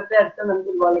എടുക്കുകയാണെങ്കിൽ അവരുടെ അടുത്ത് നമുക്ക്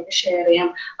ഇതുപോലെയൊക്കെ ഷെയർ ചെയ്യാം.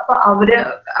 അപ്പൊ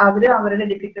അവരുടെ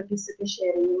ഡിഫിക്കൽട്ടീസ് ഒക്കെ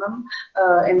ഷെയർ ചെയ്യുമ്പം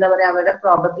എന്താ പറയാ, അവരുടെ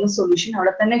പ്രോബ്ലത്തിന് സൊല്യൂഷൻ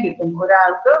അവിടെ തന്നെ കിട്ടും.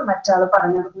 ഒരാൾക്ക് മറ്റാൾ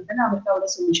പറഞ്ഞു കൊടുക്കുമ്പോൾ തന്നെ അവർക്ക്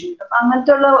അവിടെ സൊല്യൂഷൻ കിട്ടും. അപ്പൊ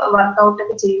അങ്ങനത്തെ ഉള്ള വർക്ക്ഔട്ട്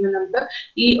ഒക്കെ ചെയ്യുമ്പോൾ നമുക്ക്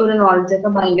ഈ ഒരു നോളജ്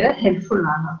ഒക്കെ ഭയങ്കര ഹെൽപ്ഫുൾ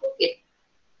ആണ്. ഓക്കെ,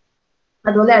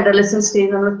 അതുപോലെ അഡോളസൻസ്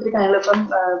സ്റ്റേജ് നമ്മൾ ഒത്തിരി കാര്യങ്ങൾ ഇപ്പം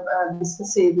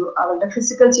ഡിസ്കസ് ചെയ്തു. അവരുടെ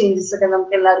ഫിസിക്കൽ ചേഞ്ചസ് ഒക്കെ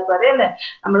നമുക്ക് എല്ലാവർക്കും അറിയാം അല്ലെ.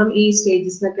 നമ്മളും ഈ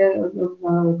സ്റ്റേജസിനൊക്കെ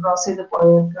ക്രോസ് ചെയ്ത്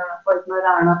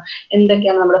പോയിരുന്നവരാണ്.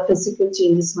 എന്തൊക്കെയാണ് നമ്മുടെ ഫിസിക്കൽ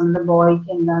ചേഞ്ചസ്, നമ്മുടെ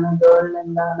ബോയ്ക്ക് എന്താണ്, ഗേളിന്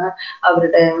എന്താണ്,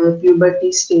 അവരുടെ പ്യൂബർട്ടി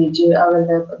സ്റ്റേജ്,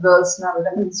 അവരുടെ ഗേൾസിന്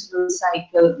അവരുടെ മെൻസ്ട്രുവൽ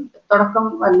സൈക്കിൾ, തുടക്കം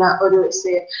വന്ന ഒരു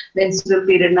മെൻസ്ട്രുവൽ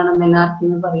പീരീഡിനാണ് മെനാർക്കി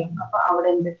എന്ന് പറയും. അപ്പൊ അവിടെ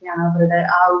എന്തൊക്കെയാണ് അവരുടെ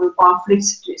ആ ഒരു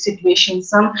conflict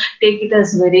situations, take it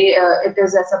as very it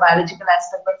is as a biological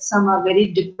aspect, but some are very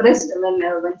depressed when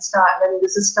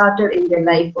this is started in their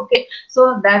life. Okay, so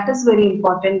that is very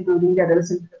important during the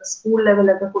adolescent school level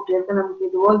ഒക്കെ കുട്ടികൾക്ക് നമുക്ക്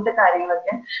ഇതുപോലത്തെ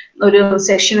കാര്യങ്ങളൊക്കെ ഒരു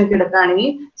session ഒക്കെ എടുക്കുകയാണെങ്കിൽ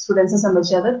സ്റ്റുഡൻസിനെ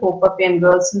സംബന്ധിച്ച് അത് കോപ്പ് അപ്പ് ചെയ്യാൻ,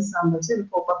 ഗേൾസിനെ സംബന്ധിച്ച്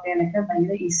കോപ്പ് അപ്പ് ചെയ്യാനൊക്കെ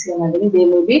ഭയങ്കര ഈസിയാണ്. അല്ലെങ്കിൽ they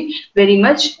may be very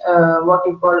much what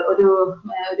you call ഒരു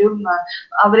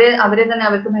അവരെ തന്നെ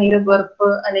അവർക്ക് ഭയങ്കര വെറുപ്പ്,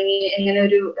 അല്ലെങ്കിൽ എങ്ങനെ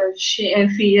ഒരു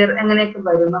ഫിയർ എങ്ങനെയൊക്കെ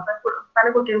വരും. അപ്പൊ പല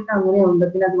കുട്ടികൾക്ക് അങ്ങനെയുണ്ട്.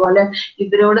 പിന്നെ അതുപോലെ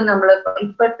ഇവരോട് നമ്മൾ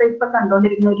ഇപ്പൊ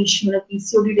കണ്ടുകൊണ്ടിരിക്കുന്ന ഒരു ഇഷ്യൂ,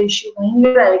 PCOD ഇഷ്യൂ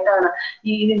ഭയങ്കരമായിട്ടാണ്.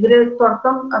 ഇവര്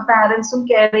തുടക്കം പാരന്റ്സും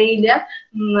കെയർ ചെയ്യില്ല,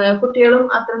 കുട്ടികളും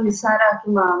അത്ര നിസ്സാരാക്കി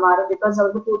മാറും. ബിക്കോസ്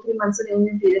അവർക്ക് 2-3 months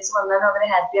കഴിഞ്ഞ് പീരിയഡ്സ് വന്നാലും അവരെ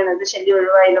ഹാപ്പിയാണ്, ഇത് ശല്യം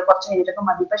ഒഴിവായില്ല, കുറച്ച് കഴിഞ്ഞിട്ടൊക്കെ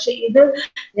മതി. പക്ഷെ ഇത്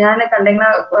ഞാൻ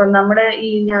കണ്ടെങ്കിൽ നമ്മുടെ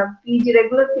ഈ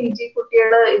റെഗുലർ PG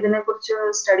കുട്ടികൾ ഇതിനെ കുറിച്ച്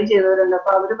സ്റ്റഡി ചെയ്തവരുണ്ട്.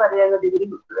 അപ്പൊ അവര് പറയുന്നത് ഡിഗ്രി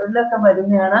കുട്ടികളിലൊക്കെ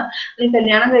വരുന്നതാണ്, അല്ലെങ്കിൽ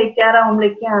കല്യാണം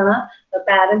കഴിക്കാറാവുമ്പോഴേക്കാണ്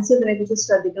പാരന്റ്സ് ഇതിനെക്കുറിച്ച്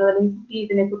ശ്രദ്ധിക്കുന്നത്, അല്ലെങ്കിൽ കുട്ടി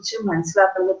ഇതിനെക്കുറിച്ച്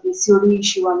മനസ്സിലാക്കുന്നത്. PCOD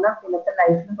ഇഷ്യൂ വന്ന പിന്നത്തെ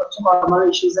ലൈഫിന് കുറച്ച് ഹോർമോണൽ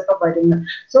ഇഷ്യൂസ് ഒക്കെ വരുന്നു.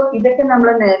 സോ ഇതൊക്കെ നമ്മൾ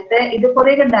നേരത്തെ ഇത്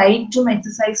കുറേയൊക്കെ ഡയറ്റും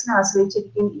എക്സസൈസിനെ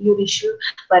ആശ്രയിച്ചിരിക്കും ഈ ഒരു ഇഷ്യൂ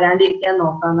വരാണ്ടിരിക്കാൻ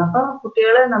നോക്കാം. അപ്പൊ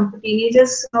കുട്ടികളെ നമുക്ക്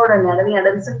ടീനേജേഴ്സിനോട് തന്നെ, അല്ലെങ്കിൽ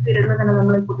അഡൽസെന്റ് പീരീഡിൽ തന്നെ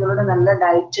നമ്മൾ കുട്ടികളുടെ നല്ല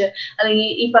ഡയറ്റ്, അല്ലെങ്കിൽ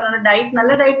ഈ പറഞ്ഞ ഡയറ്റ്,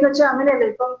 നല്ല ഡയറ്റ് എന്ന് വെച്ചാൽ അങ്ങനെയല്ല,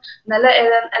 ഇപ്പം നല്ല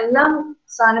എല്ലാം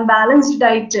സാധനം ബാലൻസ്ഡ്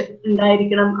ഡയറ്റ്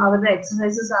ഉണ്ടായിരിക്കണം, അവരുടെ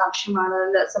എക്സസൈസസ് ആവശ്യമാണ്.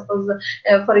 സപ്പോസ്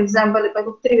ഫോർ എക്സാമ്പിൾ ഇപ്പൊ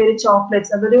ഒത്തിരി പേര്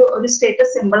ചോക്ലേറ്റ്സ്, ഒരു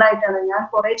സ്റ്റേറ്റസ് സിമ്പിൾ ആയിട്ടാണ്. ഞാൻ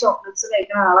കുറെ ചോക്ലേറ്റ്സ്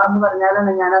കഴിക്കുന്ന ആളാന്ന്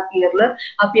പറഞ്ഞാലാണ് ഞാൻ ആ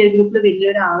പിയർ ഗ്രൂപ്പിൽ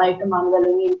വലിയൊരു ആളായിട്ട് മാറുന്നത്.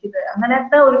 അല്ലെങ്കിൽ എനിക്ക്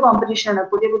അങ്ങനത്തെ ഒരു കോമ്പറ്റീഷൻ ആണ്.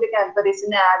 പുതിയ പുതിയ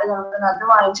കാഡ്ബറീസിന്റെ ആഡ് കാണുന്നത്, അത്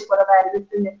വാങ്ങിച്ച് കുറെ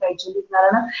കാര്യത്തിൽ ഞാൻ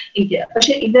കഴിച്ചുകൊണ്ടിരുന്നതാണ് എനിക്ക്.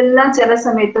 പക്ഷെ ഇതെല്ലാം ചില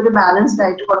സമയത്ത് ഒരു ബാലൻസ്ഡ്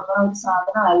ആയിട്ട് കൊടുക്കുന്ന ഒരു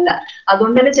സാധനമല്ല.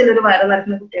 അതുകൊണ്ട് തന്നെ ചിലർ വയറ്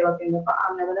നിറയ്ക്കുന്ന കുട്ടികളൊക്കെ ഉണ്ട്. അപ്പൊ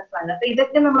അങ്ങനെ അപ്പൊ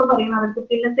ഇതൊക്കെ നമ്മൾ പറയുന്നത് അവർക്ക്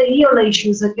പിന്നത്തെ ഈ ഉള്ള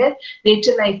ഇഷ്യൂസ് ഒക്കെ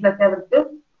നേച്ചർ ലൈഫിലൊക്കെ അവർക്ക്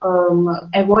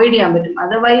അവോയ്ഡ് ചെയ്യാൻ പറ്റും.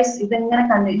 അതർവൈസ് ഇതെങ്ങനെ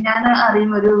ഞാൻ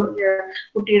അറിയുന്ന ഒരു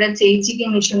കുട്ടിയുടെ ചേച്ചിക്ക്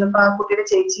ഇഷ്യൂ. അപ്പൊ ആ കുട്ടിയുടെ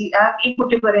ചേച്ചി, ഈ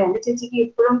കുട്ടി പറയാം എന്റെ ചേച്ചിക്ക്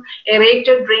എപ്പോഴും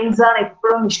എറേറ്റഡ് ഡ്രിങ്ക്സ് ആണ്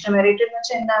എപ്പോഴും ഇഷ്ടം. എറേറ്റഡ് എന്ന്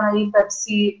വെച്ചാൽ എന്താണ്, ഈ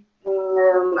പെപ്സി,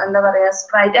 എന്താ പറയാ,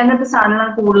 സ്പ്രൈറ്റ്, അങ്ങനത്തെ സാധനങ്ങൾ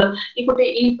കൂടുതൽ. ഈ കുട്ടി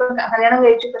ഇപ്പൊ കല്യാണം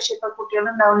കഴിച്ചു, പക്ഷെ ഇപ്പൊ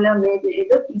കുട്ടികളുണ്ടാവില്ല.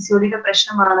 ഇത് PCOD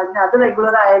പ്രശ്നമാണ്. അത്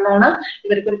റെഗുലർ ആയാലാണ്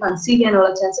ഇവർക്കൊരു കൺസീവ് ചെയ്യാനുള്ള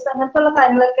ചാൻസ്. അങ്ങനത്തെ ഉള്ള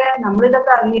കാര്യങ്ങളൊക്കെ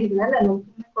നമ്മളിതൊക്കെ അറിഞ്ഞിരിക്കുന്നത് അല്ലെ, നമുക്ക്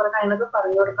കുറെ കാര്യങ്ങളൊക്കെ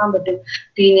പറഞ്ഞു കൊടുക്കാൻ പറ്റും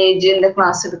ടീനേജിന്റെ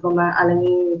ക്ലാസ് എടുക്കുമ്പോൾ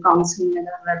അല്ലെങ്കിൽ കൗൺസിലിംഗ്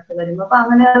നമ്മുടെ അടുത്ത് വരുമ്പോൾ. അപ്പൊ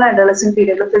അങ്ങനെയുള്ള അഡോളസെന്റ്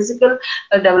പീരിയഡിൽ ഫിസിക്കൽ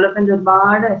ഡെവലപ്മെന്റ്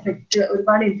ഒരുപാട്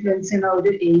ഇൻഫ്ലുവൻസ് ചെയ്യുന്ന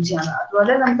ഒരു ഏജ് ആണ്.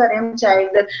 അതുപോലെ നമുക്കറിയാം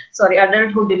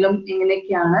അഡൾട്ട്ഹുഡിലും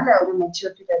എങ്ങനെയൊക്കെയാണ് ഒരു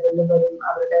മെച്യൂരിറ്റി ലെവലിൽ വരും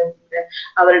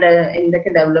അവരുടെ എന്തൊക്കെ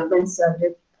developments.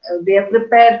 they are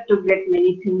prepared to get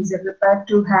many things, they are prepared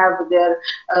to have their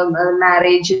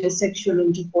marriage, sexual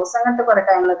intercourse, അങ്ങനത്തെ കുറെ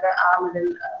കാര്യങ്ങളൊക്കെ ആ മിഡിൽ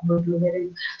വരും.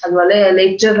 അതുപോലെ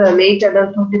ലേറ്റ്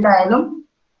അഡൾട്ട്ഹുഡിലായാലും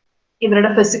ഇവരുടെ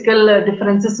ഫിസിക്കൽ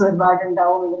ഡിഫറൻസസ് ഒരുപാട്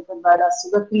ഉണ്ടാവും. ഇവർക്ക് ഒരുപാട്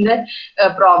അസുഖത്തിന്റെ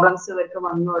പ്രോബ്ലംസ് ഇവർക്ക്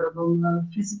വന്നു തുടങ്ങും.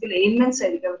 ഫിസിക്കൽ എയിൽമെന്റ്സ്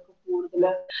ആയിരിക്കും അവർക്ക് കൂടുതൽ.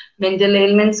 മെന്റൽ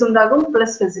എയിൽമെന്റ്സ് ഉണ്ടാകും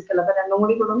പ്ലസ് ഫിസിക്കൽ. അപ്പൊ രണ്ടും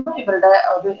കൂടി കൂടുമ്പോൾ ഇവരുടെ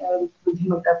ഒരു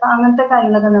ബുദ്ധിമുട്ട്. അപ്പൊ അങ്ങനത്തെ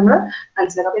കാര്യങ്ങളൊക്കെ നമ്മൾ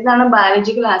മനസ്സിലാക്കാം. അപ്പൊ ഇതാണ്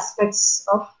biological aspects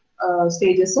of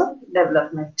stages of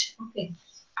development. Okay.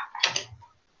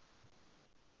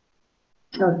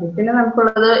 പിന്നെ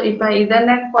നമുക്കുള്ളത് ഇപ്പൊ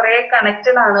ഇതന്നെ കുറെ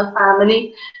കണക്റ്റഡ് ആണ്, ഫാമിലി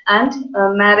ആൻഡ്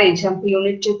മാരേജ്. നമുക്ക്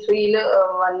യൂണിറ്റ് 3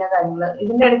 വന്ന കാര്യങ്ങൾ.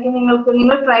 ഇതിന്റെ ഇടയ്ക്ക്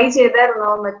നിങ്ങൾ ട്രൈ ചെയ്തായിരുന്നോ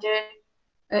മറ്റേ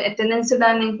അറ്റൻഡൻസ്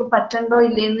ഇടാൻ? നിങ്ങൾക്ക് പറ്റണ്ടോ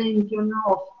ഇല്ലേന്ന് എനിക്കൊന്ന്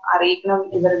അറിയിക്കണം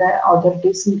ഇവരുടെ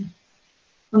അതോറിറ്റീസ്.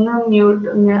 ഒന്ന്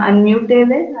അൺമ്യൂട്ട്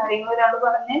ചെയ്ത് ആരെങ്കിലും ഒരാൾ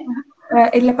പറഞ്ഞേ.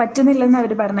 ഇല്ല, പറ്റുന്നില്ലെന്ന്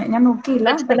അവര് പറഞ്ഞു. ഞാൻ നോക്കിയില്ല,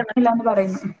 പറ്റുന്നില്ല എന്ന്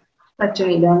പറയുന്നു.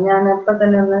 പറ്റുന്നില്ല, ഞാൻ അപ്പൊ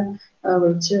തന്നെ ഒന്ന്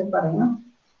വിളിച്ച് പറയാം.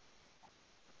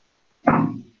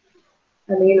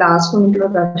 അല്ലെങ്കിൽ ലാസ്റ്റ് മിനിറ്റിലെ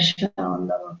പ്രശ്നം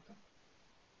ഉണ്ടാവും.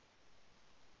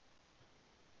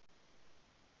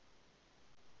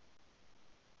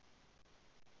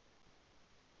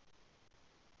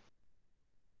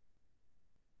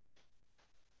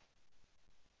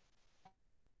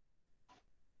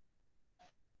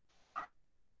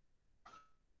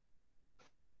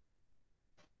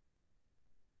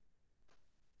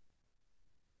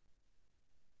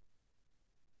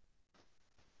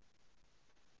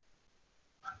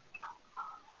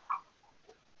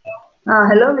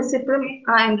 ഹലോ മിസ്, ഇപ്പം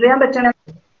എൻ്റർ ചെയ്യാൻ പറ്റണേ?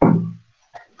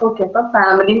 ഓക്കെ. അപ്പൊ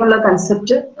ഫാമിലി എന്നുള്ള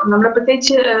കൺസെപ്റ്റ് നമ്മൾ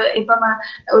പ്രത്യേകിച്ച് ഇപ്പം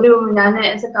ഞാൻ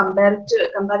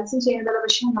കമ്പാരിസൺ ചെയ്യുന്നത്,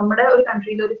 പക്ഷെ നമ്മുടെ ഒരു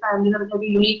കൺട്രിയിൽ ഒരു ഫാമിലി എന്ന് പറഞ്ഞാൽ ഒരു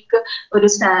യുണീക്ക് ഒരു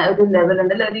ലെവൽ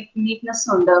ഉണ്ട്, ഒരു യുണീക്നെസ്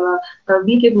ഉണ്ട്.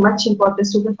 We give much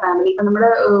importance to the family. ഇപ്പൊ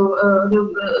നമ്മുടെ ഒരു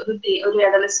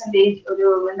അഡolescent ഏജ്,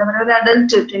 എന്താ പറയുക, ഒരു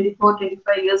അഡൽട്ട്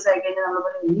 24-25 ഇയേഴ്സ് ആയി കഴിഞ്ഞാൽ നമ്മൾ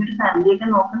പറയും ഈ ഒരു ഫാമിലിയൊക്കെ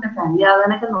നോക്കണ്ടേ, ഫാമിലി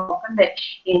ആകാനൊക്കെ നോക്കണ്ടേ,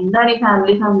 എന്താണ് ഈ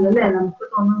ഫാമിലി അല്ലേ നമുക്ക്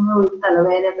തോന്നുന്ന ഒരു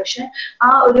തലവേദന. പക്ഷെ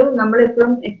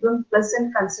നമ്മളെപ്പോഴും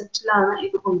പ്ലസന്റ് കൺസെപ്റ്റിലാണ്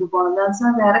ഇത് കൊണ്ടുപോകുന്നത്.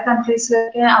 വേറെ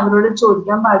കൺട്രീസിലൊക്കെ അവരോട്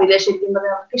ചോദിക്കാൻ പാടില്ല. ശരിക്കും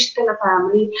പറയാം, അവർക്ക് ഇഷ്ടമല്ല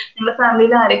ഫാമിലി. നിങ്ങളുടെ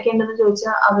ഫാമിലിയിൽ ആരൊക്കെ ഉണ്ടെന്ന്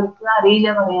ചോദിച്ചാൽ അവർക്ക് അറിയില്ല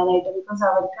പറയാനായിട്ട്. ബിക്കോസ്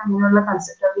അവർക്ക് അങ്ങനെയുള്ള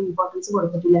കൺസെപ്റ്റ് അവർക്ക് ഇമ്പോർട്ടൻസ്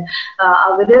കൊടുത്തിട്ടില്ല.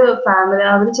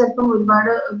 അവര് ചിലപ്പം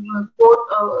ഒരുപാട്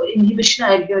ഇൻഹിബിഷൻ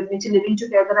ആയിരിക്കും, ഒരുമിച്ച് ലിവിങ്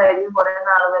ടുഗെദർ ആയിരിക്കും കുറെ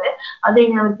നാൾ വരെ. അത്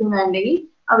കഴിഞ്ഞ് അവർക്ക് വേണ്ടെങ്കിൽ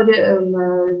അവര്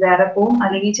വേറെ പോവും.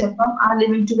 അല്ലെങ്കിൽ ചിലപ്പം ആ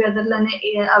ലിവിങ് ടുഗെദറിൽ തന്നെ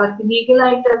അവർക്ക്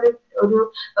ലീഗലായിട്ട് അത് ഒരു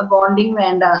bonding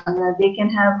വേണ്ട. They can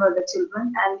have the children,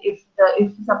 and if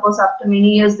suppose after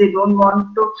many years they don't want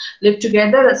to live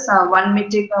together, one may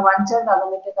take one child, other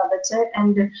may take other child.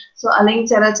 And so അല്ലെങ്കിൽ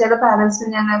ചില parents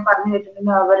ഞാൻ പറഞ്ഞു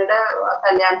കേട്ടിട്ടുണ്ട്, അവരുടെ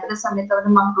കല്യാണത്തിന്റെ സമയത്ത്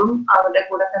അവരുടെ മക്കളും അവരുടെ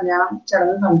കൂടെ കല്യാണം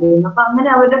ചടങ്ങ് കണ്ടുവരുന്നു. അപ്പൊ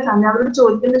അങ്ങനെ അവരുടെ ഫാമിലി അവരോട്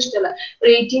ചോദിക്കുന്നത് ഇഷ്ടമല്ല.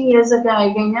 ഒരു 18 years ഒക്കെ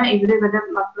ആയിക്കഴിഞ്ഞാൽ ഇവരുടെ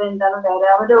മക്കൾ എന്താണ് വേറെ,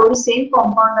 അവരുടെ ഒരു സെയിം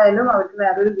കോമ്പൗണ്ട് ആയാലും അവർക്ക്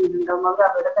വേറൊരു വീടുണ്ടാവും, അവർ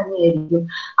അവിടെ തന്നെ ആയിരിക്കും.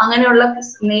 അങ്ങനെയുള്ള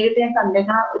നേരിട്ട് ഞാൻ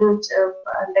കണ്ടേക്കുന്ന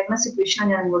സിറ്റുവേഷൻ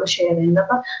ഞാൻ നിങ്ങളോട് ഷെയർ ചെയ്യുന്നത്.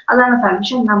 അപ്പൊ അതാണ്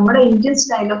പക്ഷെ നമ്മുടെ ഇന്ത്യൻ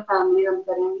സ്റ്റൈൽ ഓഫ് ഫാമിലി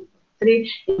നമുക്കറിയാം ഒത്തിരി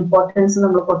ഇമ്പോർട്ടൻസ്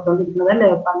നമ്മൾ കൊടുത്തോണ്ടിരിക്കുന്നത് അല്ലെ.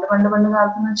 പണ്ട്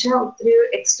കാലത്ത് എന്ന് വെച്ചാൽ ഒത്തിരി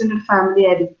എക്സ്റ്റെൻഡഡ് ഫാമിലി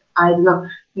ആയിരുന്നു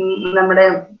നമ്മുടെ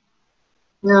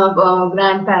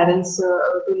ഗ്രാൻഡ് പാരൻസ്,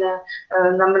 പിന്നെ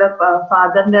നമ്മുടെ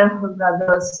ഫാദറിന്റെ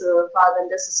ബ്രദേഴ്സ്,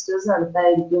 ഫാദറിന്റെ സിസ്റ്റേഴ്സ്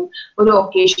അടുത്തായിരിക്കും. ഒരു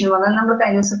ഒക്കേഷൻ വന്നാൽ നമ്മൾ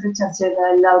കഴിഞ്ഞ ദിവസമൊക്കെ ചർച്ച ചെയ്ത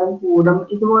എല്ലാവരും കൂടും.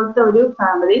 ഇതുപോലത്തെ ഒരു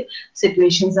ഫാമിലി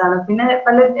സിറ്റുവേഷൻസ് ആണ്. പിന്നെ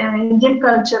പല ഇന്ത്യൻ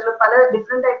കൾച്ചറിൽ പല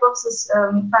ഡിഫറെന്റ് ടൈപ്പ് ഓഫ്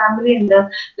ഫാമിലി ഉണ്ട്.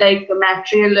 Like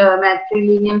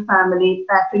matrilineal family,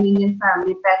 patrilineal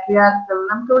family, patriarchal.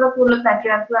 നമുക്കിവിടെ കൂടുതൽ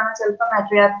പാട്രിയാർക്കലാണ്. ചിലപ്പോൾ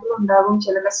മാട്രിയാർക്കൽ ഉണ്ടാകും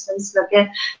ചില കസ്റ്റംസിലൊക്കെ.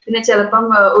 പിന്നെ ചിലപ്പം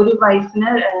ഒരു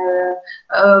വൈഫിന്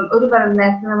ഒരു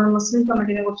നേരത്തെ നമ്മൾ മുസ്ലിം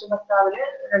കമ്മ്യൂണിറ്റിനെ കുറിച്ച് ഭർത്താവിന്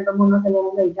 2-3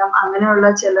 കല്യാണം കഴിക്കാം. അങ്ങനെയുള്ള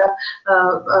ചില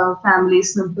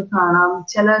ഫാമിലീസ് നമുക്ക് കാണാം.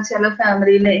 ചില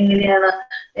ഫാമിലിയിൽ എങ്ങനെയാണ്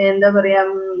എന്താ പറയാ,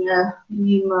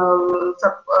 ഈ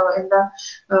എന്താ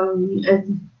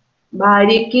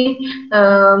ഭാര്യക്ക്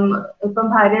ഇപ്പം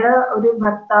ഭാര്യയുടെ ഒരു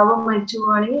ഭർത്താവ് മരിച്ചു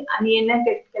പോവാണെങ്കിൽ അനിയനെ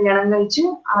കല്യാണം കഴിച്ച്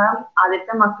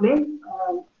ആദ്യത്തെ മക്കളെയും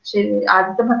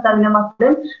ആദ്യത്തെ ഭർത്താവിന്റെ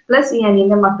മക്കളും പ്ലസ് ഈ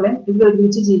അനിയന്റെ മക്കളും ഇതിൽ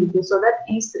ഒരുമിച്ച് ജീവിക്കും. സോ ദാറ്റ്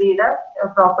ഈ സ്ത്രീയുടെ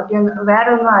പ്രോപ്പർട്ടി വേറെ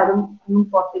ഒന്നും ആരും ഒന്നും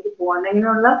പുറത്തേക്ക് പോകാണ്ട്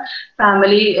ഇങ്ങനെയുള്ള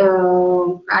ഫാമിലി,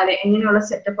 എങ്ങനെയുള്ള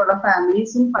സെറ്റപ്പ് ഉള്ള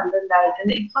ഫാമിലീസും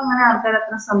പണ്ടുണ്ടായിട്ടുണ്ട്. ഇപ്പൊ അങ്ങനെ ആൾക്കാർ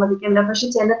അത്ര സമ്മതിക്കില്ല. പക്ഷെ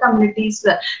ചില കമ്മ്യൂണിറ്റീസിൽ,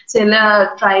 ചില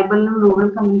ട്രൈബലിനും റൂറൽ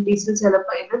കമ്മ്യൂണിറ്റീസിൽ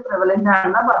ചിലപ്പോൾ ഇത് പ്രിവലന്റ്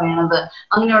ആണെന്നാണ് പറയണത്.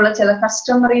 അങ്ങനെയുള്ള ചില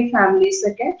കസ്റ്റമറി ഫാമിലീസ്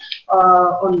ഒക്കെ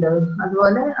ഉണ്ട്.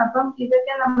 അതുപോലെ അപ്പം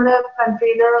ഇതൊക്കെ നമ്മുടെ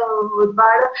കൺട്രിയിൽ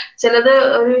ഒരുപാട്, ചിലത്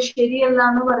ഒരു ശരിയല്ല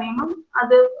എന്ന് പറയുമ്പോൾ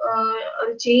അത്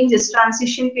ഒരു ചേഞ്ചസ്,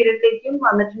 ട്രാൻസിഷൻ പീരീഡിലേക്കും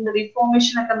വന്നിട്ടുണ്ട്.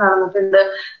 റിഫോർമേഷൻ ഒക്കെ നടന്നിട്ടുണ്ട്.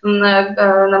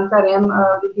 നമുക്കറിയാം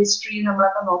ഹിസ്റ്ററി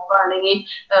നമ്മളൊക്കെ നോക്കുകയാണെങ്കിൽ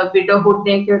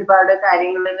വിഡോഹുഡിനെയൊക്കെ ഒരുപാട്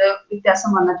കാര്യങ്ങളിൽ വ്യത്യാസം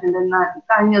വന്നിട്ടുണ്ട്.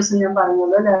 കഴിഞ്ഞ ദിവസം ഞാൻ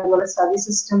പറഞ്ഞത് അതുപോലെ സതി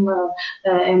സിസ്റ്റം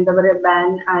എന്താ പറയാ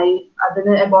ബാൻ ആയി,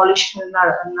 അതിന് അബോളിഷ്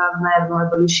നടന്നായിരുന്നു,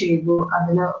 അബോളിഷ് ചെയ്തു.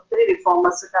 അതിന് ഒത്തിരി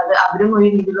റിഫോമേഴ്സ് ഒക്കെ, അത് അവരും ഒരു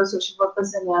രീതിയിലുള്ള സോഷ്യൽ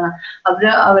വർക്കേഴ്സ് തന്നെയാണ്.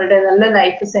 അവരുടെ നല്ല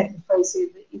ലൈഫ് സാക്രിഫൈസ്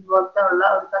ചെയ്ത് ഇതുപോലത്തെ ഉള്ള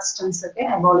ഒരു കസ്റ്റംസ് ഒക്കെ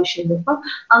അബോളിഷ് ചെയ്തു. ഇപ്പം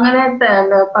അങ്ങനെ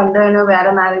പണ്ട്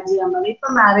വേറെ മാരേജ് ചെയ്യാൻ മതി. ഇപ്പൊ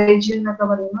മാരേജ് എന്നൊക്കെ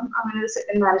പറയുമ്പോൾ അങ്ങനെ ഒരു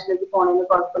സെക്കൻഡ് മാരേജിലേക്ക് പോകണമെങ്കിൽ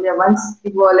കുഴപ്പമില്ല. വൺസ്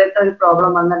ഇതുപോലത്തെ ഒരു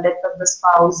പ്രോബ്ലം വന്ന ഡെത്ത് ഓഫ് ദ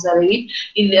സ്പൗസ് അല്ലെങ്കിൽ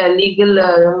legal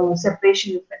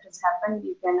separation happen,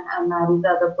 you can marry the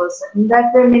other person. In that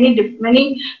there are many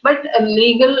but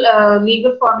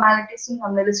legal formalities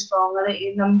are strong.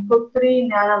 നമുക്ക് ഒത്തിരി,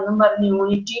 ഞാൻ അന്നും പറഞ്ഞ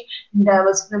യൂണിറ്റി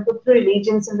ഡൈവേഴ്സിറ്റി, നമുക്ക് ഒത്തിരി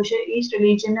റിലീജിയൻസ് ഉണ്ട്. പക്ഷെ ഈ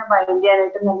റിലീജിയനെ ബൈൻഡ്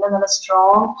ചെയ്യാനായിട്ട് നല്ല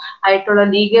സ്ട്രോങ് ആയിട്ടുള്ള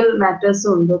ലീഗൽ മാറ്റേഴ്സും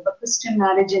ഉണ്ട്. ഇപ്പൊ ക്രിസ്ത്യൻ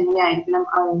മാരേജ് എങ്ങനെയായിരിക്കണം,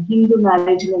 ഹിന്ദു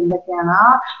മാരേജിൽ എന്തൊക്കെയാണ്, ആ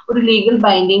ഒരു ലീഗൽ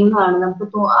ബൈൻഡിംഗ് എന്നാണ്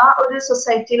നമുക്ക് ആ ഒരു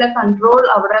സൊസൈറ്റിയിലെ കൺട്രോൾ,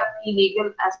 അവിടെ ഈ ലീഗൽ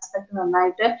ആസ്പെക്ട്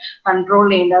നന്നായിട്ട് കൺട്രോൾ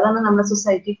ചെയ്യേണ്ടത്. അതാണ് നമ്മുടെ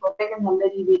സൊസൈറ്റി പുറത്തേക്ക് നല്ല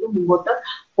രീതിയിൽ മുമ്പോട്ട്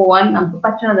പോവാൻ നമുക്ക്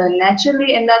പറ്റുന്നത്. നാച്ചുറലി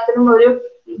എല്ലാത്തിനും ഒരു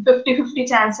 50-50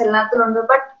 ചാൻസ് എല്ലാത്തിലും ഉണ്ട്.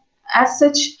 But as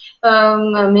such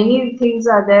many things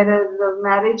are there. The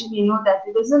marriage, we know that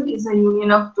it is a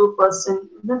union of two persons,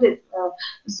 isn't it?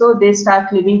 So they start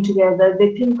living together, they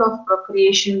think of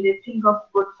procreation, they think of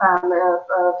good family,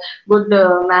 good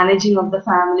managing of the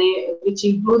family, which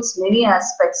includes many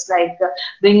aspects like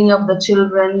bringing up the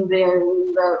children,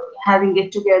 having get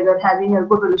together, having a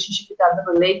good relationship with other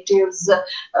relatives,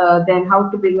 then how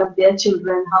to bring up their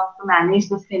children, how to manage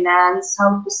the finance,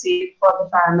 how to save for the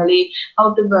family, how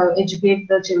to educate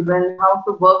the children, how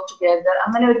to work together.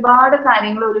 അങ്ങനെ ഒരുപാട്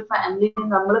കാര്യങ്ങൾ ഒരു ഫാമിലിയിൽ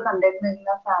നമ്മൾ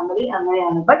കണ്ടിരുന്ന family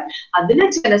അങ്ങനെയാണ്. But അതിന്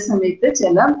ചില സമയത്ത്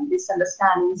ചില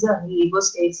മിസ്അണ്ടർസ്റ്റാൻഡിങ്സ്, ഈഗോ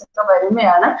സ്റ്റേറ്റ്സ് ഒക്കെ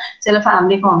വരുമ്പോഴാണ് ചില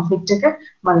ഫാമിലി കോൺഫ്ലിക്റ്റ് ഒക്കെ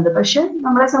വന്നത്. പക്ഷെ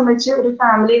നമ്മളെ സംബന്ധിച്ച് ഒരു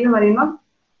ഫാമിലി എന്ന് പറയുമ്പോൾ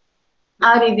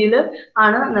ആ രീതിയിൽ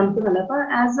ആണ് നമുക്ക് നല്ലത്. അപ്പൊ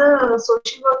ആസ് എ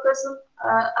സോഷ്യൽ വർക്കേഴ്സും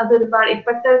അത് ഒരുപാട്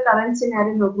ഇപ്പോഴത്തെ കറന്റ്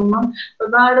സിനാരിയോ നോക്കുമ്പോൾ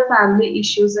ഒരുപാട് ഫാമിലി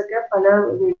ഇഷ്യൂസ് ഒക്കെ പല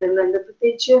വീടുകളുണ്ട്.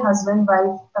 പ്രത്യേകിച്ച് ഹസ്ബൻഡ്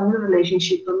വൈഫ് തമ്മിൽ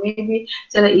റിലേഷൻഷിപ്പ് മേ ബി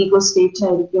ചില ഈഗോ സ്റ്റേറ്റ്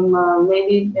ആയിരിക്കും, മേ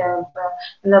ബി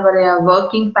എന്താ പറയാ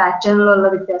വർക്കിംഗ് പാറ്റേണിലുള്ള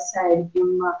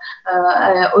വ്യത്യാസമായിരിക്കും.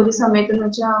 ഒരു സമയത്ത് എന്ന്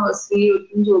വെച്ചാൽ സ്ത്രീ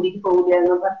ഒരിക്കലും ജോലിക്ക്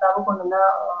പോവുകയായിരുന്നു. ഭർത്താവ് കൊണ്ടുവന്ന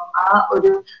ആ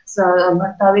ഒരു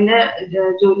ഭർത്താവിന്റെ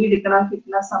ജോലി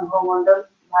കിട്ടുന്ന സംഭവം കൊണ്ട്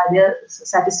ഭാര്യ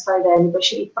സാറ്റിസ്ഫൈഡ് ആയിരുന്നു.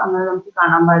 പക്ഷെ ഇപ്പൊ അങ്ങനെ നമുക്ക്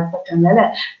കാണാൻ പറ്റുന്നത് അല്ലെ,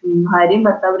 ഭാര്യയും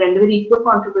ഭർത്താവ് രണ്ടുപേരും ഈക്വൽ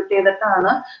കോൺട്രിബ്യൂട്ട്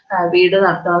ചെയ്തിട്ടാണ് വീട്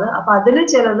നടത്തുന്നത്. അപ്പൊ അതില്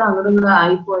ചിലത് അങ്ങനെ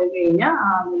ആയിപ്പോയി കഴിഞ്ഞാൽ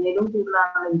നീലും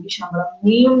കൂടുതലാണ് എനിക്ക് ശമ്പളം,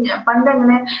 നീയും.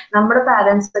 പണ്ടങ്ങനെ നമ്മുടെ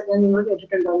പാരന്റ്സ് ഒക്കെ നിങ്ങൾ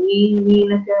കേട്ടിട്ടുണ്ടോ,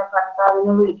 നീനൊക്കെ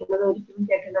ഭർത്താവിനെ വിളിക്കുന്നത് ഒരിക്കലും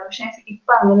കേട്ടിട്ടുണ്ടോ. പക്ഷെ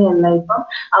ഇപ്പൊ അങ്ങനെയല്ല. ഇപ്പം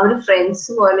അവര് ഫ്രണ്ട്സ്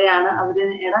പോലെയാണ്. അവര്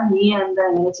എടാ നീ എന്താ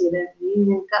അങ്ങനെ ചെയ്തത്,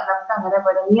 നമുക്ക് അങ്ങനെ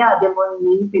പറയാം, നീ ആദ്യം പോയി,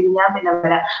 നീ പിന്നെ ഞാൻ പിന്നെ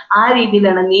വരാം, ആ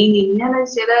രീതിയിലാണ്. ഞാൻ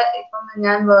ചില ഇപ്പം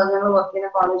ഞങ്ങൾ വർക്ക് ചെയ്യുന്ന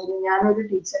കോളേജിൽ ഞാനൊരു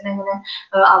ടീച്ചറിനെ എങ്ങനെ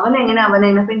അവനെ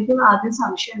അപ്പൊ എനിക്ക് ആദ്യം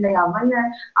സംശയം ഉണ്ടായി,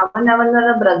 അവൻ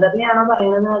ബ്രദറിനെയാണോ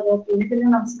പറയുന്നത്, പിന്നെ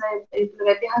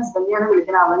മനസ്സിലായി ഹസ്ബൻഡിനെയാണ്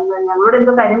വിളിക്കുന്നത്. ഞങ്ങളോട്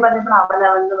എന്തോ കാര്യം പറഞ്ഞപ്പോൾ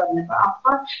അവൻ പറഞ്ഞപ്പോ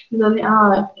അപ്പൊ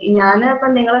ഞാനിപ്പൊ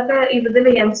നിങ്ങളൊക്കെ ഇതിൽ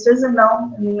യങ്സ്റ്റേഴ്സ് ഉണ്ടാവും,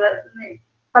 നിങ്ങൾ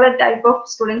പല ടൈപ്പ് ഓഫ്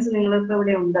സ്റ്റുഡൻസ് നിങ്ങൾക്ക്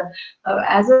ഇവിടെ ഉണ്ട്.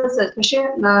 പക്ഷെ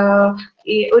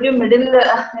ഒരു മിഡിൽ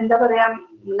എന്താ പറയാ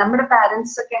നമ്മുടെ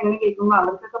പാരന്റ്സ് ഒക്കെ അങ്ങനെ കേൾക്കുമ്പോൾ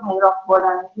അവർക്കൊക്കെ ഭയങ്കര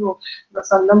ഓക്വേർഡാണ്.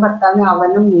 സ്വന്തം ഭർത്താവിന്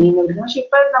അവനും നീങ്ങുന്നത്. പക്ഷെ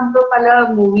ഇപ്പൊ നമുക്ക് പല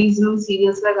മൂവീസിലും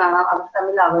സീരിയൽസിലും കാണാം അവർ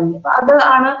തമ്മിൽ അവന്. അപ്പൊ അത്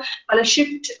ആണ് പല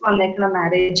ഷിഫ്റ്റ് വന്നേക്കുന്ന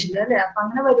മാരേജിൽ അല്ലെ. അപ്പൊ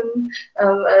അങ്ങനെ വരും.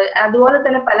 അതുപോലെ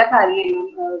തന്നെ പല കാര്യങ്ങളും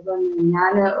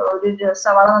ഞാൻ ഒരു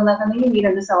സവാള നന്നാക്കണമെങ്കിൽ ഈ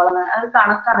 2 സവാള അത്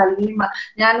കണക്കാണ്. അല്ലെങ്കിൽ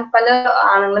ഞാൻ പല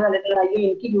ആണുങ്ങളെ കണ്ടിട്ടുള്ള അയ്യോ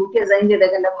എനിക്ക് ഡ്യൂട്ടി അസൈൻ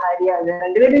ചെയ്തേക്ക് എന്റെ ഭാര്യ അത്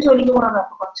 2 പേരും ജോലിക്ക് പോകണം.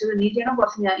 അപ്പൊ കുറച്ച് നീ ചെയ്യണം,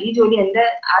 കുറച്ച് ഞാൻ, ഈ ജോലി എന്റെ,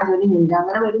 ആ ജോലി നിന്റെ,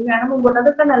 അങ്ങനെ വരുമ്പോഴാണ് മുമ്പോട്ട്.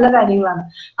 അതൊക്കെ നല്ല കാര്യങ്ങളാണ്.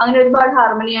 അങ്ങനെ ഒരുപാട്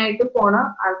ഹാർമണി ആയിട്ട് പോണ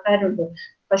ആൾക്കാരുണ്ട്.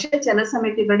 പക്ഷെ ചില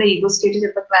സമയത്ത് ഇവരുടെ ഈഗോ സ്റ്റേറ്റ്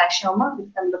ചിലപ്പോൾ ക്ലാഷ് ആവുമ്പോൾ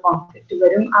തമ്മിൽ കോൺഫ്ലിക്റ്റ്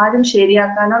വരും. ആരും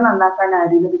ശരിയാക്കാനോ നന്നാക്കാനോ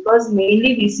അറിയില്ല. Because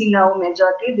mainly V see now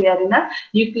majority they are in A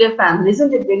nuclear families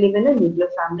and they live in A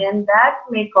nuclear family and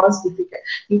that may cos difficult.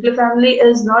 Nuclear family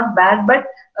is not bad, but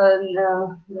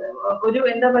ഒരു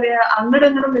എന്താ പറയാ അങ്ങോട്ടും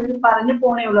ഇങ്ങോട്ടും ഇവർ പറഞ്ഞു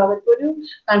പോണേ ഉള്ളൂ. അവർക്കൊരു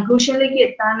കൺക്ലൂഷനിലേക്ക്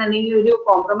എത്താൻ അല്ലെങ്കിൽ ഒരു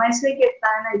കോംപ്രമൈസിലേക്ക്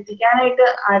എത്തിക്കാനായിട്ട്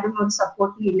ആരും ഒരു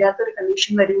സപ്പോർട്ടിൽ ഇല്ലാത്തൊരു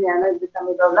കണ്ടീഷൻ വരുന്നതാണ് ഇത്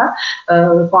തമ്മിലുള്ള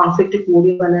കോൺഫ്ലിക്റ്റ്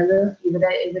കൂടി വന്നത്.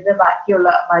 ഇവരുടെ ബാക്കി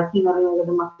എന്ന് പറയുന്നത്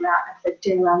ഇവരുടെ മക്കളെ അഫക്ട്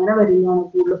ചെയ്യുന്നത് അങ്ങനെ വരുന്നതാണ്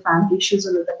കൂടുതൽ ഫാമിലി ഇഷ്യൂസ്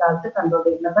ഇന്നത്തെ കാലത്ത്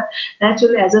കണ്ടുകൊണ്ടിരുന്നത്.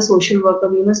 Naturally, as a social worker,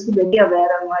 we must be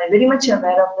very much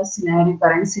aware of the scenario,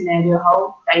 current scenario,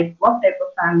 what type of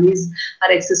families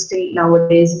are existing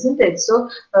nowadays, isn't it? So,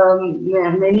 there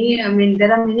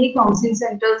are many counseling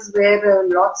centers where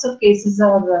lots of cases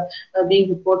are being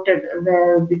reported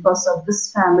because of this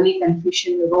family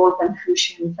confusion, role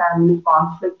confusion, family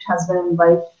conflict, husband and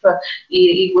wife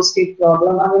ego state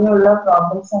problem, അങ്ങനെയുള്ള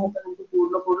problems ആണ് ഇപ്പൊ നമുക്ക്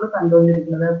കൂടുതൽ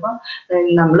കണ്ടുകൊണ്ടിരിക്കുന്നത്. അപ്പൊ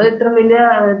നമ്മൾ ഇത്ര വലിയ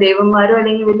ദൈവന്മാരോ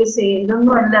അല്ലെങ്കിൽ വലിയ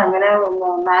ഇതൊന്നും അല്ല, അങ്ങനെ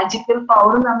മാജിക്കൽ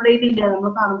പവർ നമ്മുടെ ഇതില്ല,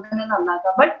 നമ്മൾ കാണുമ്പോൾ തന്നെ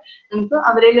നന്നാക്കാം. ബട്ട് നമുക്ക്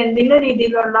അവരിൽ എന്തെങ്കിലും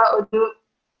രീതിയിലുള്ള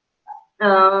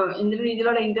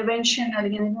ഇന്റർവെൻഷൻ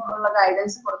അല്ലെങ്കിൽ അതിനുള്ള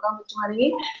ഗൈഡൻസ് കൊടുക്കാൻ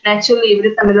പറ്റുമാണെങ്കിൽ നാച്ചുറലി ഇവർ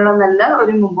തമ്മിലുള്ള നല്ല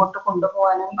ഒരു മുമ്പോട്ട്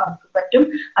കൊണ്ടുപോകാനും അവർക്ക് പറ്റും.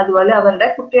 അതുപോലെ അവരുടെ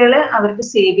കുട്ടികളെ അവർക്ക്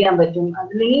സേവ് ചെയ്യാൻ പറ്റും.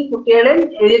 അല്ലെങ്കിൽ കുട്ടികളെ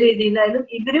ഏത് രീതിയിലായാലും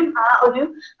ഇവരും ആ ഒരു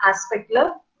ആസ്പെക്ടില്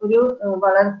ഒരു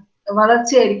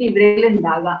വളർച്ചയായിരിക്കും ഇവരിൽ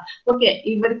ഉണ്ടാകാം. ഓക്കെ,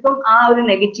 ഇവർക്കും ആ ഒരു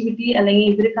നെഗറ്റിവിറ്റി അല്ലെങ്കിൽ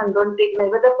ഇവർ കണ്ടുകൊണ്ടിരിക്കുന്ന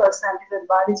ഇവരുടെ പേഴ്സണാലിറ്റിയിൽ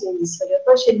ഒരുപാട് ചേഞ്ചസ് വരും.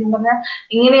 അപ്പൊ ശരിക്കും പറഞ്ഞാൽ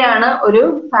ഇങ്ങനെയാണ് ഒരു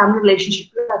ഫാമിലി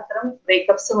റിലേഷൻഷിപ്പിൽ അത്തരം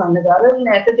ബ്രേക്കപ്സ് വന്നത്. അത്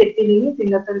നേരത്തെ തെറ്റില്ലെങ്കിൽ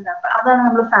പിന്നത്തെ ഒരു അതാണ്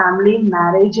നമ്മൾ ഫാമിലിയും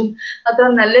മാരേജും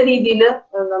അത്ര നല്ല രീതിയിൽ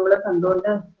നമ്മൾ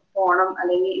കണ്ടുകൊണ്ട് പോണം.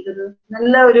 അല്ലെങ്കിൽ ഇതൊരു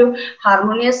നല്ല ഒരു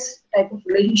ഹാർമോണിയസ് ടൈപ്പ് ഓഫ്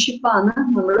റിലേഷൻഷിപ്പ് ആണ്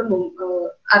നമ്മൾ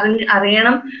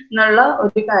അറിയണം എന്നുള്ള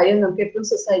ഒരു കാര്യം നമുക്ക് എപ്പോഴും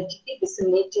സൊസൈറ്റിക്ക്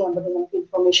ഡിസിമിനേറ്റ് ചെയ്യാൻ പറ്റും, നമുക്ക്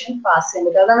ഇൻഫർമേഷൻ പാസ് ചെയ്യാൻ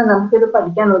പറ്റും. അതാണ് നമുക്കിത്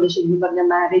പഠിക്കാനുള്ളത്. ശരിക്കും പറഞ്ഞ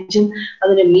മാരേജും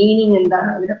അതിന്റെ മീനിങ് എന്താണ്,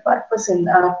 അതിന്റെ പർപ്പസ്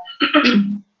എന്താണ്,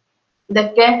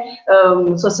 ഇതൊക്കെ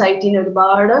സൊസൈറ്റിന്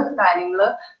ഒരുപാട് കാര്യങ്ങൾ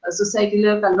സൊസൈറ്റിയിൽ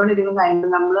കണ്ടുകൊണ്ടിരിക്കുന്ന കാര്യങ്ങൾ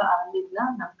നമ്മൾ അറിഞ്ഞിരുന്ന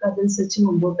നമുക്ക് അതനുസരിച്ച്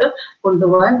മുമ്പോട്ട്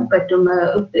കൊണ്ടുപോകാൻ പറ്റും.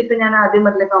 ഇപ്പൊ ഞാൻ ആദ്യം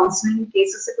പറഞ്ഞ കൗൺസിലിംഗ്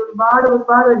കേസസ് ഒക്കെ ഒരുപാട്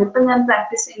ഇപ്പൊ ഞാൻ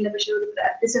പ്രാക്ടീസ് ചെയ്യുന്നില്ല, പക്ഷെ ഒരു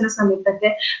പ്രാക്ടീസ് ചെയ്യുന്ന സമയത്തൊക്കെ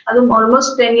അതും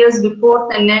ഓൾമോസ്റ്റ് 10 years ബിഫോർ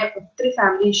തന്നെ ഒത്തിരി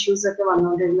ഫാമിലി ഇഷ്യൂസ് ഒക്കെ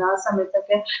വന്നുകൊണ്ടിരുന്നു. ആ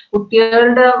സമയത്തൊക്കെ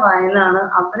കുട്ടികളുടെ വായനാണ്,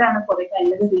 അവരാണ് കുറെ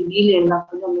കഴിഞ്ഞത് റിവീൽ ചെയ്യുന്നത്.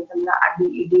 അപ്പം നമ്മൾ തന്നെ അടി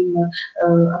ഇടിയും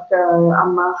ഒക്കെ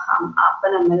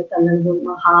അപ്പൻ അമ്മനെ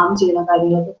തന്നതും ഹാം ചെയ്യുന്ന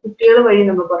കാര്യങ്ങളൊക്കെ കുട്ടികൾ വഴി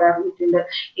നമ്മൾ കുറെ അറിഞ്ഞിട്ടുണ്ട്.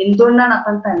 എന്തുകൊണ്ടാണ്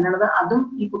അപ്പം തന്നത് അതും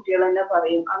ഈ കുട്ടികൾ തന്നെ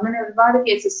പറയും. അങ്ങനെ ഒരുപാട്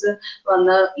കേസസ്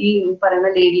വന്ന് ഈ പറയുന്ന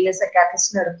ലേഡീനെ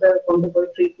സൈക്കാട്രിസ്റ്റിന്റെ അടുത്ത് കൊണ്ടുപോയി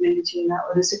ട്രീറ്റ്മെന്റ് ചെയ്യുന്ന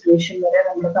ഒരു സിറ്റുവേഷൻ വരെ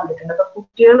നമ്മൾ കണ്ടിട്ടുണ്ട്. അപ്പൊ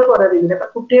കുട്ടികൾ കുറെ രീതിയിൽ അപ്പൊ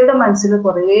കുട്ടികളുടെ മനസ്സിൽ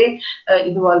കുറെ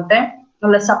ഇതുപോലത്തെ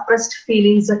ഉള്ള സപ്രസ്ഡ്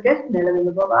ഫീലിങ്സ് ഒക്കെ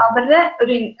നിലനിൽക്കും. അപ്പൊ അവരുടെ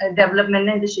ഒരു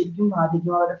ഡെവലപ്മെന്റിനെ ഇത് ശരിക്കും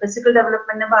ബാധിക്കും. അവരുടെ ഫിസിക്കൽ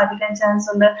ഡെവലപ്മെന്റിനെ ബാധിക്കാൻ ചാൻസ്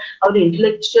ഉണ്ട്, അവരുടെ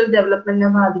ഇന്റലക്ച്വൽ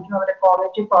ഡെവലപ്മെന്റിനെ ബാധിക്കും, അവരുടെ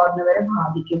കോഗ്നിറ്റീവ് പവറിനെ വരെ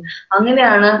ബാധിക്കും.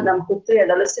 അങ്ങനെയാണ് നമുക്ക് ഒത്തിരി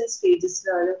അഡോളസെന്റ്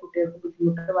സ്റ്റേജസിലാണ് കുട്ടികൾക്ക്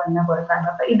ബുദ്ധിമുട്ട് വന്ന പോലെ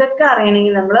കാരണം. അപ്പൊ ഇതൊക്കെ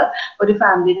അറിയണമെങ്കിൽ നമ്മൾ ഒരു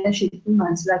ഫാമിലിനെ ശരിക്കും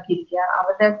മനസ്സിലാക്കിയിരിക്കുക,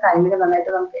 അവരുടെ ടൈമിനെ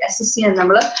നന്നായിട്ട് നമുക്ക് അസസ് ചെയ്യാൻ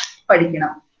നമ്മൾ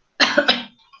പഠിക്കണം.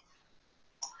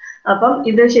 അപ്പം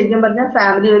ഇത് ശരിക്കും പറഞ്ഞാൽ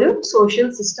ഫാമിലി ഒരു സോഷ്യൽ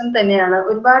സിസ്റ്റം തന്നെയാണ്.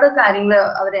 ഒരുപാട് കാര്യങ്ങൾ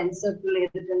അവർ എൻസർക്കിൾ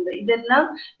ചെയ്തിട്ടുണ്ട്. ഇതെല്ലാം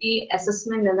ഈ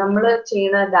അസസ്മെന്റ് നമ്മൾ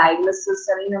ചെയ്യുന്ന ഡയഗ്നോസിസ്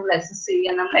അല്ലെങ്കിൽ നമ്മൾ അസസ്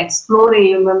ചെയ്യുക, നമ്മൾ എക്സ്പ്ലോർ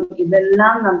ചെയ്യുമ്പം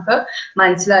ഇതെല്ലാം നമുക്ക്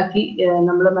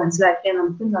മനസ്സിലാക്കിയാൽ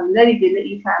നമുക്ക് നല്ല രീതിയിൽ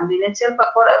ഈ ഫാമിലിനെ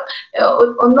ചിലപ്പോൾ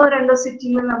 1 or 2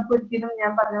 സിറ്റിങ്ങിൽ നമുക്ക് ഒരിക്കലും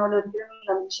ഞാൻ പറഞ്ഞ പോലെ ഒരിക്കലും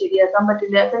നമുക്ക് ശരിയാക്കാൻ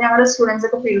പറ്റില്ല. അപ്പൊ ഞങ്ങളുടെ സ്റ്റുഡൻസ്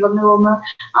ഒക്കെ ഫീൽഡ് വന്ന് പോകുമ്പോൾ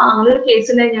അങ്ങനെ ഒരു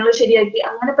കേസിനെ ഞങ്ങൾ ശരിയാക്കി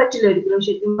അങ്ങനെ പറ്റില്ല ഒരിക്കലും.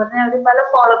 ശരിക്കും പറഞ്ഞാൽ അവർ പല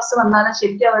ഫോളോഅപ്സ് വന്നാലും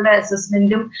ശരിക്കും അവരുടെ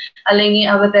അസസ്മെന്റും അല്ലെങ്കിൽ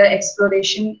അവരുടെ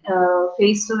എക്സ്പ്ലോറേഷൻ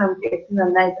ഫേസിൽ നമുക്ക്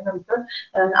നന്നായിട്ട് നമുക്ക്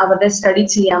അവരുടെ സ്റ്റഡി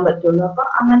ചെയ്യാൻ പറ്റുള്ളൂ. അപ്പൊ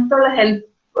അങ്ങനത്തെ ഉള്ള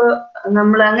ഹെൽപ്പ്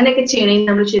നമ്മൾ അങ്ങനെയൊക്കെ ചെയ്യണമെങ്കിൽ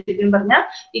നമ്മൾ ശരിക്കും പറഞ്ഞാൽ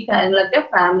ഈ കാര്യങ്ങളൊക്കെ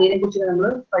ഫാമിലിനെ കുറിച്ച് നമ്മൾ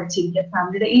പഠിച്ചിരിക്കുക.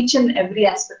 ഫാമിലിയുടെ each and every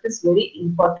aspect is very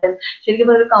important.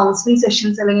 ശരിക്കും ഒരു കൗൺസിലിംഗ്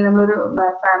സെഷൻസ് അല്ലെങ്കിൽ നമ്മളൊരു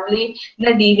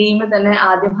ഫാമിലിനെ ഡീൽ ചെയ്യുമ്പോൾ തന്നെ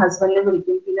ആദ്യം ഹസ്ബൻഡിനെ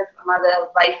വിളിക്കും, പിന്നെ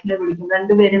വൈഫിനെ വിളിക്കും,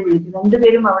 രണ്ടുപേരും വിളിക്കും.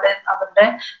 രണ്ടുപേരും അവരുടെ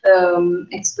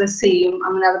അവരുടെ എക്സ്പ്രസ് ചെയ്യും,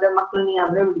 അങ്ങനെ അവരുടെ മക്കളിനെ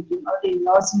അവരെ വിളിക്കും, അവരുടെ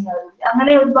ഇൻലോസിനെ അവരെ വിളിക്കും.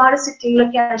 അങ്ങനെ ഒരുപാട്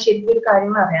സിറ്റിയിലൊക്കെയാണ് ശരിക്കും ഒരു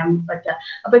കാര്യങ്ങൾ അറിയാൻ പറ്റുക.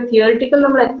 അപ്പൊ തിയറിറ്റിക്കൽ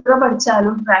നമ്മൾ എത്ര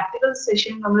പഠിച്ചാലും പ്രാക്ടിക്കൽ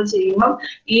സെഷൻ നമ്മൾ ചെയ്യുമ്പോൾ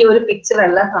ഈ ഒരു പിക്ചർ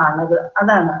അല്ല കാണുന്നത്.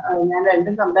 അതാണ് ഞാൻ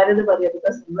രണ്ടും കമ്പയർ ചെയ്ത് പറയുക.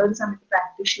 ബിക്കോസ് നമ്മളൊരു സമയത്ത്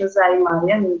പ്രാക്ടീഷണേഴ്സ് ആയി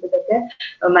മാറിയാൽ നിങ്ങൾക്ക് ഇതൊക്കെ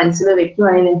മനസ്സിൽ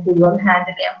വെക്കുവാണെങ്കിൽ നിങ്ങൾക്ക് ഇതുപോലെ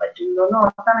ഹാൻഡിൽ ചെയ്യാൻ പറ്റുമല്ലോ എന്ന്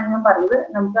ഓർത്താണ് ഞാൻ പറഞ്ഞത്.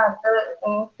 നമുക്ക് അടുത്ത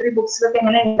 3 ബുക്സിലൊക്കെ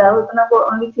എങ്ങനെ ഉണ്ടാവും, ഇപ്പൊ നമുക്ക്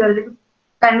ഓൺലി തിയറിറ്റിക്കൽ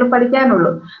കണ്ടു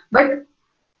പഠിക്കാനുള്ളൂ. ബട്ട്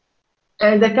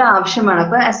ഇതൊക്കെ ആവശ്യമാണ്.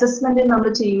 അപ്പൊ അസസ്മെന്റ് നമ്മൾ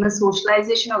ചെയ്യുന്ന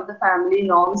socialisation of the family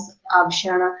norms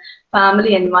ആവശ്യമാണ്,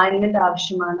 ഫാമിലി എൻവയൺമെന്റ്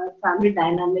ആവശ്യമാണ്, ഫാമിലി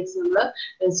ഡൈനാമിക്സ്. നമ്മള്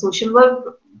സോഷ്യൽ വർക്ക്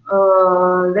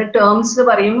ടേംസ്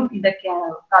പറയുമ്പോൾ ഇതൊക്കെയാണ്.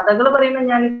 കഥകൾ പറയുമ്പോൾ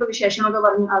ഞാനിപ്പോ വിശേഷങ്ങളൊക്കെ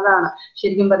പറഞ്ഞു, അതാണ്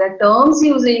ശരിക്കും പറയാം. ടേംസ്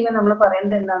യൂസ് ചെയ്യുമ്പോൾ നമ്മൾ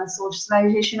പറയുന്നത് എന്താണ്?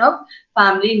 Socialisation of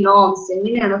family norms.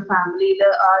 എങ്ങനെയാണ് ഫാമിലിയിൽ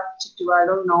ആ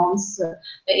ചുറ്റുപാടും നോംസ്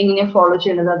എങ്ങനെ ഫോളോ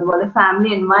ചെയ്യുന്നത്. അതുപോലെ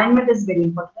family environment is very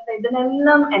important.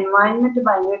 ഇതിനെല്ലാം എൻവയൺമെന്റ്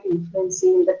ഭയങ്കരമായിട്ട് ഇൻഫ്ലുവൻസ്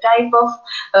ചെയ്യും. The type of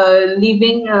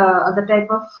living, the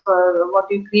type of what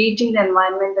you creating the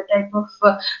environment, the type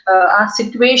of ആ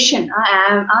സിറ്റുവേഷൻ,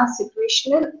 ആ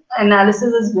situational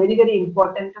analysis is very very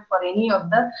important for any of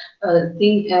the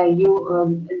thing you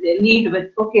lead with.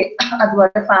 Okay,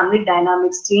 അതുപോലെ family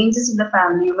dynamics, changes in the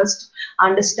family, you must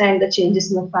understand the changes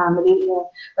in the family,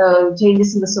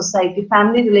 changes in the society,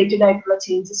 family related ആയിട്ടുള്ള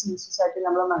changes in the society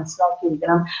നമ്മൾ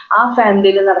മനസ്സിലാക്കിയിരിക്കണം. ആ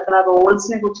ഫാമിലിയിൽ നടക്കുന്ന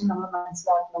റോൾസിനെ കുറിച്ച് നമ്മൾ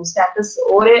മനസ്സിലാക്കണം. സ്റ്റാറ്റസ്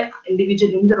ഓരോ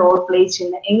ഇൻഡിവിജ്വൽ എന്ത് റോൾ പ്ലേ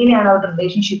ചെയ്യുന്നത്, എങ്ങനെയാണ് അവരുടെ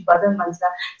റിലേഷൻഷിപ്പ്, അത്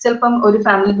മനസ്സിലാക്കാം. ചിലപ്പം ഒരു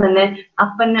ഫാമിലി തന്നെ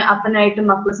അപ്പനായിട്ട്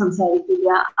മക്കൾ സംസാരിക്കില്ല,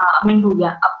 മിണ്ടൂല,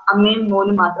 അമ്മയും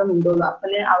മോനും മാത്രം മിണ്ടുള്ളൂ,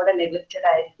 അപ്പന് അവിടെ നെഗ്ലക്റ്റഡ്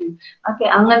ആയിരിക്കും. ഓക്കെ,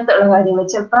 അങ്ങനത്തെ ഉള്ള കാര്യങ്ങൾ.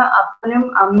 ചിലപ്പോൾ അപ്പനും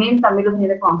അമ്മയും തമ്മിൽ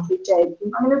ഭയങ്കര കോൺഫ്ലിക്റ്റ് ആയിരിക്കും.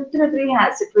 അങ്ങനെ ഒത്തിരി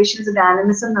സിറ്റുവേഷൻസ്,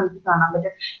 ഡൈനാമിസം നമുക്ക് കാണാൻ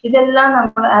പറ്റും. ഇതെല്ലാം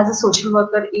നമ്മൾ ആസ് എ സോഷ്യൽ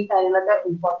വർക്കർ ഈ കാര്യങ്ങളൊക്കെ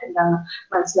ഇമ്പോർട്ടൻ്റ് ആണ്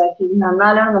മനസ്സിലാക്കി.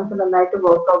 എന്നാലാണ് നമുക്ക് നന്നായിട്ട്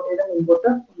വർക്ക്ഔട്ട് ചെയ്ത് മുൻപോട്ട്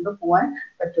കൊണ്ടുപോകാൻ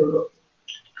പറ്റുള്ളൂ.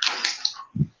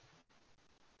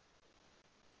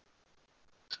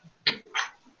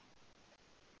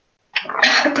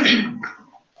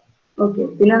 ഓക്കെ,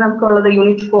 പിന്നെ നമുക്കുള്ളത്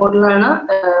unit 4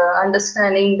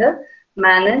 understanding the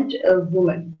man and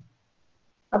woman.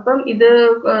 അപ്പം ഇത്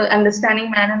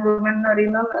അണ്ടർസ്റ്റാൻഡിങ് മാൻ ആൻഡ് വുമൻ എന്ന്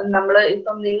പറയുമ്പോൾ നമ്മൾ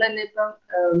ഇപ്പം നിങ്ങൾ തന്നെ ഇപ്പം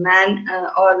മാൻ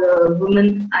ഓർ വുമൻ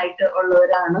ആയിട്ട്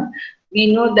ഉള്ളവരാണ്. We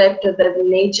know that the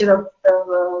nature of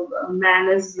the man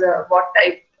is what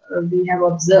type we have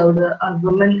observed. A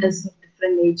woman is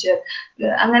different nature.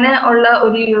 അങ്ങനെ ഉള്ള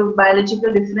ഒരു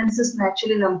ബയോളജിക്കൽ ഡിഫറൻസസ്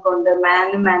നാച്ചുറലി നമുക്കുണ്ട്.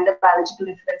 മാൻ്റെ ബയോളജിക്കൽ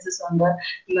ഡിഫറൻസസ് ഉണ്ട്,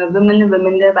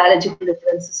 വിമന്റെ ബയോളജിക്കൽ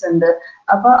ഡിഫറൻസസ് ഉണ്ട്.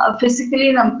 അപ്പൊ ഫിസിക്കലി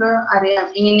നമുക്ക് അറിയാം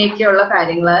ഇങ്ങനെയൊക്കെയുള്ള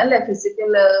കാര്യങ്ങൾ അല്ലെ.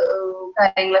 ഫിസിക്കൽ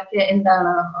കാര്യങ്ങളൊക്കെ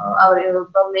എന്താണ്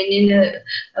ഇപ്പൊ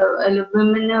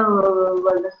വിമന്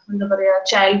എന്താ പറയാ,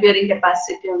 ചൈൽഡ് ബിയറിംഗ്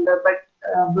കപ്പാസിറ്റി ഉണ്ട്. ബട്ട്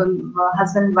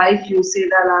ഹസ്ബൻഡ് വൈഫ് യൂസ്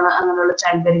ചെയ്താലാണ് അങ്ങനെയുള്ള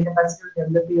ചൈൽഡ് ബെയറിംഗ് കപ്പാസിറ്റി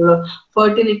ഡെവലപ്പ് ചെയ്യുള്ളൂ.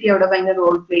 ഫെർട്ടിലിറ്റി അവിടെ ഭയങ്കര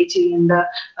റോൾ പ്ലേ ചെയ്യുന്നുണ്ട്.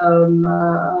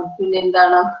 പിന്നെ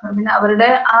എന്താണ്, പിന്നെ അവരുടെ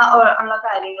ആ ഉള്ള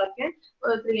കാര്യങ്ങളൊക്കെ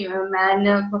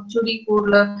മാന് കുറച്ചുകൂടി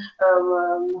കൂടുതൽ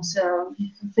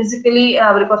ഫിസിക്കലി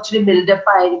അവർ കുറച്ചുകൂടി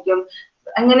ബിൽഡപ്പ് ആയിരിക്കും.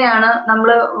 അങ്ങനെയാണ്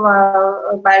നമ്മള്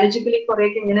ബയോളജിക്കലി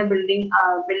കുറെയൊക്കെ ഇങ്ങനെ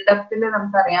ബിൽഡപ്പിൽ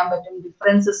നമുക്ക് അറിയാൻ പറ്റും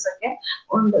ഡിഫറൻസസ് ഒക്കെ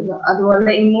ഉണ്ടെന്ന്.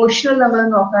 അതുപോലെ ഇമോഷണൽ നമ്മൾ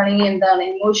നോക്കുകയാണെങ്കിൽ എന്താണ്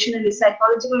ഇമോഷണലി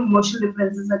സൈക്കോളജിക്കൽ ഇമോഷണൽ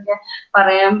ഡിഫറൻസസ് ഒക്കെ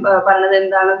പറഞ്ഞത്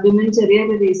എന്താണ്, വിമൻ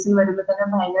ചെറിയൊരു റീസൺ വരുമ്പോൾ തന്നെ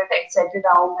ഭയങ്കരമായിട്ട് എക്സൈറ്റഡ്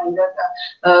ആവും, ഭയങ്കര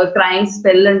ക്രൈം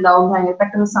സ്പെൽ ഉണ്ടാവും, ഭയങ്കര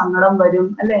പെട്ടെന്ന് സങ്കടം വരും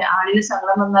അല്ലെ. ആണിന്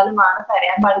സങ്കടം വന്നാലും ആണ്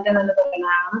കരയാൻ പാടില്ല എന്നല്ല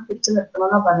പറയുന്നത്, ആണ് പിടിച്ചു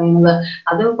നിർത്തണമെന്നാണ് പറയുന്നത്.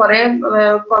 അത് കുറെ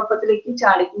കുഴപ്പത്തിലേക്ക്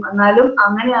ചാടിക്കും. എന്നാലും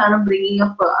അങ്ങനെയാണ് ബ്രിങ്ങിങ്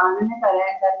അപ്പ്. അങ്ങനെ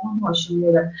കരയാൻ മോശം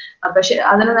ചെയ്ത്. പക്ഷെ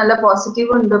അതിന് നല്ല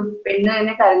പോസിറ്റീവ് ഉണ്ട്. പെണ്ണ്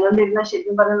തന്നെ കരഞ്ഞോണ്ടിരുന്നാൽ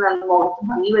ശരിക്കും പറഞ്ഞാൽ നല്ല മുഖത്ത്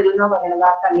ഭംഗി വരും എന്നാ പറയുന്നത്.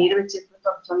 ആ കണ്ണീര് വെച്ചിട്ട്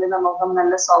തുടച്ചുകൊണ്ട് നമുക്ക്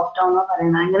നല്ല സോഫ്റ്റ് ആവുന്ന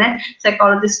പറയുന്നത്. അങ്ങനെ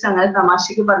സൈക്കോളജിസ്റ്റ് അങ്ങനെ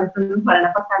തമാശക്ക് പറഞ്ഞിട്ടൊന്നും പറയണം.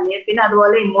 അപ്പൊ കണ്ണീർ, പിന്നെ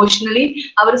അതുപോലെ ഇമോഷണലി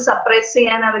അവർ സപ്രസ്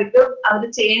ചെയ്യാൻ അവർ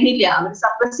ചെയ്യണില്ല, അവർ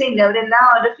സപ്രസ് ചെയ്യില്ല. അവരെല്ലാം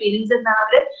അവരുടെ ഫീലിങ്സ് എന്താണ്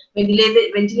അവര്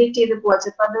വെന്റിലേറ്റ് ചെയ്ത് പോവാ.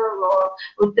 ചിലപ്പോ അത്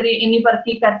ഒത്തിരി ഇനി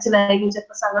പറക്കി കരച്ചിലായിരിക്കും,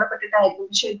 ചിലപ്പോൾ സങ്കടപ്പെട്ടിട്ടായിരിക്കും.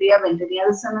 പക്ഷെ ഇത് ചെയ്യാൻ പറ്റില്ല.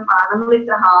 അതേ സമയം ആണുങ്ങൾ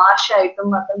ഇത്ര ഹാർഷായിട്ടും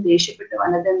മാത്രം ദേഷ്യപ്പെട്ട്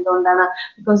വന്നത് എന്തുകൊണ്ടാണ്?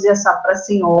 Because they are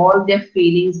suppressing all their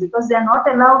feelings, because they are not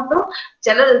allowed to.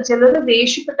 ചിലര്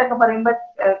ദേഷ്യപ്പെട്ടൊക്കെ പറയുമ്പോ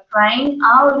ക്രൈം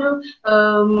ആ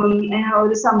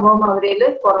ഒരു സംഭവം അവരിൽ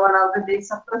കുറവാണ്. അവരുടെ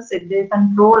suppress it, they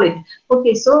control it.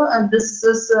 Okay, so this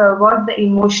is what the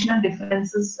emotional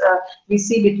differences we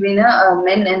see between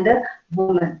men and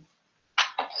women.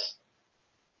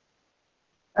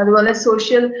 അതുപോലെ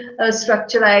social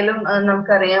structure ആയാലും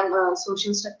നമുക്കറിയാം.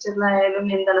 സോഷ്യൽ സ്ട്രക്ചറിലായാലും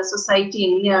എന്താണ് സൊസൈറ്റി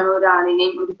എങ്ങനെയാണ് ഒരു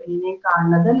ആണിനെയും ഒരു പെണ്ണിനെയും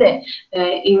കാണുന്നത് അല്ലെ.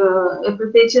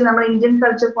 പ്രത്യേകിച്ച് നമ്മുടെ Indian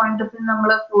culture point of view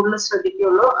നമ്മൾ കൂടുതൽ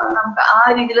ശ്രദ്ധിക്കുള്ളൂ. നമുക്ക് ആ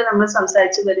രീതിയിൽ നമ്മൾ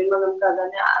സംസാരിച്ച് വരുമ്പോൾ നമുക്ക്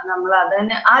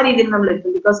അതന്നെ ആ രീതിയിൽ നമ്മൾ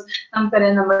എത്തും. ബിക്കോസ്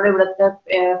നമുക്കറിയാം നമ്മുടെ ഇവിടുത്തെ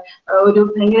ഒരു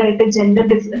ഭയങ്കരമായിട്ട് ജെൻഡർ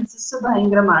ഡിഫറൻസസ്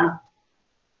ഭയങ്കരമാണ്.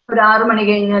 ഒരു 6 മണി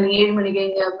കഴിഞ്ഞാൽ അല്ലെങ്കിൽ 7 മണി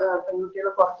കഴിഞ്ഞാൽ പെൺകുട്ടികൾ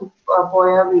പുറത്ത്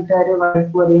പോയ വീട്ടുകാര്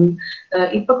വഴക്ക് പറയും.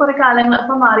 ഇപ്പൊ കുറെ കാലങ്ങൾ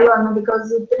ഇപ്പൊ മാറി വന്നു. ബിക്കോസ്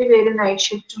ഒത്തിരി പേര് നൈറ്റ്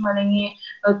ഷിഫ്റ്റും അല്ലെങ്കിൽ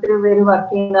ഒത്തിരി പേര് വർക്ക്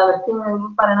ചെയ്യുന്നത്, അവർക്ക്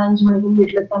 15 മണിക്കും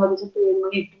വീട്ടിലെത്താൻ പറ്റിച്ചിട്ട് 7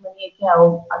 മണി 8 മണിയൊക്കെ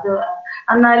ആവും. അത്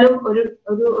എന്നാലും ഒരു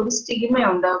ഒരു ഒരു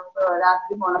സ്റ്റിഗ്മയുണ്ട്.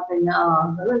 രാത്രി പോണ പെണ്ണ്,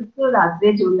 അവൾക്ക്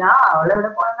രാത്രിയെ ജോലി, അവളെവിടെ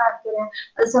പോണെന്ന് ആർക്കറിയാം.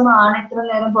 അതേസമയം ആണ് എത്ര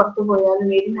നേരം പുറത്തു പോയാലും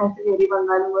ഏത് നേരത്തെ കയറി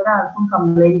വന്നാലും ഒരാൾക്കും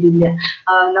കംപ്ലൈന്റ് ഇല്ല.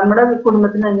 നമ്മുടെ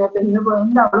കുടുംബത്തിൽ തന്നെ പെണ്ണ് പോയി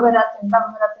എന്താ അവള് വരാത്ത, എന്താ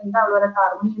അവൾ വരാത്ത, എന്താ അവൾ വരാത്ത,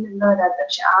 6 മണിയിൽ എന്താ വരാത്ത.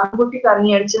 പക്ഷെ ആൺകുട്ടിക്ക്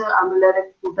ഇറങ്ങിയടിച്ച് ആൺപിള്ളേരെ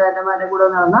കൂട്ടുകാരന്മാരെ കൂടെ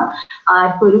നടന്ന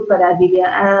ആർക്കും ഒരു പരാതിയില്ല.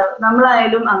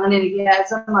 നമ്മളായാലും അങ്ങനെ എനിക്ക്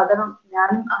ആസ് എ മദറും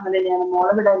ഞാനും അങ്ങനെ തന്നെയാണ്.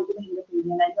 മോളെ വിടാൻ എനിക്ക് ഭയങ്കര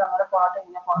പേടിയാണ്. എനിക്ക് അങ്ങനെ പോകട്ടെ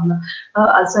ഇങ്ങനെ പോകണം.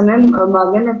 അതേസമയം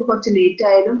മകൻ ഇപ്പൊ കുറച്ച് ലേറ്റ്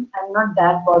ആയാലും I am not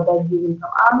that bothered.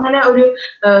 അങ്ങനെ ഒരു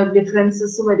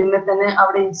ഡിഫറൻസസ് വരുമ്പോൾ തന്നെ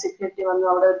അവിടെ ഇൻസെക്യൂരിറ്റി വന്നു,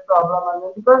 അവിടെ ഒരു പ്രോബ്ലം വന്നു.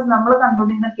 ബിക്കോസ് നമ്മൾ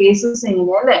കണ്ടുകൊണ്ടിരുന്ന കേസസ്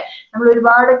എങ്ങനെ അല്ലെ, നമ്മൾ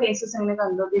ഒരുപാട് കേസസ് എങ്ങനെ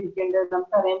കണ്ടുകൊണ്ടിരിക്കേണ്ടത്.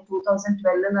 നമുക്കറിയാം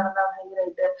 2012 നടന്ന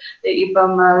ഭയങ്കരമായിട്ട്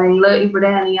ഇപ്പം നിങ്ങൾ ഇവിടെ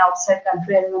ആണെങ്കിൽ ഔട്ട്സൈഡ്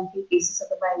കൺട്രി ആണെങ്കിൽ നമുക്ക് ഈ കേസസ്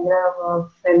ഒക്കെ ഭയങ്കര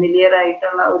ഫെമിലിയർ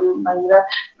ആയിട്ടുള്ള ഒരു ഭയങ്കര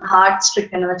ഹാർട്ട്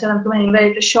സ്ട്രിക്റ്റ് എന്ന് വെച്ചാൽ നമുക്ക്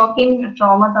ഭയങ്കരമായിട്ട് ഷോക്കിംഗ്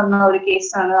ട്രോമ തന്ന ഒരു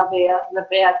കേസാണ്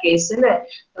ആ കേസില്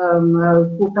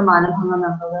കൂട്ടമാനഭംഗം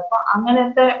നടന്നത്. അപ്പൊ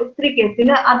അങ്ങനത്തെ ഒത്തിരി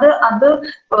കേസിന് അത്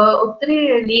ഒത്തിരി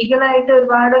ലീഗലായിട്ട്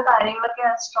ഒരുപാട് കാര്യങ്ങളൊക്കെ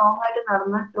സ്ട്രോങ് ആയിട്ട്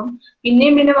നടന്നിട്ടും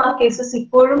പിന്നെയും ആ കേസസ്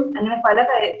ഇപ്പോഴും അങ്ങനെ പല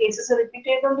കേസസ് റിപ്പീറ്റ്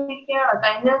ചെയ്തുകൊണ്ടിരിക്കുകയാണ്.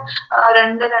 കഴിഞ്ഞ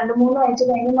 2-3 ആഴ്ച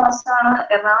കഴിഞ്ഞ മാസമാണ്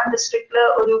എറണാകുളം ഡിസ്ട്രിക്റ്റില്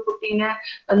ഒരു കുട്ടീനെ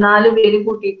 4 പേര്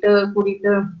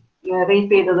കൂടിയിട്ട്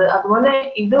റേപ്പ് ചെയ്തത്. അതുപോലെ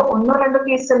ഇത് 1-2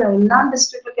 കേസല്ല, എല്ലാ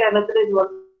ഡിസ്ട്രിക്റ്റിലും കേരളത്തിൽ ഇതുപോലെ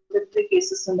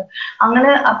കേസസ് ഉണ്ട്. അങ്ങനെ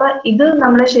അപ്പൊ ഇത്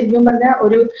നമ്മളെ ശരിക്കും പറഞ്ഞാൽ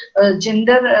ഒരു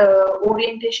ജെൻഡർ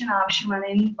ഓറിയന്റേഷൻ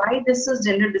ആവശ്യമാണ്. Why this is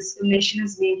gender discrimination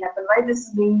is being happen, why this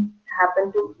is being happen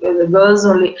to girls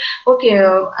only. Okay,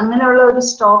 അങ്ങനെയുള്ള ഒരു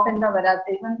സ്റ്റോപ്പ് എന്താ വരാത്ത?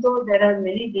 even though there are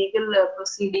many legal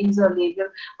proceedings or legal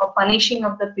or punishing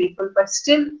of the people, but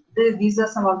still these are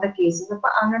some of the cases.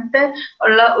 അപ്പൊ അങ്ങനത്തെ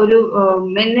ഉള്ള ഒരു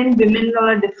men and women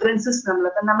എന്നുള്ള differences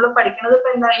നമ്മൾ പഠിക്കുന്നത്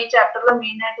ഇപ്പൊ എന്താ ഈ ചാപ്റ്ററിൽ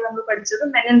മെയിൻ ആയിട്ട് നമ്മൾ പഠിച്ചത്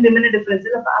men and women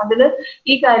ഡിഫറൻസസ്. അപ്പൊ അതില്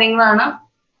ഈ കാര്യങ്ങളാണ്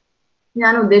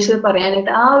ഞാൻ ഉദ്ദേശിച്ചത്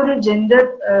പറയാനായിട്ട്. ആ ഒരു ജെൻഡർ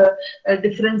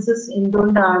ഡിഫറൻസസ്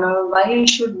എന്തുകൊണ്ടാണ്, why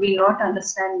should we not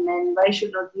understand men, why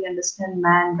should nought we understand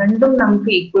മാൻ, രണ്ടും നമുക്ക്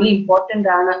ഈക്വലി ഇമ്പോർട്ടന്റ്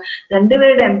ആണ്,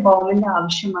 രണ്ടുപേരുടെ എംപവർമെന്റ്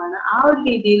ആവശ്യമാണ്. ആ ഒരു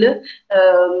രീതിയിൽ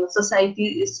സൊസൈറ്റി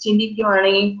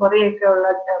ചിന്തിക്കുവാണെങ്കിൽ കുറെയൊക്കെ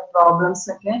ഉള്ള പ്രോബ്ലംസ്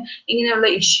ഒക്കെ, ഇങ്ങനെയുള്ള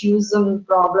ഇഷ്യൂസും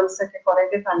പ്രോബ്ലംസ് ഒക്കെ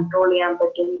കുറെയൊക്കെ കൺട്രോൾ ചെയ്യാൻ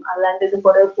പറ്റും. അല്ലാണ്ട് ഇത്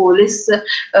കുറെ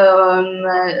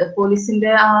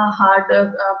പോലീസിന്റെ ആ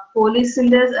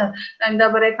പോലീസിന്റെ എന്താ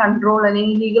പറയാ കൺട്രോൾ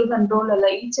അല്ലെങ്കിൽ ലീഗൽ കൺട്രോൾ അല്ല.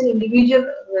 ഈച്ച് ആൻഡ് ഇൻഡിവിജ്വൽ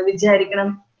വിചാരിക്കണം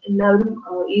എല്ലാവരും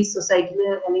ഈ സൊസൈറ്റിയിൽ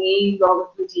അല്ലെങ്കിൽ ഈ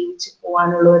ലോകത്തിൽ ജീവിച്ചു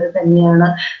പോകാനുള്ളവർ തന്നെയാണ്.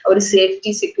 ഒരു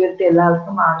സേഫ്റ്റി സെക്യൂരിറ്റി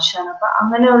എല്ലാവർക്കും ആവശ്യമാണ്. അപ്പൊ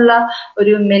അങ്ങനെയുള്ള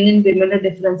ഒരു മെൻ ആൻഡ് വിമന്റെ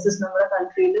ഡിഫറൻസസ് നമ്മുടെ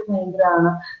കൺട്രിയിൽ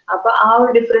ഭയങ്കരമാണ്. അപ്പൊ ആ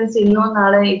ഒരു ഡിഫറൻസ് ഇന്നോ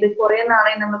നാളെ ഇത് കുറെ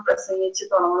നാളെ നമ്മൾ പ്രസംഗിച്ച്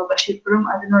തുടങ്ങുന്നു, പക്ഷെ ഇപ്പോഴും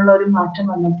അതിനുള്ള ഒരു മാറ്റം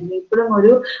വന്നിട്ടില്ല. ഇപ്പോഴും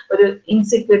ഒരു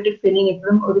ഇൻസെക്യൂരിറ്റി ഫീലിംഗ്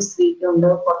ഇപ്പോഴും ഒരു സ്ത്രീക്കുണ്ട്.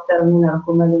 പുറത്തിറങ്ങി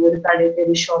നടക്കും, അല്ലെങ്കിൽ ഒരു കടയിൽ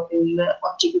കയറി ഷോപ്പിംഗിൽ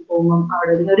ഒറ്റയ്ക്ക് പോകുമ്പം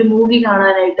അവിടെ ഒരു മൂവി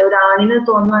കാണാനായിട്ട് ഒരു ആണിന്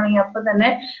തോന്നുവാണെങ്കിൽ അപ്പൊ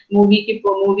തന്നെ മൂവി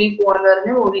പോവാന്ന്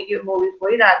പറഞ്ഞ് മൂവി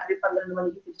പോയി രാത്രി 12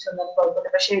 മണിക്ക് തിരിച്ചു വന്നാലും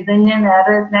കുഴപ്പമില്ല. പക്ഷെ ഇത് തന്നെ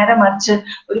നേരെ മറിച്ച്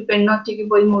ഒരു പെണ്ണൊറ്റയ്ക്ക്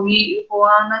പോയി മൂവി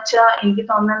പോവാന്ന് വെച്ചാൽ എനിക്ക്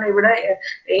തോന്നുന്നില്ല. ഇവിടെ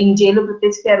ഇന്ത്യയിൽ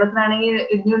പ്രത്യേകിച്ച് കേരളത്തിലാണെങ്കിൽ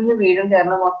ഇതിനൊന്ന് വീടും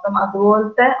കേരളം മൊത്തം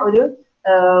അതുപോലത്തെ ഒരു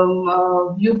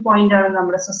വ്യൂ പോയിന്റ് ആണ്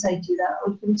നമ്മുടെ സൊസൈറ്റിയുടെ.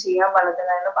 ഒരിക്കലും ചെയ്യാൻ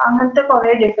പാടില്ല. അപ്പൊ അങ്ങനത്തെ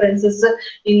കുറെ ഡിഫറൻസസ്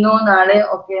ഇന്നോ നാളെ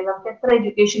ഒക്കെ നമുക്ക് എത്ര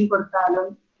എഡ്യൂക്കേഷൻ കൊടുത്താലും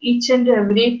ഈച്ച് ആൻഡ്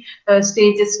എവറി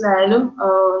സ്റ്റേജസിലായാലും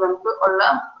നമുക്ക് ഉള്ള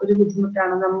ഒരു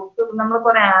ബുദ്ധിമുട്ടാണ്. നമ്മൾ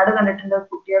കുറെ ആഡ് കണ്ടിട്ടുണ്ട്,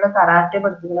 കുട്ടികളെ കരാട്ടെ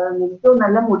പഠിപ്പിക്കുന്നത്. നിനക്ക്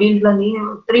നല്ല മുടിയുണ്ടല്ലോ, നീ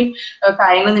ഒത്തിരി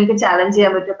കാര്യങ്ങൾ നിനക്ക് ചാലഞ്ച്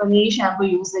ചെയ്യാൻ പറ്റും, അപ്പൊ നീ ഷാമ്പു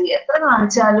യൂസ് ചെയ്യുക. എത്ര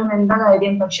കാണിച്ചാലും എന്താ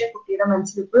കാര്യം? പക്ഷെ കുട്ടിയുടെ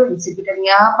മനസ്സിൽ ഇപ്പോഴും ഇൻസെക്യൂർ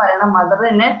ആയിരിക്കും. ആ പറയുന്ന മദർ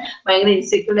തന്നെ ഭയങ്കര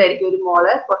ഇൻസെക്യൂർ ആയിരിക്കും ഒരു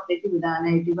മോളെ പുറത്തേക്ക്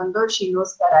വിടാനായിട്ട്, even though she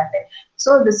knows karate.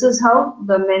 So this is how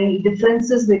the main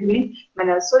differences between men.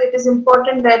 So it is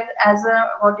important that as a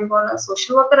what you call a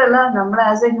social worker, number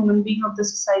as a human being of the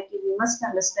society, we must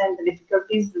understand the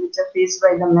difficulties which are faced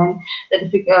by the men,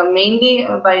 mainly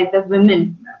by the women.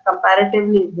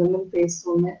 Comparatively, women face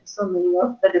so many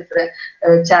of the different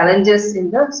challenges in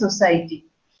the society.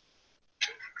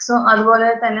 So അതുപോലെ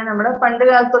തന്നെ നമ്മുടെ പണ്ട്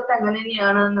കാലത്തൊക്കെ അങ്ങനെ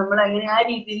തന്നെയാണ്, നമ്മൾ അങ്ങനെ ആ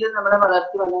രീതിയിൽ നമ്മളെ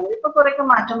വളർത്തി വന്നത്. ഇപ്പൊ കുറെയൊക്കെ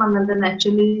മാറ്റം വന്നിട്ടുണ്ട്.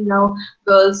 ആക്ച്വലി നൗ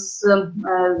ഗേൾസ്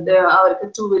അവർക്ക്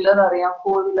 2 വീലർ അറിയാം,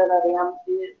 4 വീലർ അറിയാം,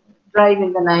 drive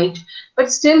in the night. But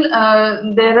still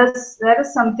there is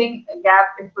something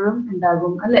gap എപ്പോഴും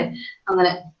ഉണ്ടാകും അല്ലെ?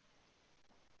 അങ്ങനെ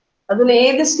അതിൽ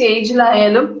ഏത്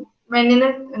സ്റ്റേജിലായാലും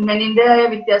മെന്നിന്റെതായ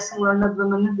വ്യത്യാസങ്ങളുണ്ട്,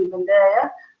 വിമന്റെതായ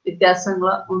വ്യത്യാസങ്ങൾ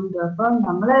ഉണ്ട്. അപ്പൊ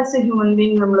നമ്മൾ ആസ് എ ഹ്യൂമൻ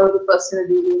ബീങ് നമ്മൾ ഒരു പേഴ്സണൽ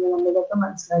ഡീൽ ചെയ്യുമ്പോൾ നമ്മളിതൊക്കെ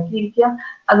മനസ്സിലാക്കിയിരിക്കുക.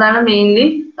 അതാണ് മെയിൻലി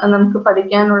നമുക്ക്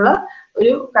പഠിക്കാനുള്ള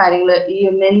ഒരു കാര്യങ്ങൾ ഈ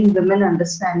മെൻ വിമൻ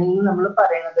അണ്ടർസ്റ്റാൻഡിങ് നമ്മൾ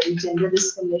പറയുന്നത് ഈ ജെൻഡർ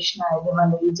ഡിസ്ക്രിമിനേഷൻ ആയാലും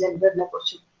അല്ലെങ്കിൽ ജെൻഡറിനെ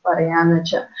കുറിച്ച് പറയാന്ന്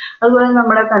വെച്ചാൽ അതുപോലെ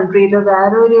നമ്മുടെ കൺട്രിയിൽ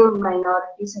വേറെ ഒരു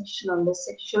മൈനോറിറ്റി സെക്ഷൻ ഉണ്ട്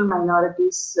സെക്ഷൽ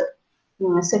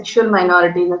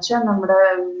മൈനോറിറ്റി എന്ന് വെച്ചാൽ നമ്മുടെ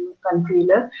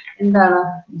കൺട്രിയിൽ എന്താണ്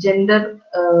ജെൻഡർ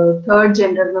തേർഡ്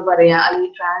ജെൻഡർ എന്ന് പറയാ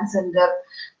അല്ലെങ്കിൽ ട്രാൻസ്ജെൻഡർ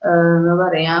എന്ന്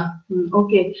പറയാ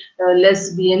ഓക്കെ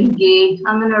ലെസ്ബിയൻ ഗേ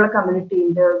അങ്ങനെയുള്ള കമ്മ്യൂണിറ്റി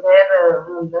ഉണ്ട് വേറെ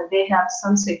they have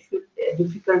some sexual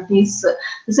difficulties,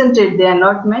 isn't it? They are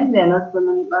not men, they are not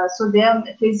women, so they are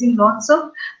facing lots of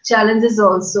challenges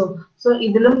also. So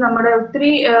ഇതിലും നമ്മുടെ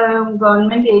ഒത്തിരി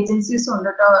ഗവൺമെന്റ് ഏജൻസീസ് ഉണ്ട്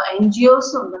കേട്ടോ, NGOs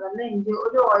ഉണ്ട്. നല്ല NGO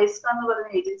ഒരു ഓയിസ്ക എന്ന്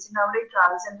പറയുന്ന ഏജൻസി അവിടെ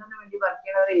ട്രാൻസ്ജെൻഡറിന് വേണ്ടി വർക്ക്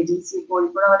ചെയ്യുന്ന ഒരു ഏജൻസി,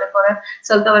 കോഴിക്കോട് അവരെ കുറെ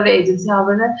സ്ഥലത്ത് അവരുടെ ഏജൻസി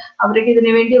അവർക്ക്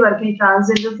ഇതിനു വേണ്ടി വർക്ക് ചെയ്യും.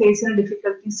 ട്രാൻസ്ജെൻഡർ ഫേസ് ചെയ്യുന്ന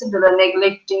ഡിഫിക്കൽട്ടീസ് ഉണ്ടല്ലോ,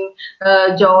 നെഗ്ലക്റ്റിംഗ്,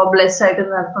 ജോബ്ലെസ് ആയിട്ട്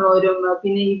നടക്കുന്നവരും,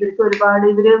 പിന്നെ ഇവർക്ക് ഒരുപാട്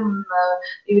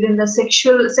ഇവരെന്താ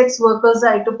സെക്സ് വർക്കേഴ്സ്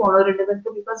ആയിട്ട് പോണവരുണ്ട് ഇവർക്ക്,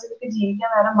 ബിക്കോസ് ഇവർക്ക് ജീവിക്കാൻ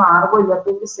വേറെ മാർഗമില്ല. അപ്പൊ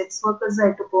ഇവര് സെക്സ് വർക്കേഴ്സ്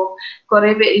ആയിട്ട് പോകും.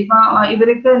 കുറെ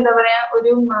ഇവർക്ക് എന്താ പറയാ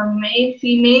ഒരു മെയിൽ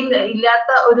ഫീമെയിൽ ഇല്ലാത്ത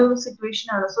ഒരു സിറ്റുവേഷൻ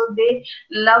ആണ്. So they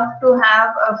love to have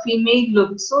A female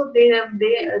look, so they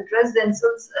dress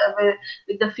themselves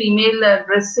with the female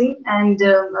dressing and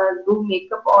do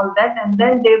makeup, all that, and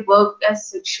then they work as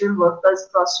sexual workers,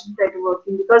 prostitute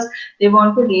working, because they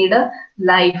want to lead a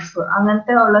life.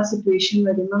 അങ്ങനത്തെ ഉള്ള situation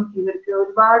വരുമ്പം ഇവർക്ക്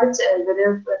ഒരുപാട്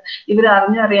ഇവർ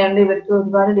അറിഞ്ഞറിയാണ്ട് ഇവർക്ക്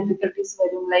ഒരുപാട് difficulties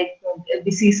വരും. Like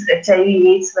disease HIV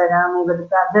AIDS വരാം,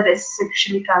 ഇവർക്ക് അതർ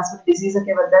സെക്ഷലി ട്രാൻസ്മിറ്റ് ഡിസീസ്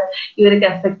ഒക്കെ ഇവർക്ക്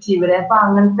എഫക്ട് ചെയ്യും. അപ്പൊ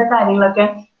അങ്ങനത്തെ കാര്യങ്ങളൊക്കെ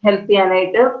ഹെൽപ്പ്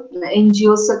ചെയ്യാനായിട്ട്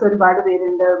NGOs ഒക്കെ ഒരുപാട്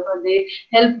പേരുണ്ട്.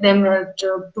 Help them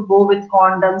to go with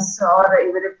condoms or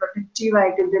ഇവര് പ്രൊട്ടക്റ്റീവ്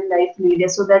ആയിട്ട് ഇവരുടെ ലൈഫ് ലീഡ്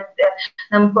ചെയ്യുക, സോ ദാറ്റ്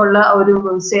നമുക്കുള്ള ഒരു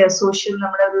സോഷ്യൽ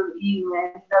നമ്മുടെ ഒരു ഈ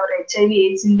എന്താ പറയുക HIV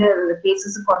AIDS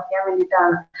കേസസ് കുറയ്ക്കാൻ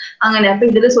വേണ്ടിയിട്ടാണ് അങ്ങനെ. അപ്പൊ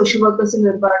ഇതിൽ സോഷ്യൽ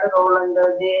വർക്കേഴ്സിന് ഒരുപാട് റോൾ ഉണ്ട്.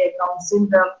 Council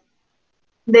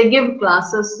they give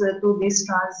classes to these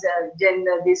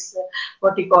transgender, this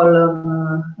what you call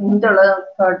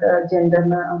third gender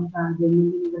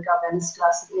awareness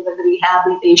classes,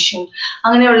 rehabilitation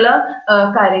അങ്ങനെയുള്ള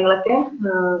കാര്യങ്ങളൊക്കെ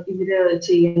ഇവര്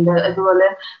ചെയ്യുന്നുണ്ട്. അതുപോലെ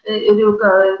ഒരു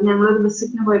ഞങ്ങളൊരു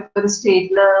വിസിറ്റിന് പോയപ്പോ ഒരു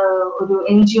സ്റ്റേറ്റില് ഒരു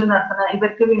NGO നടത്തുന്ന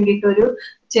ഇവർക്ക് വേണ്ടിയിട്ട് ഒരു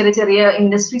ചെറിയ ചെറിയ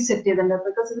ഇൻഡസ്ട്രി സെറ്റ് ചെയ്തിട്ടുണ്ട്.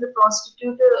 ബിക്കോസ് ഇവര്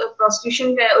പ്രോസ്റ്റിറ്റ്യൂഷൻ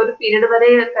ഒരു പീരീഡ് വരെ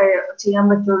ചെയ്യാൻ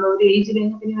പറ്റുള്ളൂ. ഒരു ഏജ്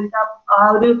കഴിഞ്ഞ പിന്നെ ഇവർക്ക് ആ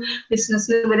ഒരു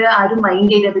ബിസിനസ്സിൽ ഇവര് ആരും മൈൻഡ്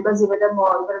ചെയ്യില്ല. ബിക്കോസ് ഇവരുടെ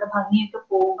ഭംഗിയൊക്കെ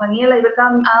പോകും. ഭംഗിയല്ല, ഇവർക്ക്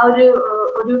ആ ഒരു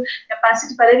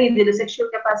കപ്പാസിറ്റി പല രീതിയിൽ സെക്ഷൽ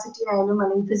കപ്പാസിറ്റി ആയാലും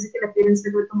അല്ലെങ്കിൽ ഫിസിക്കൽ അപ്പിയറൻസിൽ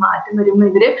ഇവർക്ക് മാറ്റം വരുമ്പോൾ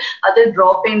ഇവര് അത്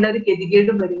ഡ്രോപ്പ് ചെയ്യേണ്ട ഒരു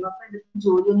ഗതികേടും വരും. അപ്പൊ ഇവർക്ക്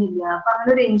ജോലിയൊന്നും ഇല്ല. അപ്പൊ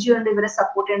അങ്ങനെ ഒരു NGO ഉണ്ട് ഇവരെ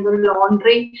സപ്പോർട്ട് ചെയ്യുന്ന ഒരു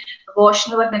ലോണ്ട്രി വാഷ്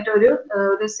എന്ന് പറഞ്ഞിട്ട് ഒരു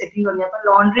സെറ്റിംഗ് തുടങ്ങി. അപ്പൊ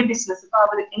ലോണ്ട്രി ബിസിനസ്, അപ്പൊ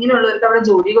അവർ ഇങ്ങനെയുള്ളവർക്ക് അവിടെ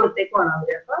ജോലി കൊടുത്തേക്കുവാണ്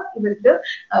അവര്. അപ്പൊ ഇവർക്ക്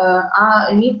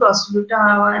ഇനി പ്രോസ്റ്റിറ്റ്യൂട്ട്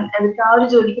ആവാൻ അവർക്ക് ആ ഒരു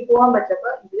ജോലിക്ക് പോകാൻ പറ്റപ്പോ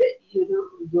ഇവര് ഈ ഒരു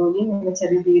ജോലി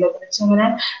ചെറിയ വീടൊക്കെ വെച്ച് അങ്ങനെ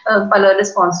പലവരുടെ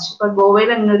സ്പോൺസർഷിപ്പ്. ഗോവയിൽ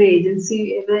അങ്ങനെ ഒരു ഏജൻസി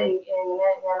ഇങ്ങനെ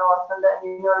ഞാൻ ഓർക്കുന്നത്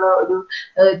ഇങ്ങനെയുള്ള ഒരു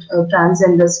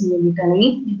ട്രാൻസ്ജെൻഡേഴ്സിന്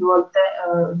വേണ്ടിയിട്ടാണെങ്കിൽ ഇതുപോലത്തെ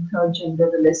ജെൻഡർ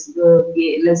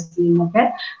ലെസ്ബിയൻ ഒക്കെ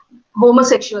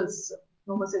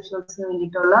ഹോമോസെക്ഷൽസിന്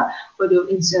വേണ്ടിയിട്ടുള്ള ഒരു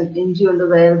NGO ഉണ്ട്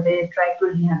where they try to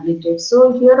rehabilitate. So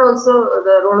here also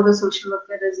the role of the social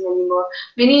worker is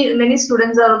many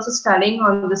students are also studying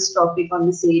on this topic, on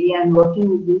this area, and working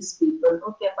with these people.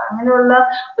 Okay, അപ്പൊ അങ്ങനെയുള്ള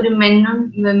ഒരു മെന്നും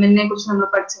വിമനെ കുറിച്ച് നമ്മൾ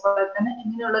പഠിച്ച പോലെ തന്നെ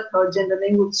ഇങ്ങനെയുള്ള തേർഡ്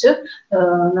ജെൻഡറിനെ കുറിച്ച്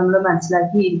നമ്മൾ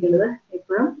മനസ്സിലാക്കിയിരിക്കുന്നത്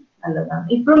എപ്പോഴും നല്ലതാണ്.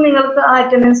 ഇപ്പോഴും നിങ്ങൾക്ക് ആ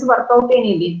അറ്റൻഡൻസ് വർക്ക്ഔട്ട്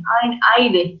ചെയ്യുന്നില്ലേ?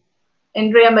 ആയില്ലേ?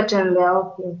 എൻട്രി ചെയ്യാൻ പറ്റണില്ലേ?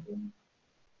 Okay okay.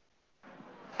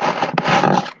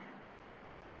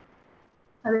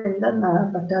 അതെന്താ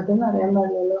പറ്റാത്തെന്ന് അറിയാൻ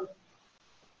പാടില്ലല്ലോ.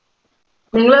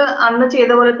 നിങ്ങൾ അന്ന്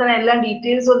ചെയ്ത പോലെ തന്നെ എല്ലാ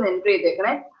ഡീറ്റെയിൽസ് ഒന്ന് എൻട്രി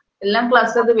ചെയ്തേക്കണേ. എല്ലാം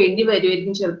ക്ലാസ്സിൽ അത് വേണ്ടി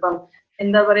വരുമായിരിക്കും ചിലപ്പം.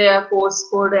 എന്താ പറയാ, course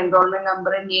code, enrolment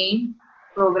number, name,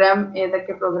 programme,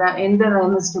 ഏതൊക്കെ പ്രോഗ്രാം, എന്ത്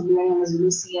MSW,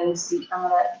 MSW, CNC,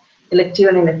 അങ്ങനെ elective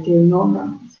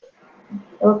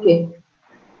okay.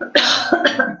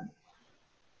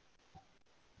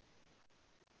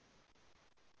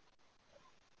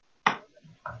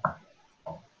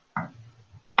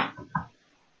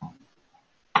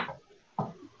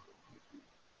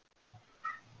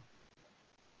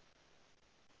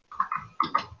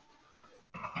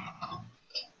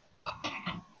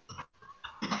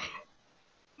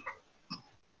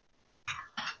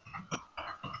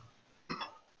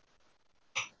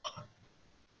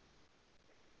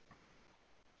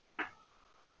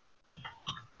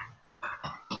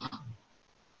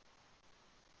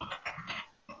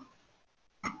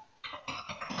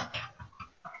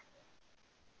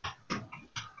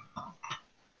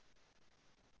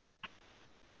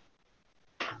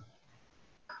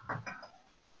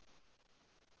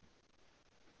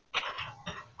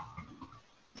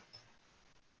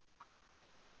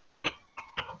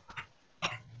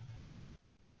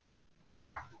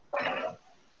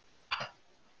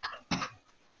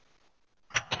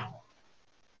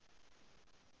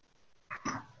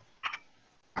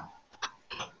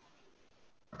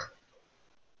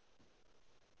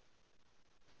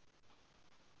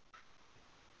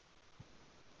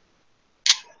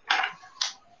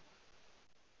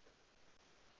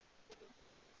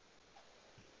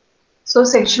 So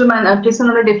sexual minorities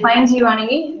define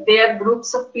they are groups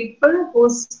of people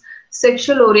whose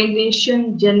sexual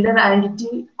orientation, gender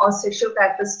identity, or sexual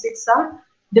characteristics are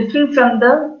different from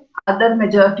the other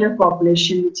majority of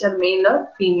population, which are male or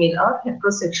female or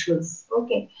heterosexuals.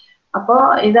 Okay. Appo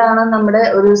idana nammade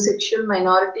oru sexual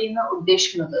minority ennu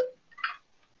uddeshiക്കുന്നത്.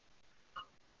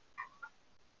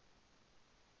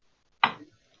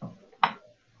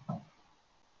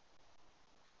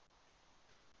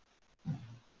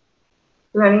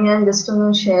 ഞാൻ just ഒന്ന്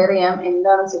share ചെയ്യാം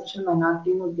എന്താണ് sexual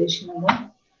minority എന്ന് ഉദ്ദേശിക്കുന്നത്.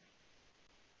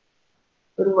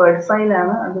 ഒരു word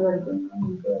ഫയലാണ്, അത്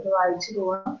നമുക്ക് അത് വായിച്ചു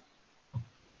പോകാം.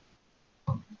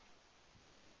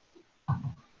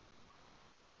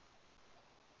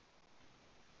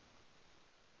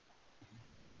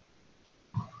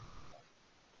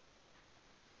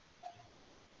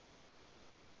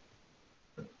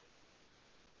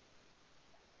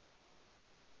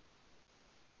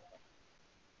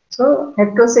 So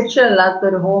heterosexual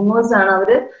അല്ലാത്തൊരു ഹോമോസ് ആണ്,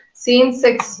 അവര് സെയിം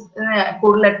സെക്സ്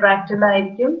കൂടുതൽ അട്രാക്റ്റഡ്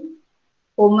ആയിരിക്കും.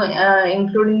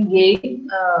 ഇൻക്ലൂഡിങ് ഗേ,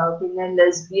 പിന്നെ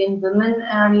ലെസ്ബിയൻ വിമൻ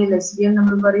ആണ് ഈ ലെസ്ബിയൻ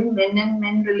നമ്മൾ പറയും. മെൻ ആൻഡ്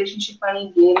മെൻ റിലേഷൻഷിപ്പ് ആണ് ഈ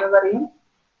ഗേ എന്ന് പറയും.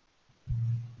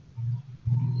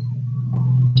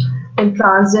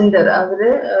 ട്രാൻസ്ജെൻഡർ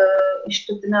അവര്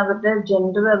ഇഷ്ടത്തിന് അവരുടെ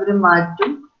ജെൻഡർ അവര്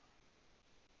മാറ്റും.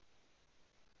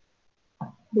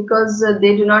 Because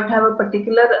they do not have a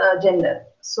particular gender,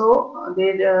 so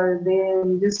they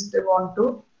just want to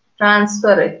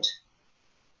transfer it.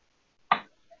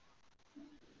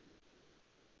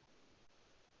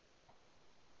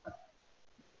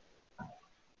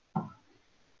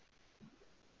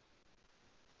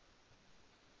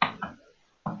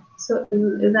 So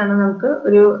ഇതാണ് നമുക്ക്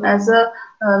ഒരു ആസ് എ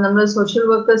നമ്മൾ സോഷ്യൽ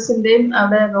വർക്കേഴ്സിന്റെയും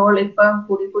അവിടെ റോൾ ഇപ്പം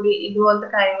കൂടി ഇതുപോലത്തെ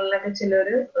കാര്യങ്ങളിലൊക്കെ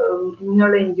ചിലര്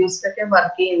ഇങ്ങനെയുള്ള എൻജിഒസിലൊക്കെ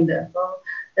വർക്ക് ചെയ്യുന്നുണ്ട്. അപ്പോൾ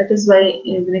ദാറ്റ് ഇസ് വൈ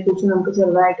ഇതിനെ കുറിച്ച് നമുക്ക്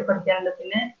ചെറുതായിട്ട് പഠിക്കാനുണ്ട്.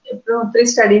 പിന്നെ ഇപ്പോഴും ഒത്തിരി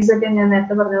സ്റ്റഡീസ് ഒക്കെ ഞാൻ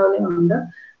നേരത്തെ പറഞ്ഞ പോലെ ഉണ്ട്.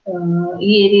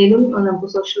 ഈ ഏരിയയിലും നമുക്ക്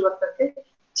സോഷ്യൽ വർക്കൊക്കെ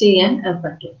ചെയ്യാൻ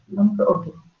പറ്റും നമുക്ക്.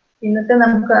 ഓക്കെ, ഇന്നത്തെ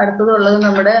നമുക്ക് അടുത്തതുള്ളത്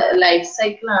നമ്മുടെ ലൈഫ്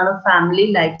സൈക്കിൾ ആണ്, ഫാമിലി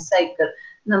ലൈഫ് സൈക്കിൾ.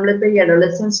 നമ്മളിപ്പോ ഈ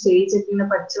അഡോളസന്റ് സ്റ്റേജ് ഒക്കെ ഇങ്ങനെ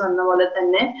പഠിച്ചു വന്ന പോലെ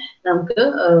തന്നെ നമുക്ക്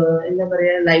എന്താ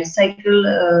പറയാ ലൈഫ് സൈക്കിൾ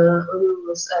ഒരു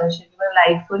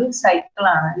ലൈഫ് ഒരു സൈക്കിൾ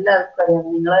ആണ്. എല്ലാവർക്കും അറിയാം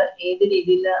നിങ്ങൾ ഏത്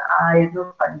രീതിയിൽ ആയിരുന്നു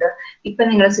പണ്ട്, ഇപ്പൊ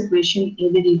നിങ്ങളുടെ സിറ്റുവേഷൻ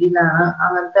ഏത് രീതിയിലാണ്,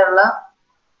 അങ്ങനത്തെ ഉള്ള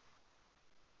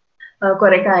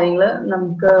കുറെ കാര്യങ്ങൾ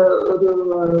നമുക്ക് ഒരു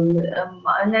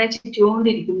അങ്ങനെ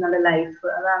ചുറ്റിക്കൊണ്ടിരിക്കും നമ്മുടെ ലൈഫ്.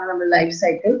 അതാണ് നമ്മുടെ ലൈഫ്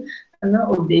സൈക്കിൾ എന്ന്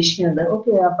ഉദ്ദേശിക്കുന്നത്.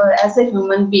 ഓക്കെ, അപ്പൊ as A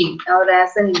human being or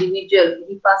as an individual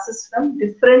he passes from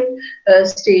different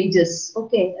stages.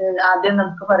 Okay, ആദ്യം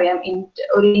നമുക്ക് പറയാം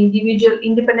ഒരു ഇൻഡിവിജ്വൽ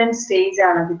ഇൻഡിപെൻഡന്റ് സ്റ്റേജ്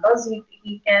ആണ്. ബിക്കോസ്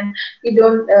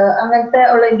അങ്ങനത്തെ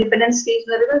ഉള്ള ഇൻഡിപെൻഡന്റ് സ്റ്റേജ്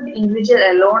എന്ന് പറയുന്നത് ഇൻഡിവിജ്വൽ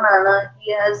അലോൺ ആണ്.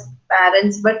 ഹി ഹാസ്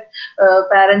പാരന്റ്സ്, ബട്ട്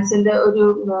പാരന്റ്സിന്റെ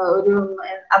ഒരു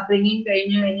അപ്ബ്രിങ്ങിങ്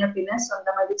കഴിഞ്ഞാൽ പിന്നെ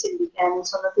സ്വന്തമായിട്ട് ചിന്തിക്കാനും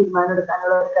സ്വന്തം തീരുമാനം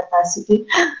എടുക്കാനുള്ള ഒരു കപ്പാസിറ്റി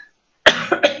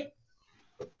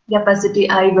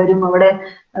ആയി വരും. അവിടെ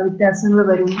വ്യത്യാസങ്ങൾ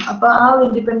വരും. അപ്പൊ ആ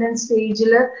ഇൻഡിപെൻഡന്റ്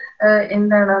സ്റ്റേജില്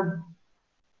എന്താണ്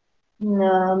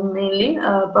മെയിൻലി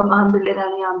ഇപ്പം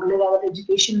ആൺപിള്ളേരാണെങ്കിൽ ആൺപിള്ളേർ അവരുടെ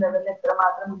എഡ്യൂക്കേഷൻ ലെവലിൽ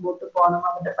എത്രമാത്രം മുമ്പോട്ട് പോകണം,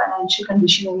 അവരുടെ ഫൈനാൻഷ്യൽ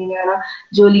കണ്ടീഷൻ എങ്ങനെയാണ്,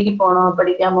 ജോലിക്ക് പോകണോ,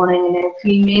 പഠിക്കാൻ പോകണോ, എങ്ങനെ,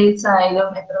 ഫീമെയിൽസ് ആയാലും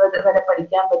എത്ര വരെ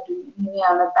പഠിക്കാൻ പറ്റും,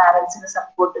 എങ്ങനെയാണ് പാരന്റ്സിന്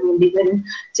സപ്പോർട്ട് വേണ്ടി വരും.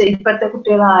 ഇപ്പോഴത്തെ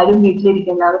കുട്ടികൾ ആരും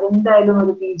വീട്ടിലിരിക്കില്ല, അവരെന്തായാലും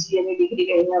ഒരു PG അല്ലെങ്കിൽ ഡിഗ്രി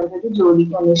കഴിഞ്ഞ് അവരൊരു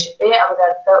ജോലിക്ക് അന്വേഷിച്ചിട്ടേ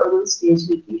അവരടുത്ത ഒരു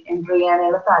സ്റ്റേജിലേക്ക് എൻ്റർ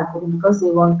ചെയ്യാനുള്ള താല്പര്യം. Because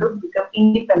they want to become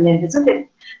independent.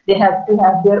 They have to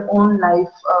have their own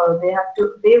life.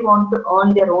 They want to earn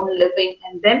their own living,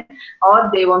 and then or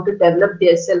they want to develop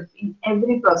themselves in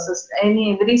every process,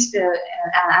 every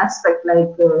aspect,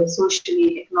 like socially,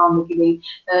 economically,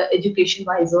 education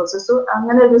wise also. So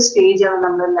അങ്ങനെ ഒരു stage ആണ്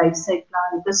നമ്മുടെ life cycle.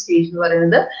 ആദ്യത്തെ stage എന്ന്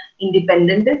പറയുന്നത്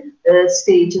independent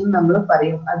stage എന്ന് നമ്മൾ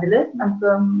പറയും. അതില് നമുക്ക്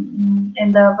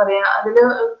എന്താ പറയാ, അതില്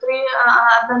ഒത്തിരി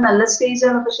അത് നല്ല സ്റ്റേജ്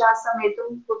ആണ്. പക്ഷെ ആ സമയത്തും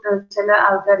ചില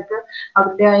ആൾക്കാർക്ക്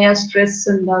അവരുടേതായ സ്ട്രെസ്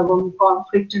ഉണ്ടാകും,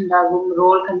 കോൺഫ്ലിക്റ്റ് ഉണ്ടാകും,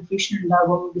 റോൾ കൺഫ്യൂഷൻ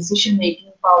ഉണ്ടാകും, ഡിസിഷൻ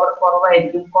മേക്കിംഗ് പവർ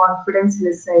കുറവായിരിക്കും, കോൺഫിഡൻസ്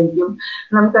ലെസ് ആയിരിക്കും.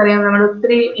 നമുക്കറിയാം നമ്മുടെ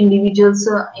ഒത്തിരി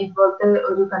ഇൻഡിവിജ്വൽസ് ഇപ്പോഴത്തെ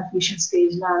ഒരു കൺഫ്യൂഷൻ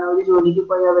സ്റ്റേജിലാണ്. ഒരു ജോലിക്ക്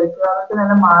പോയി അവർക്ക്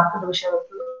നല്ല മാർക്കുണ്ട്, പക്ഷെ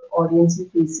അവർക്ക് ഓഡിയൻസിനെ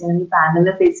ഫേസ് ചെയ്യാൻ,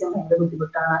 പാനലിനെ ഫേസ് ചെയ്യാൻ ഭയങ്കര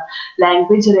ബുദ്ധിമുട്ടാണ്.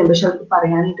 ലാംഗ്വേജ് അറിയാം, പക്ഷെ അവർക്ക്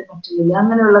പറയാനായിട്ട് പറ്റുന്നില്ല.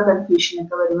 അങ്ങനെയുള്ള കൺഫ്യൂഷൻ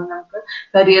ഒക്കെ വരുമ്പോൾ നമുക്ക്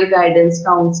കരിയർ ഗൈഡൻസ്,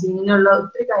 കൗൺസിലിംഗ്, ഇങ്ങനെയുള്ള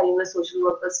ഒത്തിരി കാര്യങ്ങൾ സോഷ്യൽ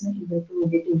വർക്കേഴ്സിന് ഇവർക്ക്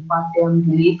വേണ്ടിയിട്ട് ഇമ്പാക്ട് ചെയ്യാം.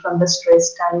 Relief from the stress,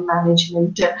 time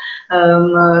management,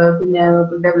 പിന്നെ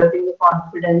ഡെവലപ്പിംഗ്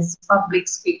കോൺഫിഡൻസ്, പബ്ലിക്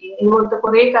സ്പീക്കിംഗ്, ഇതുപോലത്തെ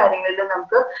കുറെ കാര്യങ്ങളിൽ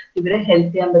നമുക്ക് ഇവരെ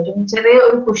ഹെൽപ്പ് ചെയ്യാൻ പറ്റും. ചെറിയ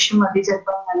ഒരു പുഷ് മതി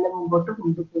ചിലപ്പോൾ നല്ല മുമ്പോട്ട്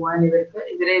കൊണ്ടുപോകാൻ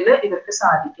ഇവർക്ക്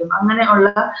സാധിക്കും. അങ്ങനെയുള്ള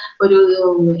ഒരു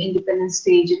ഇൻഡിപെൻഡന്റ്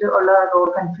സ്റ്റേജിൽ വെച്ചിട്ട് ഉള്ള റോൾ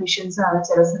കൺഫ്യൂഷൻസ് ആണ്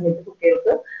ചില സമയത്ത്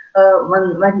കുട്ടികൾക്ക്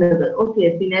വരുന്നത്. ഓക്കെ,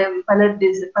 പിന്നെ പല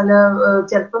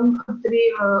ചിലപ്പം ഒത്തിരി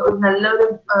ഒരു നല്ലൊരു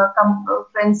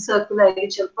ഫ്രണ്ട്സ് സർക്കിൾ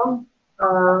ആയിരിക്കും, ചിലപ്പം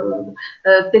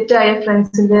തെറ്റായ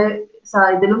ഫ്രണ്ട്സിന്റെ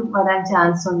ഇതിലും വരാൻ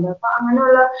ചാൻസ് ഉണ്ട്. അപ്പൊ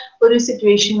അങ്ങനെയുള്ള ഒരു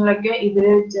സിറ്റുവേഷനിലൊക്കെ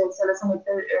ഇവര് ചില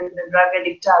സമയത്ത് ഡ്രഗ്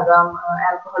അഡിക്റ്റ് ആകാം,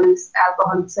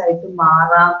 ആൽക്കഹോളിക്സ് ആയിട്ട്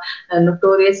മാറാം,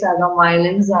 നൊട്ടോറിയസ് ആകാം,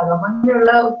 വയലൻസ് ആകാം,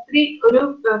 അങ്ങനെയുള്ള ഒത്തിരി ഒരു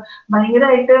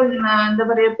ഭയങ്കരമായിട്ട് എന്താ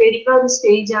പറയാ പേടിക്കുന്ന ഒരു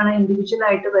സ്റ്റേജ് ആണ് ഇൻഡിവിജ്വൽ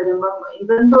ആയിട്ട് വരുമ്പം.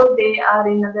 even though they are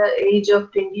in the age of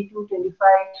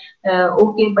 22-25,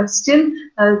 okay, but still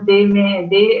they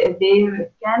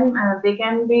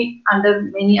can be under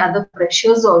many other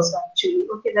pressures also actually.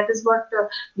 Okay, that is what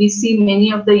we see many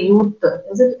of the youth,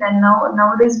 is it? And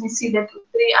nowadays we see that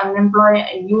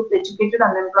youth educated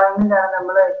unemployment ആണ്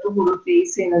നമ്മൾ ഏറ്റവും കൂടുതൽ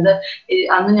face ചെയ്യുന്നത്.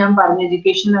 അന്ന് ഞാൻ പറഞ്ഞു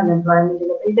educational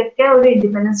unemployment, ഇതൊക്കെ ഒരു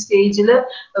ഇൻഡിപെൻഡന്റ് സ്റ്റേജിൽ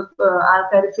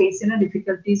ആൾക്കാർ ഫേസ് ചെയ്യുന്ന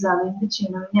ഡിഫിക്കൽട്ടീസ് ആണ്. എന്ത്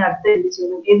ചെയ്യണം, ഇനി അടുത്ത് എന്ത്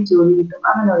ചെയ്യണം, ഏത് ജോലി കിട്ടും,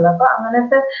 അങ്ങനെയുള്ള. അപ്പൊ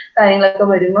അങ്ങനത്തെ കാര്യങ്ങളൊക്കെ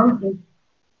വരുമ്പം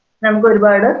നമുക്ക്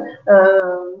ഒരുപാട്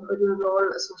ഒരു റോൾ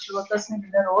സോഷ്യൽ വർക്കേഴ്സിന്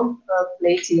ഇതിന്റെ റോൾ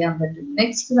പ്ലേ ചെയ്യാൻ പറ്റും.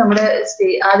 നെക്സ്റ്റ് നമ്മുടെ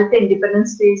ആദ്യത്തെ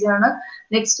ഇൻഡിപെൻഡൻസ് സ്റ്റേജ് ആണ്.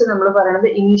 നെക്സ്റ്റ് നമ്മൾ പറയുന്നത്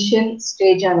ഇനിഷ്യൽ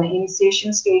സ്റ്റേജ് ആണ്. ഇനിഷ്യേഷൻ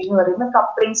സ്റ്റേജ് എന്ന് പറയുന്നത്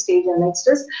കപ്ലിംഗ് സ്റ്റേജ് ആണ്.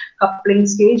 Next is coupling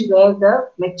stage where the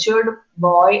matured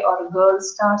boy or girl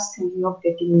starts thinking of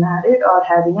getting married or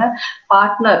having a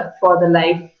partner for the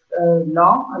life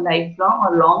long or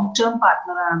long term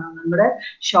partner ആണ്. നമ്മുടെ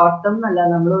short term എന്നല്ല,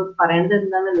 നമ്മൾ പറയേണ്ടത്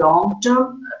എന്താണ്, long term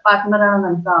partner ആണ്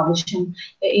നമുക്ക് ആവശ്യം.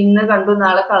 ഇന്ന് കണ്ടു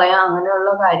നാളെ കളയാം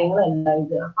അങ്ങനെയുള്ള കാര്യങ്ങളല്ല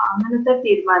ഇത്. അപ്പൊ അങ്ങനത്തെ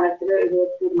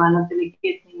തീരുമാനത്തിലേക്ക്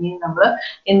എത്തി നമ്മൾ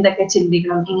എന്തൊക്കെ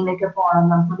ചിന്തിക്കണം, ഇങ്ങനെയൊക്കെ പോകണം,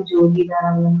 നമുക്കൊരു ജോലി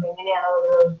വേണം, നമുക്ക് എങ്ങനെയാണ്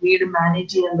ഒരു വീട് മാനേജ്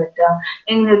ചെയ്യാൻ പറ്റുക,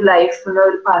 എങ്ങനെ ഒരു ലൈഫിൽ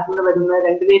ഒരു പാർട്ട്ണർ വരുന്നത്,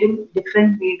 രണ്ടുപേരും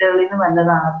ഡിഫറെന്റ് വീടുകളിൽ നിന്ന്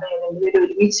വന്നതാണ്. അപ്പൊ രണ്ടുപേരും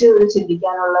ഒരുമിച്ച് ഒരു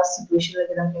ചിന്തിക്കാനുള്ള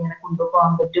സിറ്റുവേഷനിലേക്ക് നമുക്ക് എങ്ങനെ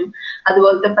കൊണ്ടുപോകാൻ പറ്റും,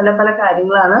 അതുപോലത്തെ പല പല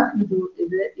കാര്യങ്ങളാണ്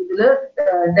ഇതില്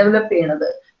ഡെവലപ്പ് ചെയ്യണത്.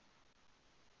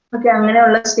 ഓക്കെ,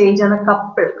 അങ്ങനെയുള്ള സ്റ്റേജ് ആണ്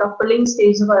കപ്പിളിംഗ്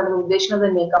സ്റ്റേജ് എന്ന് പറയുന്നത്. ഉദ്ദേശിക്കുന്നത്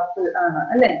തന്നെ കപ്പിൾ ആണ്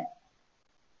അല്ലെ.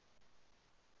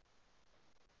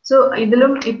 സോ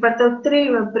ഇതിലും ഇപ്പോഴത്തെ ഒത്തിരി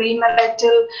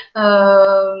പ്രീമെറൈറ്റൽ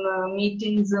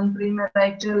മീറ്റിംഗ്സും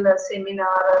പ്രീമെറൈറ്റൽ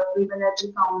സെമിനാർ, പ്രീമെറൈറ്റൽ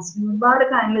കൗൺസിലിംഗ്, ഒരുപാട്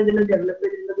കാര്യങ്ങൾ ഇതിൽ ഡെവലപ്പ്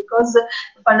ചെയ്തിട്ടുണ്ട്. ബിക്കോസ്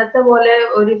പണ്ടത്തെ പോലെ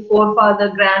ഒരു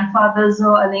ഗ്രാൻഡ്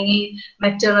ഫാദേഴ്സോ അല്ലെങ്കിൽ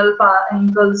മെറ്റേണൽ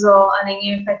അങ്കിൾസോ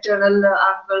അല്ലെങ്കിൽ പെറ്റേണൽ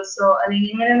അങ്കിൾസോ അല്ലെങ്കിൽ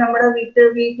ഇങ്ങനെ നമ്മുടെ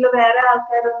വീട്ടിൽ വേറെ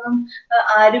ആൾക്കാരൊന്നും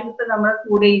ആരും ഇപ്പൊ നമ്മുടെ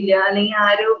കൂടെ ഇല്ല. അല്ലെങ്കിൽ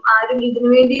ആരും ഇതിനു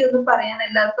വേണ്ടി ഒന്നും പറയാൻ,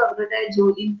 എല്ലാവർക്കും അവരുടെ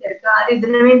ജോലിയും തിരക്ക്, ആരും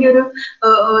ഇതിനു വേണ്ടി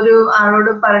ഒരു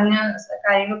ആളോട്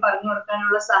കാര്യങ്ങൾ പറഞ്ഞു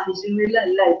കൊടുക്കാനുള്ള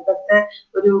സാഹചര്യങ്ങളിലല്ല ഇപ്പോഴത്തെ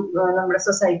ഒരു നമ്മുടെ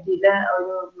സൊസൈറ്റിയിലെ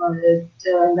ഒരു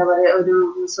എന്താ പറയാ ഒരു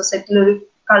സൊസൈറ്റിയിലെ ഒരു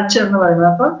കൾച്ചർ എന്ന് പറയുന്നത്.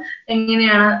 അപ്പൊ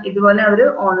എങ്ങനെയാണ് ഇതുപോലെ അവര്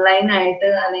ഓൺലൈനായിട്ട്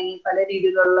അല്ലെങ്കിൽ പല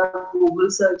രീതിയിലുള്ള ഗൂഗിൾ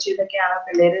സെർച്ച് ചെയ്തൊക്കെയാണ്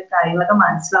പിള്ളേര് കാര്യങ്ങളൊക്കെ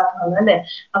മനസ്സിലാക്കുന്നത് അല്ലെ.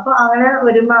 അപ്പൊ അങ്ങനെ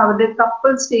വരുമ്പോ അവരുടെ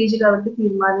കപ്പിൾ സ്റ്റേജിൽ അവർക്ക്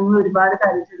തീരുമാനങ്ങൾ ഒരുപാട്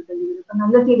കാര്യത്തിലെടുക്കേണ്ടി വരും. അപ്പൊ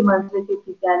നല്ല തീരുമാനത്തിലേക്ക്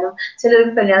എത്തിക്കാനും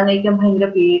ചിലർക്ക് കല്യാണം കഴിക്കാൻ ഭയങ്കര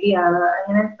പേടിയാണ്.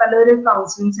 അങ്ങനെ പലരും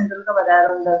കൗൺസിലിംഗ് സെന്ററിലൊക്കെ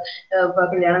വരാറുണ്ട്.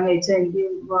 കല്യാണം കഴിച്ചാൽ എനിക്ക്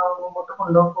മുമ്പോട്ട്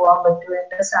കൊണ്ടുപോകാൻ പറ്റുമോ,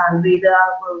 എന്റെ സാലറിയിൽ ആ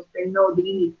പെണ്ണ്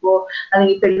ഒതുങ്ങി നിൽക്കുമോ,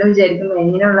 അല്ലെങ്കിൽ പെണ്ണ് വിചാരിക്കുമ്പോൾ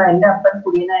എങ്ങനെയുള്ള എന്റെ അപ്പൻ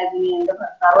കുടിയനായിരുന്നു, എന്റെ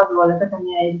ഭർത്താവ് അതുപോലൊക്കെ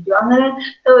തന്നെ ആയിരിക്കും,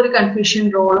 അങ്ങനത്തെ ഒരു കൺഫ്യൂഷൻ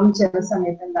റോളും ചില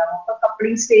സമയത്ത് ഉണ്ടാവും. അപ്പൊ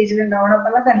കപ്ലിംഗ് സ്റ്റേജിൽ ഉണ്ടാവുന്ന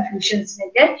പല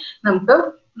കൺഫ്യൂഷൻസിനൊക്കെ നമുക്ക്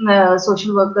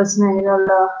സോഷ്യൽ വർക്കേഴ്സിന്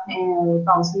അങ്ങനെയുള്ള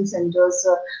കൗൺസിലിംഗ്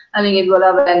സെന്റേഴ്സ് അല്ലെങ്കിൽ ഇതുപോലെ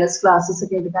അവയർനെസ് ക്ലാസ്സസ്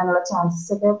ഒക്കെ എടുക്കാനുള്ള ചാൻസസ്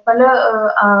ഒക്കെ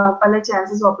പല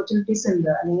ചാൻസസ് ഓപ്പർച്യൂണിറ്റീസ്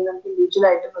ഉണ്ട്. അല്ലെങ്കിൽ നമുക്ക് ഇൻഡിവിജ്വൽ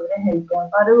ആയിട്ടും അതിനെ ഹെൽപ്പ് ചെയ്യാം.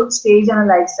 അപ്പൊ ഒരു സ്റ്റേജ് ആണ്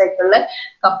ലൈഫ് സൈക്കിളിലെ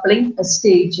കപ്ലിംഗ്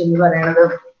സ്റ്റേജ് എന്ന് പറയുന്നത്.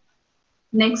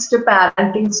 നെക്സ്റ്റ്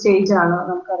പാരന്റിങ് സ്റ്റേജ് ആണ്.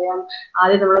 നമുക്കറിയാം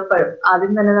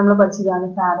ആദ്യം തന്നെ നമ്മൾ പഠിച്ചതാണ്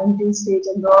പാരന്റിങ് സ്റ്റേജ്.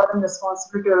 എന്തോരം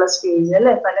റെസ്പോൺസിബിലിറ്റി ഉള്ള സ്റ്റേജ്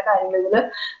അല്ലെ. പല കാര്യങ്ങളും ഇതിൽ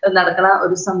നടക്കുന്ന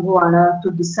ഒരു സംഭവമാണ്.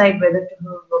 To decide whether to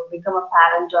become a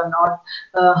parent or not,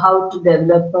 how to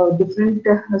develop different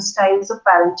styles of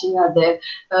parenting are there.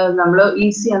 നമ്മൾ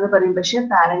ഈസി എന്ന് പറയും, പക്ഷെ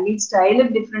പാരന്റിങ് സ്റ്റൈൽ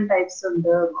ഡിഫറെന്റ് ടൈപ്സ്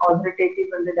ഉണ്ട്.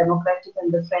 ഓതറിറ്റേറ്റീവ് ഉണ്ട്, ഡെമോക്രാറ്റിക്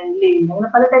ഉണ്ട്, ഫ്രണ്ട്ലി ഉണ്ട്,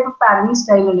 അങ്ങനെ പല ടൈപ്പ് ഓഫ് പാരന്റിങ്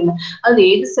സ്റ്റൈൽ ഉണ്ട്. അത്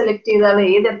ഏത് സെലക്ട് ചെയ്താലും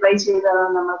ഏത് അപ്ലൈ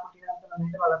ചെയ്താലും നമ്മൾ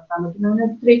വളർത്താൻ പറ്റും. അങ്ങനെ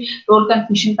ഒത്തിരി റോൾ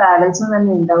കൺഫ്യൂഷൻ പാരന്റ്സിന്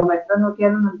തന്നെ ഉണ്ടാവും. എത്ര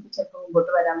നോക്കിയാലും നമുക്ക് ചിലപ്പോൾ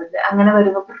മുമ്പോട്ട് വരാൻ പറ്റില്ല. അങ്ങനെ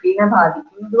വരുമ്പോൾ കുട്ടീനെ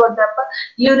ബാധിക്കും. ഇതുപോലത്തെ അപ്പൊ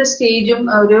ഈ ഒരു സ്റ്റേജും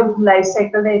ഒരു ലൈഫ്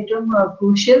സൈക്കിളിന്റെ ഏറ്റവും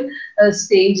ക്രൂഷ്യൽ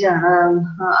സ്റ്റേജ് ആണ്.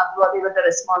 അതുപോലെ ഇവരുടെ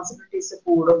റെസ്പോൺസിബിലിറ്റീസ്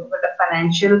കൂടും, ഇവരുടെ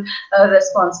ഫൈനാൻഷ്യൽ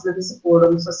റെസ്പോൺസിബിലിറ്റീസ്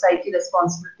കൂടും, സൊസൈറ്റി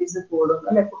റെസ്പോൺസിബിലിറ്റീസ് കൂടും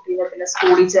അല്ലെ. കുട്ടീനെ പിന്നെ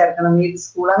സ്കൂളിൽ ചേർക്കണം, ഏത്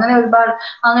സ്കൂൾ, അങ്ങനെ ഒരുപാട്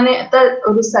അങ്ങനത്തെ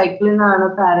ഒരു സൈക്കിളിൽ നിന്നാണ്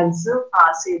പാരന്റ്സ്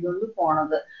പാസ് ചെയ്തുകൊണ്ട്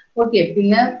പോണത്. ഓക്കെ,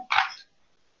 പിന്നെ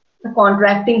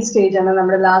കോൺട്രാക്ടിങ് സ്റ്റേജ് ആണ്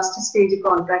നമ്മുടെ ലാസ്റ്റ് സ്റ്റേജ്.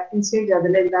 കോൺട്രാക്ടിങ് സ്റ്റേജ്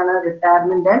അതിലെന്താണ്,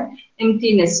 റിട്ടയർമെന്റ് ആൻഡ് എംപ്റ്റി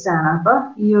നെസ്റ്റ് ആണ്. അപ്പൊ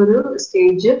ഈ ഒരു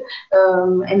സ്റ്റേജ്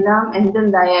എല്ലാം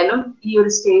എന്തുണ്ടായാലും ഈ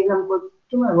ഒരു സ്റ്റേജ് നമുക്ക്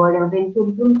ഒട്ടും അവോയ്ഡ് ചെയ്യാൻ പറ്റില്ല.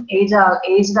 എനിക്കൊരിക്കലും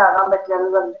ഏജ്ഡ് ആകാൻ പറ്റില്ല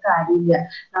എന്ന് പറഞ്ഞിട്ട് കാര്യമില്ല.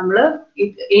 നമ്മള്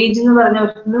ഏജ് എന്ന് പറഞ്ഞ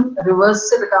ഒരിക്കലും റിവേഴ്സ്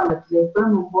എടുക്കാൻ പറ്റില്ല.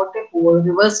 എപ്പോഴും മുമ്പോട്ടേ പോകും.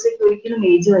 റിവേഴ്സിലേക്ക് ഒരിക്കലും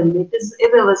ഏജ് വരില്ല. ഇറ്റ് ഇസ്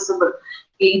ഇറിവേഴ്സിബിൾ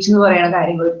ഏജ് എന്ന് പറയുന്ന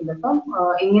കാര്യങ്ങളൊക്കെ. അപ്പം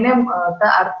ഇങ്ങനെ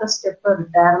അടുത്ത സ്റ്റെപ്പ്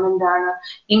റിട്ടയർമെന്റ് ആണ്.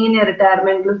 ഇങ്ങനെ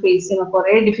റിട്ടയർമെന്റിൽ ഫേസ് ചെയ്യുന്ന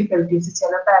കുറെ ഡിഫിക്കൽട്ടീസ്.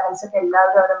 ചില പാരന്റ്സ് ഒക്കെ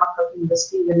എല്ലാവരും അവരുടെ മക്കൾക്ക്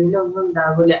ഇൻഡസ്ട്രി ഇവരിലൊന്നും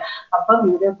ഉണ്ടാവില്ല. അപ്പം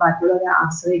ഇവര് മറ്റുള്ളവരെ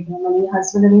ആശ്രയിക്കണം. അല്ലെങ്കിൽ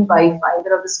ഹസ്ബൻഡ് അല്ലെങ്കിൽ wife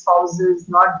either of the spouse is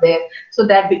not there, so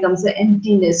that becomes an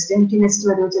empty nest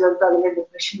വരും. ചിലർക്ക് അതിന്റെ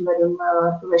ഡിപ്രഷൻ വരും,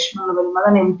 വിഷമങ്ങൾ വരും.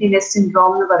 അതാണ് empty nest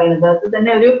syndrome എന്ന് പറയുന്നത്. അത്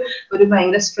തന്നെ ഒരു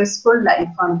ഭയങ്കര സ്ട്രെസ്ഫുൾ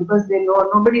ലൈഫാണ്. Because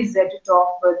nobody is there to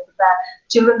talk with.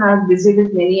 Children are busy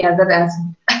with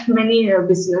many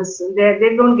business. They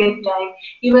don't get time.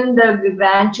 Even the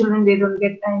grandchildren, they don't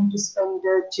get time to spend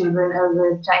the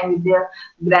time with their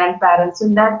grandparents.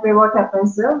 In that way, what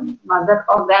happens? The mother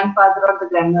or grandfather or the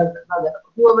grandmother,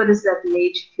 whoever is that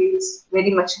age, feels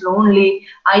very much lonely,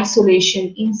 isolation,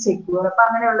 insecure. അപ്പൊ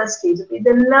അങ്ങനെയുള്ള stage.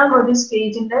 ഇതെല്ലാം ഒരു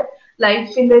സ്റ്റേജിന്റെ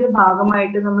ലൈഫിന്റെ ഒരു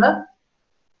ഭാഗമായിട്ട് നമ്മൾ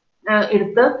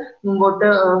എടുത്ത് മുമ്പോട്ട്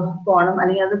പോകണം.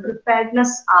 അല്ലെങ്കിൽ അത്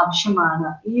പ്രിപ്പയർഡ്നെസ് ആവശ്യമാണ്.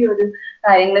 ഈ ഒരു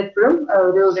കാര്യങ്ങൾ എപ്പോഴും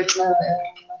ഒരു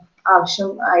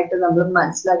ആവശ്യമായിട്ട് നമ്മൾ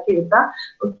മനസ്സിലാക്കി എടുത്താൽ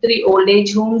ഒത്തിരി ഓൾഡ്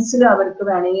ഏജ് ഹോംസിൽ അവർക്ക്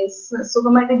വേണമെങ്കിൽ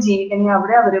സുഖമായിട്ട് ജീവിക്കണമെങ്കിൽ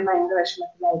അവിടെ അവർ ഭയങ്കര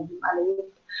വിഷമത്തിലായിരിക്കും. അല്ലെങ്കിൽ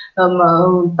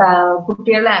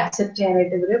കുട്ടികളെ ആക്സെപ്റ്റ്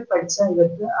ചെയ്യാനായിട്ട് ഇവര് പഠിച്ചാൽ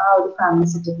ഇവർക്ക് ആ ഒരു ഫാമിലി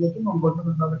സെറ്റപ്പിലേക്ക് മുമ്പോട്ട്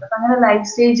കൊണ്ടുപോകും. അപ്പൊ അങ്ങനെ ലൈഫ്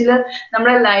സ്റ്റേജിൽ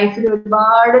നമ്മുടെ ലൈഫിൽ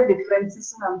ഒരുപാട്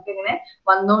ഡിഫറൻസസ് നമുക്കിങ്ങനെ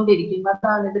വന്നുകൊണ്ടിരിക്കും.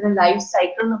 അതാണ് ഇതിന്റെ ലൈഫ്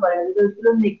സൈക്കിൾ എന്ന് പറയുന്നത്. ഇത്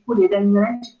ഒരിക്കലും നിൽക്കൂല. ഇതെങ്ങനെ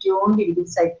ചുറ്റിക്കൊണ്ടിരിക്കും.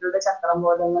 സൈക്കിളുടെ ചക്രം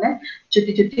പോലെ അങ്ങനെ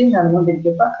ചുറ്റി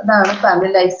നടന്നുകൊണ്ടിരിക്കും. അപ്പൊ അതാണ്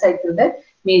ഫാമിലി ലൈഫ് സൈക്കിളിന്റെ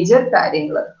മേജർ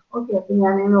കാര്യങ്ങൾ. ഓക്കെ, അപ്പൊ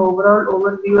ഞാൻ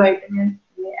ഓവർവ്യൂ ആയിട്ട് ഞാൻ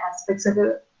ആസ്പെക്ട്സ്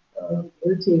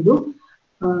ഒക്കെ ചെയ്തു.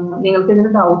 നിങ്ങൾക്ക്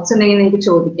ഇതിന് ഡൗട്ട്സ് ഉണ്ടെങ്കിൽ നിങ്ങൾക്ക്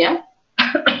ചോദിക്കാം.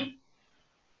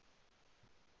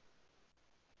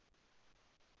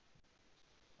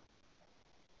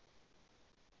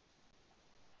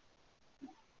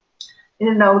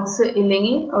 ഇതിന് ഡൗട്ട്സ്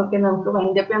ഇല്ലെങ്കിൽ ഓക്കെ, നമുക്ക്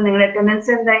വൈൻഡപ്പ് ചെയ്യാം. നിങ്ങളുടെ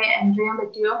അറ്റൻഡൻസ് എന്തായി എൻട്രി ചെയ്യാൻ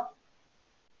പറ്റിയോ?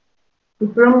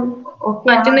 ഇപ്പോഴും ഓക്കെ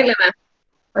പറ്റുന്നില്ല.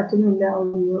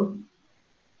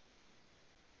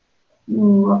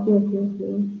 ഓക്കെ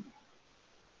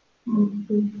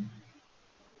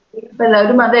ഇപ്പൊ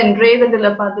എല്ലാവരും അത് എൻട്രി ചെയ്തിട്ടില്ല.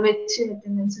 അപ്പൊ അത് വെച്ച്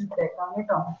അറ്റൻഡൻസ് എടുത്തേക്കാം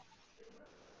കേട്ടോ.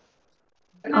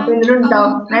 അപ്പൊ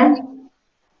ഇതിലുണ്ടാവും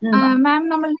മാം,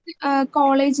 നമ്മൾ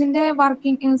കോളേജിന്റെ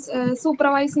വർക്കിംഗ്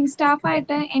സൂപ്പർവൈസിംഗ് സ്റ്റാഫ്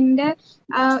ആയിട്ട് എന്റെ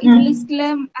ലിസ്റ്റില്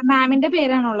മാമിന്റെ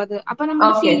പേരാണുള്ളത്. അപ്പൊ നമ്മൾ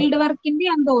ഫീൽഡ് വർക്കിന്റെ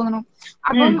ആണെന്ന് തോന്നുന്നു.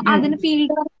 അപ്പം അതിന്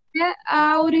ഫീൽഡ് വർക്ക്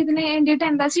ഒരു ഇതിന് വേണ്ടിയിട്ട്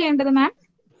എന്താ ചെയ്യേണ്ടത് മാം?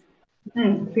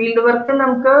 ഫീൽഡ് വർക്ക്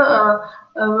നമുക്ക്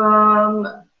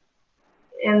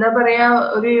എന്താ പറയാ,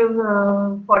 ഒരു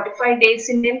 45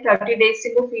 ഡേയ്സിന്റെയും 30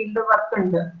 ഡേയ്സിന്റെ ഫീൽഡ് വർക്ക്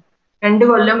ഉണ്ട്. 2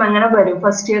 കൊല്ലം അങ്ങനെ വരും.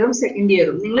 First ഇയറും second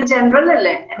ഇയറും. നിങ്ങൾ ജനറൽ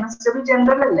അല്ലേ? MSW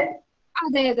ജനറൽ അല്ലേ?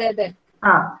 അതെ അതെ അതെ.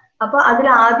 അപ്പൊ അതിൽ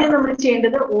ആദ്യം നമ്മൾ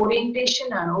ചെയ്യേണ്ടത് ഓറിയന്റേഷൻ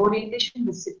ആണ്. ഓറിയന്റേഷൻ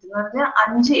വിസിറ്റ് എന്ന് പറഞ്ഞാൽ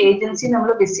 5 ഏജൻസി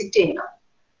നമ്മൾ വിസിറ്റ് ചെയ്യണം.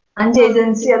 5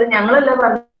 ഏജൻസി അത് ഞങ്ങളല്ല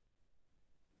പറഞ്ഞു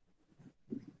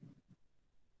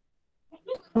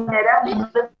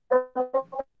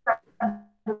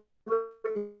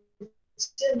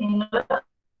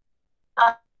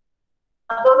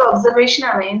അതൊരു ഒബ്സർവേഷൻ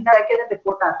ആണ്. എന്താക്കിയത്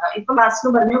റിപ്പോർട്ട് ആക്കാം. ഇപ്പൊ മാസ്റ്റർ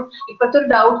പറഞ്ഞു, ഇപ്പോഴത്തെ ഒരു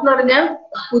ഡൗട്ട് എന്ന് പറഞ്ഞാൽ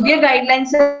പുതിയ ഗൈഡ്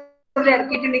ലൈൻസ്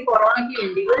ഇറക്കിയിട്ടുണ്ട് ഈ കൊറോണയ്ക്ക്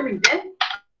വേണ്ടി. ഒരു മിനിറ്റ്.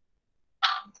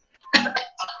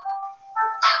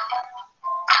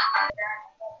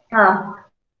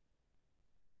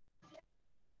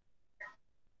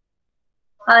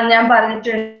 ഞാൻ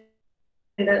പറഞ്ഞിട്ടുണ്ട്.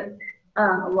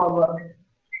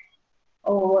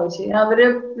 ശരി. അവര്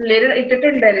പിള്ളേര്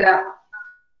ഇട്ടിട്ടുണ്ടല്ല.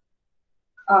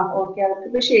 ഓക്കെ,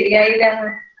 അവർക്കിപ്പോ ശരിയായില്ല.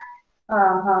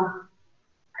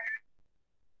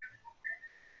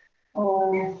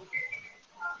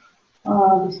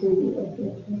 ശരി.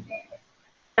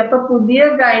 അപ്പൊ പുതിയ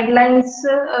ഗൈഡ്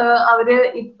ലൈൻസ് അവര്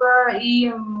ഇപ്പൊ ഈ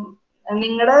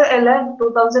നിങ്ങളുടെ എല്ലാ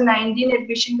 2019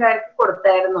 അഡ്മിഷൻകാർക്ക്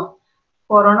കൊടുത്തായിരുന്നു.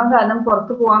 കൊറോണ കാരണം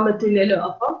പുറത്തു പോകാൻ പറ്റില്ലല്ലോ.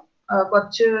 അപ്പൊ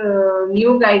കുറച്ച്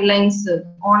ന്യൂ ഗൈഡ് ലൈൻസ്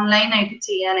ഓൺലൈൻ ആയിട്ട്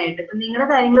ചെയ്യാനായിട്ട്. ഇപ്പൊ നിങ്ങളുടെ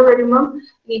കാര്യങ്ങൾ വരുമ്പം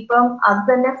ഇപ്പം അത്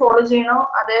തന്നെ ഫോളോ ചെയ്യണോ,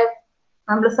 അത്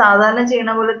നമ്മൾ സാധാരണ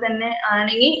ചെയ്യണ പോലെ തന്നെ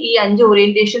ആണെങ്കിൽ ഈ 5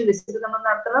 ഓറിയന്റേഷൻ വിസിറ്റ് നമ്മൾ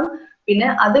നടത്തണം. പിന്നെ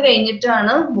അത്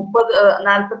കഴിഞ്ഞിട്ടാണ്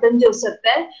 45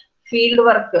 ദിവസത്തെ ഫീൽഡ്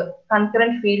വർക്ക്,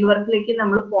 കൺകറന്റ് ഫീൽഡ് വർക്കിലേക്ക്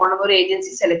നമ്മൾ പോകണം. ഒരു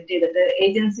ഏജൻസി സെലക്ട് ചെയ്തിട്ട്.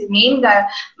 ഏജൻസി മെയിൻ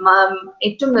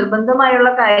ഏറ്റവും നിർബന്ധമായുള്ള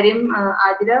കാര്യം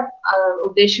ആതിര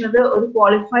ഉദ്ദേശിക്കുന്നത് ഒരു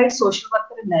ക്വാളിഫൈഡ് സോഷ്യൽ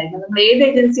വർക്കർ ഉണ്ടായിരുന്നു. നമ്മൾ ഏത്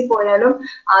ഏജൻസി പോയാലും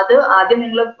അത് ആദ്യം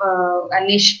നിങ്ങൾ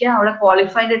അന്വേഷിക്കുക, അവിടെ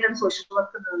ക്വാളിഫൈഡ് ആയിട്ടുള്ള സോഷ്യൽ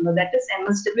വർക്കർ ഉണ്ടോ, ദാറ്റ് ഇസ്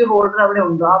MSW ഹോൾഡർ അവിടെ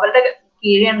ഉണ്ടോ, അവരുടെ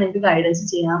കീഴെയാണ് നിങ്ങൾക്ക് ഗൈഡൻസ്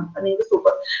ചെയ്യാം. നിങ്ങൾക്ക്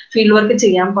സൂപ്പർ ഫീൽഡ് വർക്ക്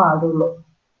ചെയ്യാൻ പാടുള്ളൂ.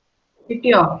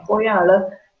 കിട്ടിയോ? പോയ ആള്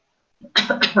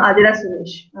ആതിര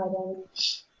സുരേഷ്.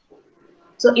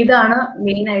 സോ ഇതാണ്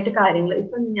മെയിൻ ആയിട്ട് കാര്യങ്ങൾ.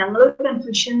 ഇപ്പൊ ഞങ്ങളൊരു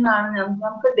കൺഫ്യൂഷനിലാണ്.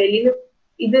 നമുക്ക് ഡൽഹിയിൽ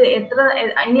ഇത് എത്ര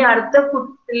ഇനി അടുത്ത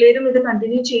പിള്ളേരും ഇത്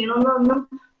കണ്ടിന്യൂ ചെയ്യണമെന്നൊന്നും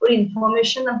ഒരു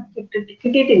ഇൻഫോർമേഷൻ നമുക്ക്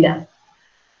കിട്ടിയിട്ടില്ല.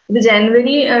 ഇത്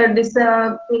ജനുവരി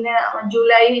പിന്നെ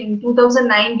ജൂലൈ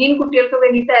 2019 കുട്ടികൾക്ക്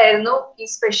വേണ്ടിയിട്ടായിരുന്നു ഈ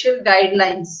special guide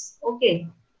lines. Okay,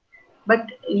 but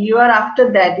you are after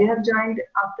that, you have joined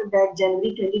after that. ജനുവരി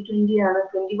 2020 ആണ്,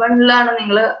 21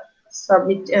 നിങ്ങൾ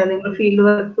സബ്മിറ്റ്, നിങ്ങൾ ഫീൽഡ്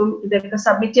വർക്കും ഇതൊക്കെ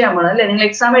സബ്മിറ്റ് ചെയ്യാൻ പോണത് അല്ലെ? നിങ്ങൾ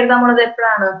എക്സാം എഴുതാൻ പോണത്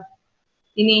എപ്പോഴാണ്?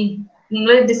 ഇനി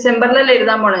നിങ്ങൾ ഡിസംബറിലല്ലേ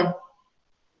എഴുതാൻ പോണേ?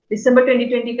 ഡിസംബർ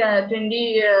 2020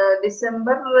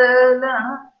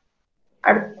 ഡിസംബറിലാണ്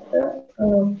അടുത്ത.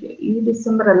 ഈ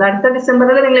ഡിസംബർ അല്ല, അടുത്ത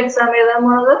ഡിസംബറിൽ നിങ്ങൾ എക്സാം എഴുതാൻ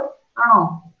പോണത് ആണോ?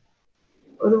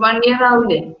 ഒരു 1 ഇയർ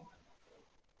ആവില്ലേ?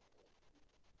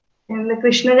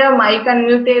 കൃഷ്ണജ മൈക്ക്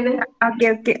അൺമ്യൂട്ട് ചെയ്ത്.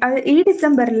 ഈ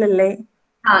ഡിസംബറിലല്ലേ?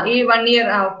 ഈ 1 ഇയർ.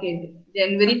 ഓക്കെ,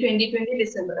 ജനുവരി 2020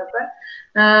 ഡിസംബർ. അപ്പൊ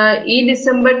ഈ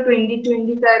ഡിസംബർ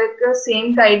 2020 സെയിം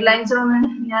ഗൈഡ് ലൈൻസ്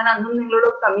ഞാൻ അന്ന് നിങ്ങളോട്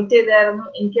കമ്മിറ്റ് ചെയ്തായിരുന്നു.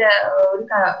 എനിക്ക് ഒരു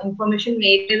ഇൻഫർമേഷൻ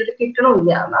മെയിൽ ചെയ്തിട്ട്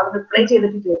കിട്ടണില്ല, അത് റിപ്ലൈ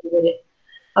ചെയ്തിട്ട് ഇതുവരെ.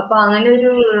 അപ്പൊ അങ്ങനെ ഒരു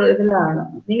ഇതിലാണ്.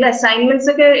 നിങ്ങൾ അസൈൻമെന്റ്സ്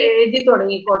ഒക്കെ എഴുതി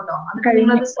തുടങ്ങിക്കോട്ടോ, അതൊക്കെ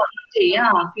നിങ്ങളത് സബ്മിറ്റ്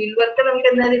ചെയ്യാം. ഫീൽഡ് വർക്ക് നമുക്ക്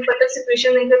എന്തായാലും ഇപ്പോഴത്തെ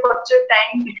സിറ്റുവേഷൻ നിങ്ങൾക്ക് കുറച്ച്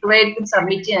ടൈം കിട്ടുമായിരിക്കും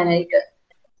സബ്മിറ്റ് ചെയ്യാനായിട്ട്.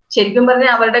 ശരിക്കും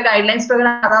പറഞ്ഞാൽ അവരുടെ ഗൈഡ് ലൈൻസ്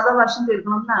പ്രകാരം അതാത് വർഷം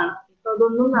തീർക്കണം എന്നാണ്. ഇപ്പൊ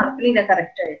അതൊന്നും നടക്കുന്നില്ല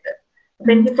കറക്റ്റ് ആയിട്ട്.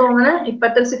 അപ്പൊ എനിക്ക് തോന്നുന്നത്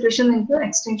ഇപ്പോഴത്തെ സിറ്റുവേഷൻ നിങ്ങൾക്ക്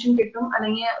എക്സ്റ്റൻഷൻ കിട്ടും,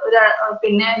 അല്ലെങ്കിൽ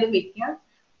പിന്നെ അതിൽ വെക്കാം.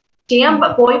 ചെയ്യാൻ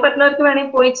പോയി പറ്റുന്നവർക്ക്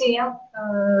വേണമെങ്കിൽ പോയി ചെയ്യാം.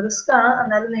 റിസ്ക് ആണ്,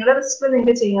 എന്നാലും നിങ്ങളുടെ റിസ്ക്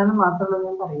നിങ്ങൾക്ക് ചെയ്യാമെന്ന് മാത്രമേ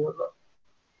ഞാൻ പറയുള്ളൂ.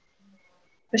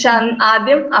 പക്ഷെ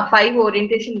ആദ്യം 5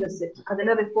 ഓറിയന്റേഷൻ വിസിറ്റ്,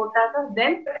 അതിന് റിപ്പോർട്ട് ആക്കാം.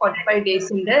 ദെൻ 45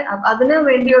 ഡേയ്സിന്റെ അതിന്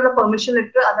വേണ്ടിയുള്ള പെർമിഷൻ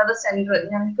ലെറ്റർ അതായത് സെന്റർ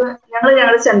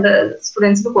ഞങ്ങൾ സെന്റർ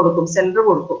സ്റ്റുഡൻസിന് കൊടുക്കും, സെന്റർ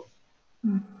കൊടുക്കും.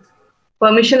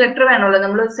 പെർമിഷൻ ലെറ്റർ വേണമല്ലോ,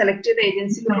 നമ്മൾ സെലക്ട് ചെയ്ത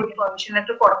ഏജൻസിക്ക് പോയി പെർമിഷൻ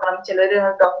ലെറ്റർ കൊടുക്കണം. ചിലർ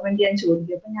ഡോക്യുമെന്റ് ചെയ്യാൻ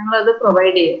ചോദിക്കും, അപ്പൊ ഞങ്ങൾ അത്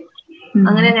പ്രൊവൈഡ് ചെയ്യും.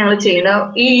 അങ്ങനെ ഞങ്ങൾ ചെയ്യുന്ന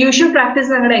ഈ യൂഷ്വൽ പ്രാക്ടീസ്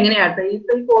ഞങ്ങളുടെ എങ്ങനെയാട്ടെ.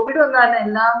 ഇപ്പൊ ഈ കോവിഡ് വന്നാൽ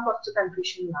എല്ലാം കുറച്ച്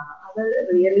കൺഫ്യൂഷനിലാണ്. അത്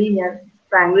റിയലി ഞാൻ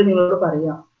ഫ്രാങ്ക്ലി നിങ്ങളോട്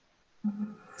പറയാം.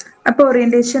 അപ്പൊ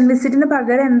ഓറിയന്റേഷൻ വിസിറ്റിന്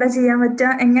പകരം എന്താ ചെയ്യാൻ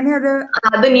പറ്റുക? എങ്ങനെയത്?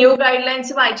 അത് ന്യൂ ഗൈഡ്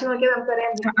ലൈൻസ് വായിച്ചു നോക്കിയാൽ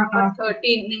നമുക്കറിയാം.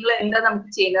 13 നിങ്ങൾ എന്താ നമുക്ക്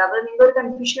ചെയ്യുന്നത്. അത് നിങ്ങളൊരു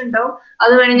കൺഫ്യൂഷൻ ഉണ്ടാവും,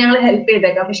 അത് വേണമെങ്കിൽ ഞങ്ങൾ ഹെൽപ്പ്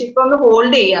ചെയ്തേക്കാം. പക്ഷെ ഇപ്പൊ ഒന്ന്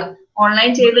ഹോൾഡ് ചെയ്യാം. ഓൺലൈൻ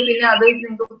ചെയ്ത് പിന്നെ അത്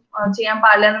നിങ്ങൾക്ക് ചെയ്യാൻ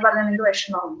പാടില്ല എന്ന് പറഞ്ഞാൽ നിങ്ങൾക്ക്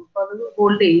വിഷമമാകും. അപ്പൊ അത്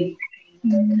ഹോൾഡ് ചെയ്യും.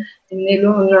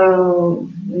 എന്തെങ്കിലും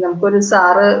നമുക്കൊരു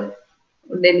സാറ്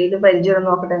ഡൽഹിയിൽ പരിചയം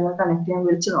നോക്കട്ടെ, കണക്ട് ചെയ്യാൻ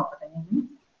വിളിച്ചു നോക്കട്ടെ.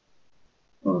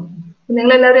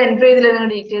 നിങ്ങൾ എല്ലാവരും എൻട്രി ചെയ്തില്ല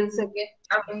നിങ്ങളുടെ ഡീറ്റെയിൽസ് ഒക്കെ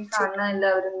കാണുന്ന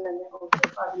എല്ലാവരും തന്നെ.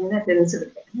 അതിന് അറ്റൻഡൻസ്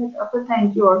എടുക്കാം. അപ്പൊ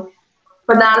താങ്ക് യു ഓൾ.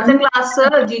 അപ്പൊ നാളത്തെ ക്ലാസ്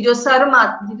ജിജോ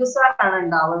സാറാണ്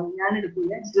ഉണ്ടാവുന്നത്, ഞാൻ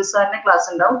എടുക്കില്ല. ജിജോ സാറിന്റെ ക്ലാസ്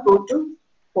ഉണ്ടാവും 2 to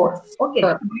 4. Okay,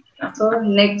 so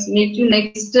next meet you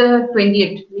next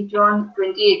 28. Meet you on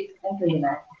 28 and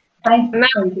 29.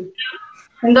 Thank you.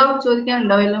 എന്തോ ചോദിക്കാൻ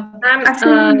ഉണ്ടാവല്ലോ?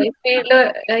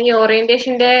 ഈ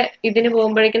ഓറിയന്റേഷന്റെ ഇതിന്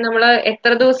പോകുമ്പോഴേക്കും നമ്മൾ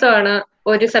എത്ര ദിവസമാണ്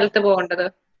ഒരു സ്ഥലത്ത് പോകേണ്ടത്?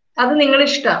 അത് നിങ്ങളുടെ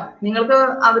ഇഷ്ടം. നിങ്ങൾക്ക്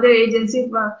അവര് ഏജൻസി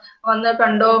വന്ന്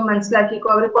കണ്ടോ മനസ്സിലാക്കിക്കോ,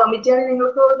 അവർ പെർമിറ്റ് ചെയ്യണമെങ്കിൽ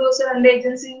നിങ്ങൾക്ക് ഒരു ദിവസം 2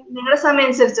 ഏജൻസി നിങ്ങളുടെ സമയം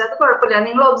അനുസരിച്ച്, അത് കുഴപ്പമില്ല.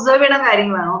 നിങ്ങൾ ഒബ്സർവ് ചെയ്യുന്ന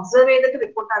കാര്യങ്ങളാണ്, ഒബ്സർവ് ചെയ്തിട്ട്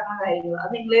റിപ്പോർട്ട് ആക്കുന്ന കാര്യങ്ങൾ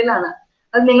അത് നിങ്ങളിലാണ്.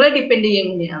 അത് നിങ്ങളെ ഡിപ്പെൻഡ് ചെയ്യും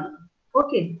എങ്ങനെയാണ്.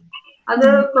 ഓക്കെ, അത്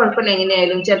കുഴപ്പമില്ല.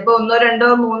 എങ്ങനെയായാലും ചിലപ്പോൾ 1, 2,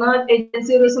 3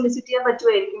 ഏജൻസി ഒരു ദിവസം വിസിറ്റ് ചെയ്യാൻ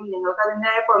പറ്റുമായിരിക്കും. നിങ്ങൾക്ക്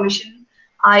അതിന്റെ പെർമിഷൻ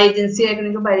ആ ഏജൻസി ആയിട്ട്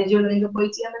നിങ്ങൾക്ക് പരിചയമുണ്ട്, നിങ്ങൾക്ക് പോയി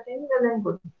ചെയ്യാൻ പറ്റുമെങ്കിൽ അതെല്ലാം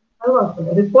കൊടുക്കും. അത്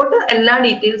കുഴപ്പമില്ല. റിപ്പോർട്ട് എല്ലാ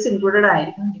ഡീറ്റെയിൽസ് ഇൻക്ലൂഡഡ്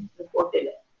ആയിരിക്കും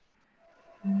റിപ്പോർട്ടില്.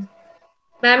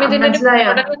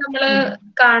 നമ്മള്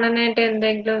കാണാനായിട്ട്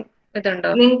എന്തെങ്കിലും ഇതുണ്ടോ?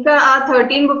 നിങ്ങൾക്ക് ആ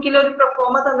 13 ബുക്കിൽ ഒരു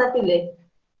പ്രൊഫോമ തന്നിട്ടില്ലേ?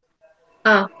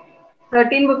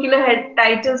 13 ബുക്കിൽ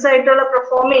ടൈറ്റിൽസ് ആയിട്ടുള്ള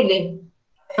പ്രൊഫോമ ഇല്ലേ?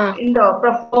 ഉണ്ടോ?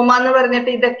 പ്രൊഫോമ എന്ന്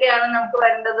പറഞ്ഞിട്ട് ഇതൊക്കെയാണ് നമുക്ക്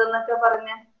വരേണ്ടത് എന്നൊക്കെ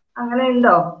പറഞ്ഞ് അങ്ങനെ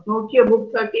ഉണ്ടോ? നോക്കിയോ? ബുക്ക്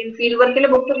 13 ഫീൽഡ് വർക്കിന്റെ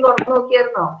ബുക്ക് തുറന്നു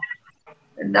നോക്കിയായിരുന്നോ?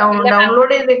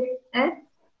 ഡൗൺലോഡ് ചെയ്ത്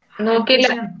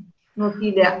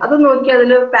നോക്കിയില്ല. അത് നോക്കി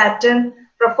അതില് പാറ്റേൺ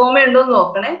പ്രൊഫോമ ഉണ്ടോന്ന്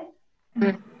നോക്കണേ.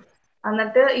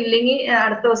 എന്നിട്ട് ഇല്ലെങ്കിൽ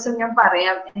അടുത്ത ദിവസം ഞാൻ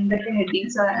പറയാം എന്തൊക്കെ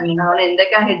ഹെഡിങ്സ് ഉണ്ടാവണം,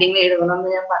 എന്തൊക്കെ ഹെഡിങ് എഴുതണം എന്ന്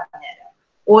ഞാൻ പറഞ്ഞുതരാം.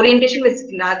 ഓറിയന്റേഷൻ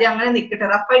വെച്ചിട്ടില്ല, ആദ്യം അങ്ങനെ നിൽക്കട്ടെ.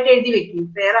 റഫായിട്ട് എഴുതി വെക്കും,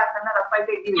 ഫെയർ ആക്കണ്ട,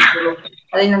 റഫായിട്ട് എഴുതി വെക്കുള്ളൂ.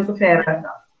 അത് നമുക്ക് ഫെയർ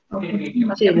ആക്കാം.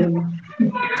 ശരി,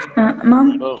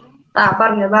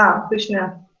 പറഞ്ഞതാ കൃഷ്ണ.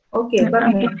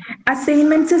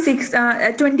 അസൈൻമെന്റ്സ്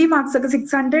 20 മാർക്സ് ഒക്കെ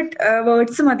 600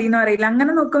 വേർഡ്സ് മതി എന്ന് പറയില്ല.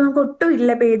 അങ്ങനെ നോക്കുമ്പോൾ നമുക്ക് ഒട്ടും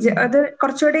ഇല്ല പേജ്. അത്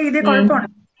കുറച്ചുകൂടെ എഴുതിയ കുഴപ്പമാണ്.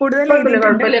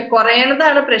 കുഴപ്പമില്ല,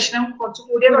 കുറയണതാണ് പ്രശ്നം. കുറച്ച്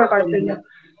കൂടിയ കുഴപ്പമില്ല,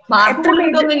 മാർക്ക്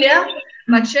കൂടിയിട്ടൊന്നുമില്ല.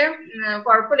 പക്ഷെ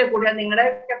കുഴപ്പമില്ല, കൂടിയാ നിങ്ങളുടെ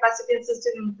കപ്പാസിറ്റി അനുസരിച്ച്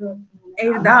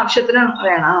നിങ്ങൾക്ക് ആവശ്യത്തിന്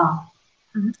വേണം.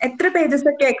 എത്ര പേജസ്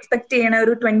ഒക്കെ എക്സ്പെക്ട് ചെയ്യണ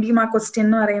ഒരു 20 മാർക്ക് ക്വസ്റ്റ്യൻ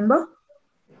എന്ന് പറയുമ്പോ?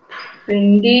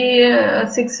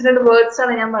 600 വേർഡ്സ്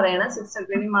ആണ് ഞാൻ പറയണത്.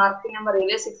 600 മാർക്ക് ഞാൻ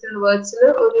പറയില്ല. 600 വേർഡ്സിൽ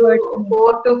ഒരു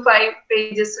 4 to 5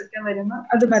 പേജസ് ഒക്കെ വരുന്ന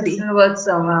 600 വേർഡ്സ്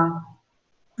ആവാം.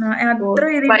 അത്ര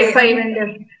എഴുതിയിട്ടേ 500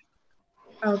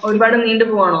 ഒരുപാട് നീണ്ടു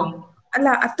പോവാണോ? അല്ല,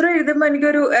 അത്ര എഴുതുമ്പോ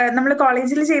എനിക്കൊരു നമ്മൾ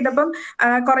കോളേജിൽ ചെയ്തപ്പം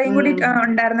കുറേയും കൂടി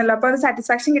ഉണ്ടായിരുന്നല്ലോ, അപ്പൊ അത്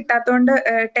സാറ്റിസ്ഫാക്ഷൻ കിട്ടാത്തതുകൊണ്ട്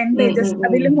 10 pages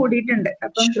അതിലും കൂടിയിട്ടുണ്ട്.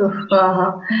 അപ്പം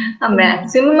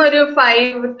മാക്സിമം ഒരു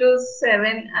 5 to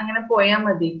 7 അങ്ങനെ പോയാൽ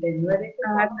മതി.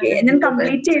 ഞാൻ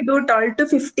കംപ്ലീറ്റ് ചെയ്തു 12 to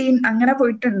 15 അങ്ങനെ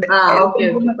പോയിട്ടുണ്ട്.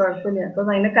 കുഴപ്പമില്ല. അപ്പൊ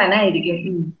അതിന്റെ കനായിരിക്കും.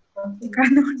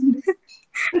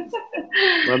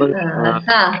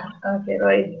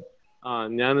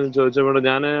 ഞാൻ ചോദിച്ചപ്പോൾ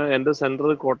ഞാൻ എന്റെ സെന്റർ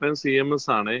കോട്ടയം CMS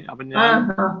ആണ്. അപ്പൊ ഞാൻ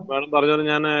മാഡം പറഞ്ഞത്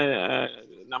ഞാൻ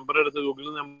നമ്പർ എടുത്ത്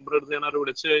ഗൂഗിളിൽ നമ്പർ എടുത്ത് ഞാൻ അവരെ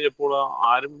വിളിച്ചു കഴിഞ്ഞപ്പോൾ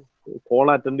ആരും കോൾ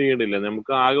അറ്റൻഡ് ചെയ്യണില്ല.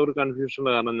 നമുക്ക് ആകെ ഒരു കൺഫ്യൂഷൻ,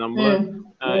 കാരണം നമ്മള്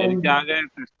എനിക്ക് ആകെ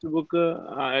ടെക്സ്റ്റ് ബുക്ക്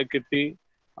കിട്ടി,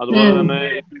 അതുപോലെ തന്നെ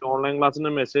ഓൺലൈൻ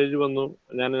ക്ലാസ്സിന്റെ മെസ്സേജ് വന്നു.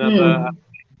 ഞാൻ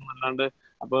അല്ലാണ്ട്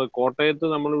അപ്പൊ കോട്ടയത്ത്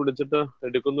നമ്മൾ വിളിച്ചിട്ട്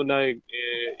എടുക്കുന്നില്ല.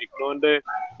 ഇഗ്നോന്റെ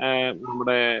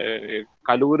നമ്മുടെ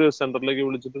കലൂര് സെന്ററിലേക്ക്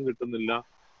വിളിച്ചിട്ടും കിട്ടുന്നില്ല.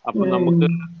 അപ്പൊ നമുക്ക്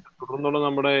തുടർന്നുള്ള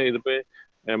നമ്മുടെ ഇതിപ്പോ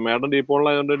മാഡം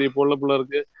ഡീപ്പോളിലായതുകൊണ്ട് ഡീപ്പോളിലെ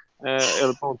പിള്ളേർക്ക്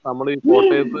എളുപ്പം നമ്മൾ ഈ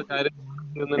കോട്ടയത്ത് കാര്യം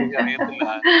എനിക്ക് അറിയത്തില്ല,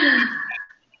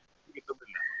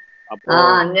 കിട്ടുന്നില്ല.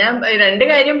 ഞാൻ രണ്ട്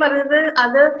കാര്യം പറഞ്ഞത്,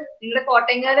 അത് നിങ്ങളുടെ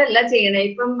കോട്ടയംകാരല്ല ചെയ്യണേ.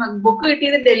 ഇപ്പം ബുക്ക്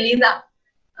കിട്ടിയത് ഡൽഹിന്നാ,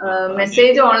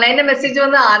 മെസ്സേജ് ഓൺലൈനിന്റെ മെസ്സേജ്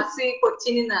വന്ന് RC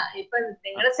കൊച്ചിനിന്നാ. ഇപ്പൊ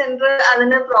നിങ്ങളുടെ സെന്റർ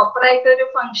അതിന് പ്രോപ്പർ ആയിട്ട് ഒരു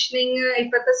ഫംഗ്ഷനിങ്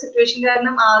ഇപ്പോഴത്തെ സിറ്റുവേഷൻ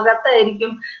കാരണം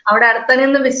ആകാത്തായിരിക്കും. അവിടെ അടുത്തന്നെ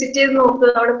ഒന്ന് വിസിറ്റ് ചെയ്ത് നോക്ക്,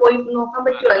 അവിടെ പോയി നോക്കാൻ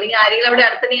പറ്റുമോ? അല്ലെങ്കിൽ ആരെങ്കിലും അവിടെ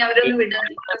അടുത്തന്നെ അവരൊന്ന് വിടാൻ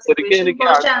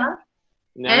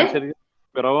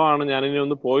കുറവാണ്. ഞാനിനി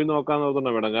ഒന്ന് പോയി നോക്കാൻ നോക്കുന്ന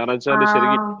മേഡം. കാരണം വെച്ചാൽ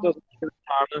ശരിക്കും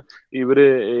ആണ് ഇവര്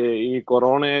ഈ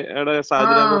കൊറോണയുടെ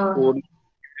സാഹചര്യം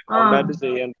കോണ്ടാക്ട്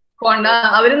ചെയ്യാൻ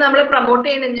അവര് നമ്മളെ പ്രൊമോട്ട്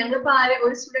ചെയ്യണം. ഞങ്ങൾക്ക്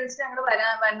ഒരു സ്റ്റുഡൻസിന് ഞങ്ങൾ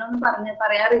വരണമെന്ന്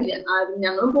പറയാറില്ല.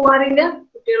 ഞങ്ങളും പോവാറില്ല.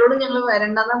 കുട്ടികളോട് ഞങ്ങൾ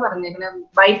വരണ്ടെന്നാ പറഞ്ഞേക്കുന്നത്.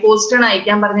 ബൈ പോസ്റ്റാണ്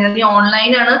അയക്കാൻ പറഞ്ഞത്.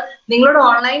 ഓൺലൈനാണ്, നിങ്ങളോട്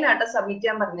ഓൺലൈൻ ആട്ടോ സബ്മിറ്റ്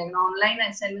ചെയ്യാൻ പറഞ്ഞേക്കുന്നത്. ഓൺലൈൻ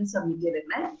അസൈൻമെന്റ് സബ്മിറ്റ്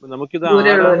ചെയ്തേക്കണേ.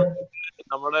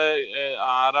 നമ്മുടെ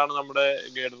ആരാണ് നമ്മുടെ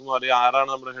ഗൈഡ് എന്ന് പറയാ, ആരാണ്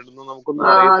നമ്മുടെ ഹെഡ് എന്ന് നമുക്കൊന്നും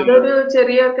അറിയത്തില്ല. അതൊരു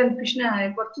ചെറിയ കൺഫ്യൂഷൻ ആയി.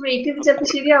 കുറച്ച് വെയിറ്റ് ചെയ്ത് ചിലപ്പോൾ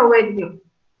ശരിയാവുമായിരിക്കും.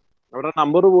 അവരുടെ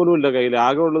നമ്പർ പോലും ഇല്ല കയ്യിൽ,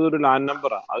 ആകെ ഉള്ളത് ഒരു ലാൻഡ്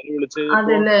നമ്പറാ. അത് വിളിച്ച്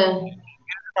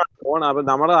ഫോൺ അപ്പൊ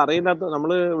നമ്മളെ അറിയില്ലാത്ത,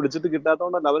 നമ്മള് വിളിച്ചിട്ട്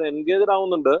കിട്ടാത്തോണ്ടല്ല, അവർ എൻഗേജഡ്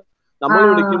ആവുന്നുണ്ട്. നമ്മൾ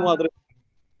വിളിക്കുമ്പോ മാത്രമേ.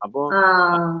 അപ്പൊ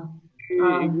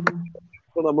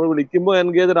നമ്മൾ വിളിക്കുമ്പോ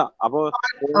എൻഗേജഡാ, അപ്പൊ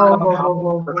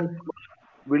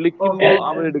വിളിക്കുമ്പോ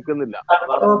അവർ എടുക്കുന്നില്ല.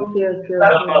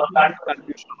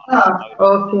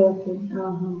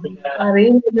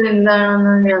 അറിയില്ല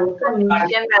എന്താണെന്ന്. ഞങ്ങൾക്ക്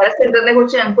അന്വേഷിക്കാൻ വേറെ സെന്ററിനെ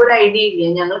കുറിച്ച് ഞങ്ങൾക്ക് ഒരു ഐഡിയ ഇല്ല.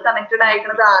 ഞങ്ങൾ കണക്റ്റഡ്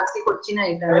ആയിട്ടുള്ളത് RC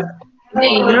കൊച്ചിനായിട്ടാണ്.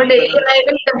 ഇതിനോട് ഡെലിവറി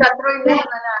ആയിട്ട് അത്ര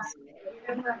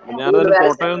ഞാനൊരു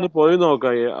കോട്ടയം ഒന്ന് പോയി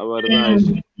നോക്കാം വരുന്ന ആഴ്ച.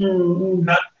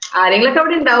 ആരെങ്കിലൊക്കെ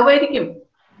അവിടെ ഉണ്ടാവുമായിരിക്കും.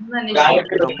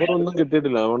 നമ്പർ ഒന്നും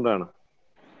കിട്ടിയിട്ടില്ല, അതുകൊണ്ടാണ്.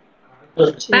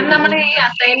 നമ്മൾ ഈ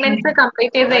അസൈൻമെന്റ്സ്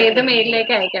കംപ്ലീറ്റ് ചെയ്ത് ഏത്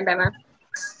മെയിലിലേക്ക് അയക്കണ്ടേ മാം?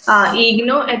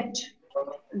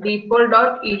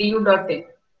 igno@dpol.edu.in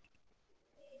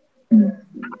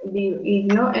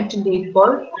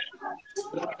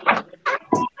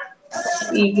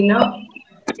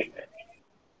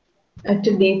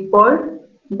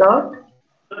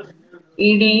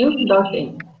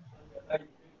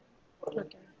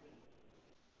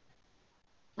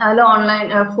അതിൽ ഓൺലൈൻ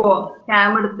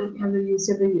ക്യാം എടുത്ത് അത് യൂസ്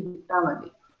ചെയ്ത് കിട്ടാൻ മതി.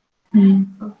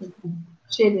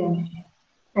 ശരിയാണ്.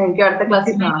 എനിക്ക് അടുത്ത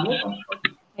ക്ലാസ്സിൽ കാണാം.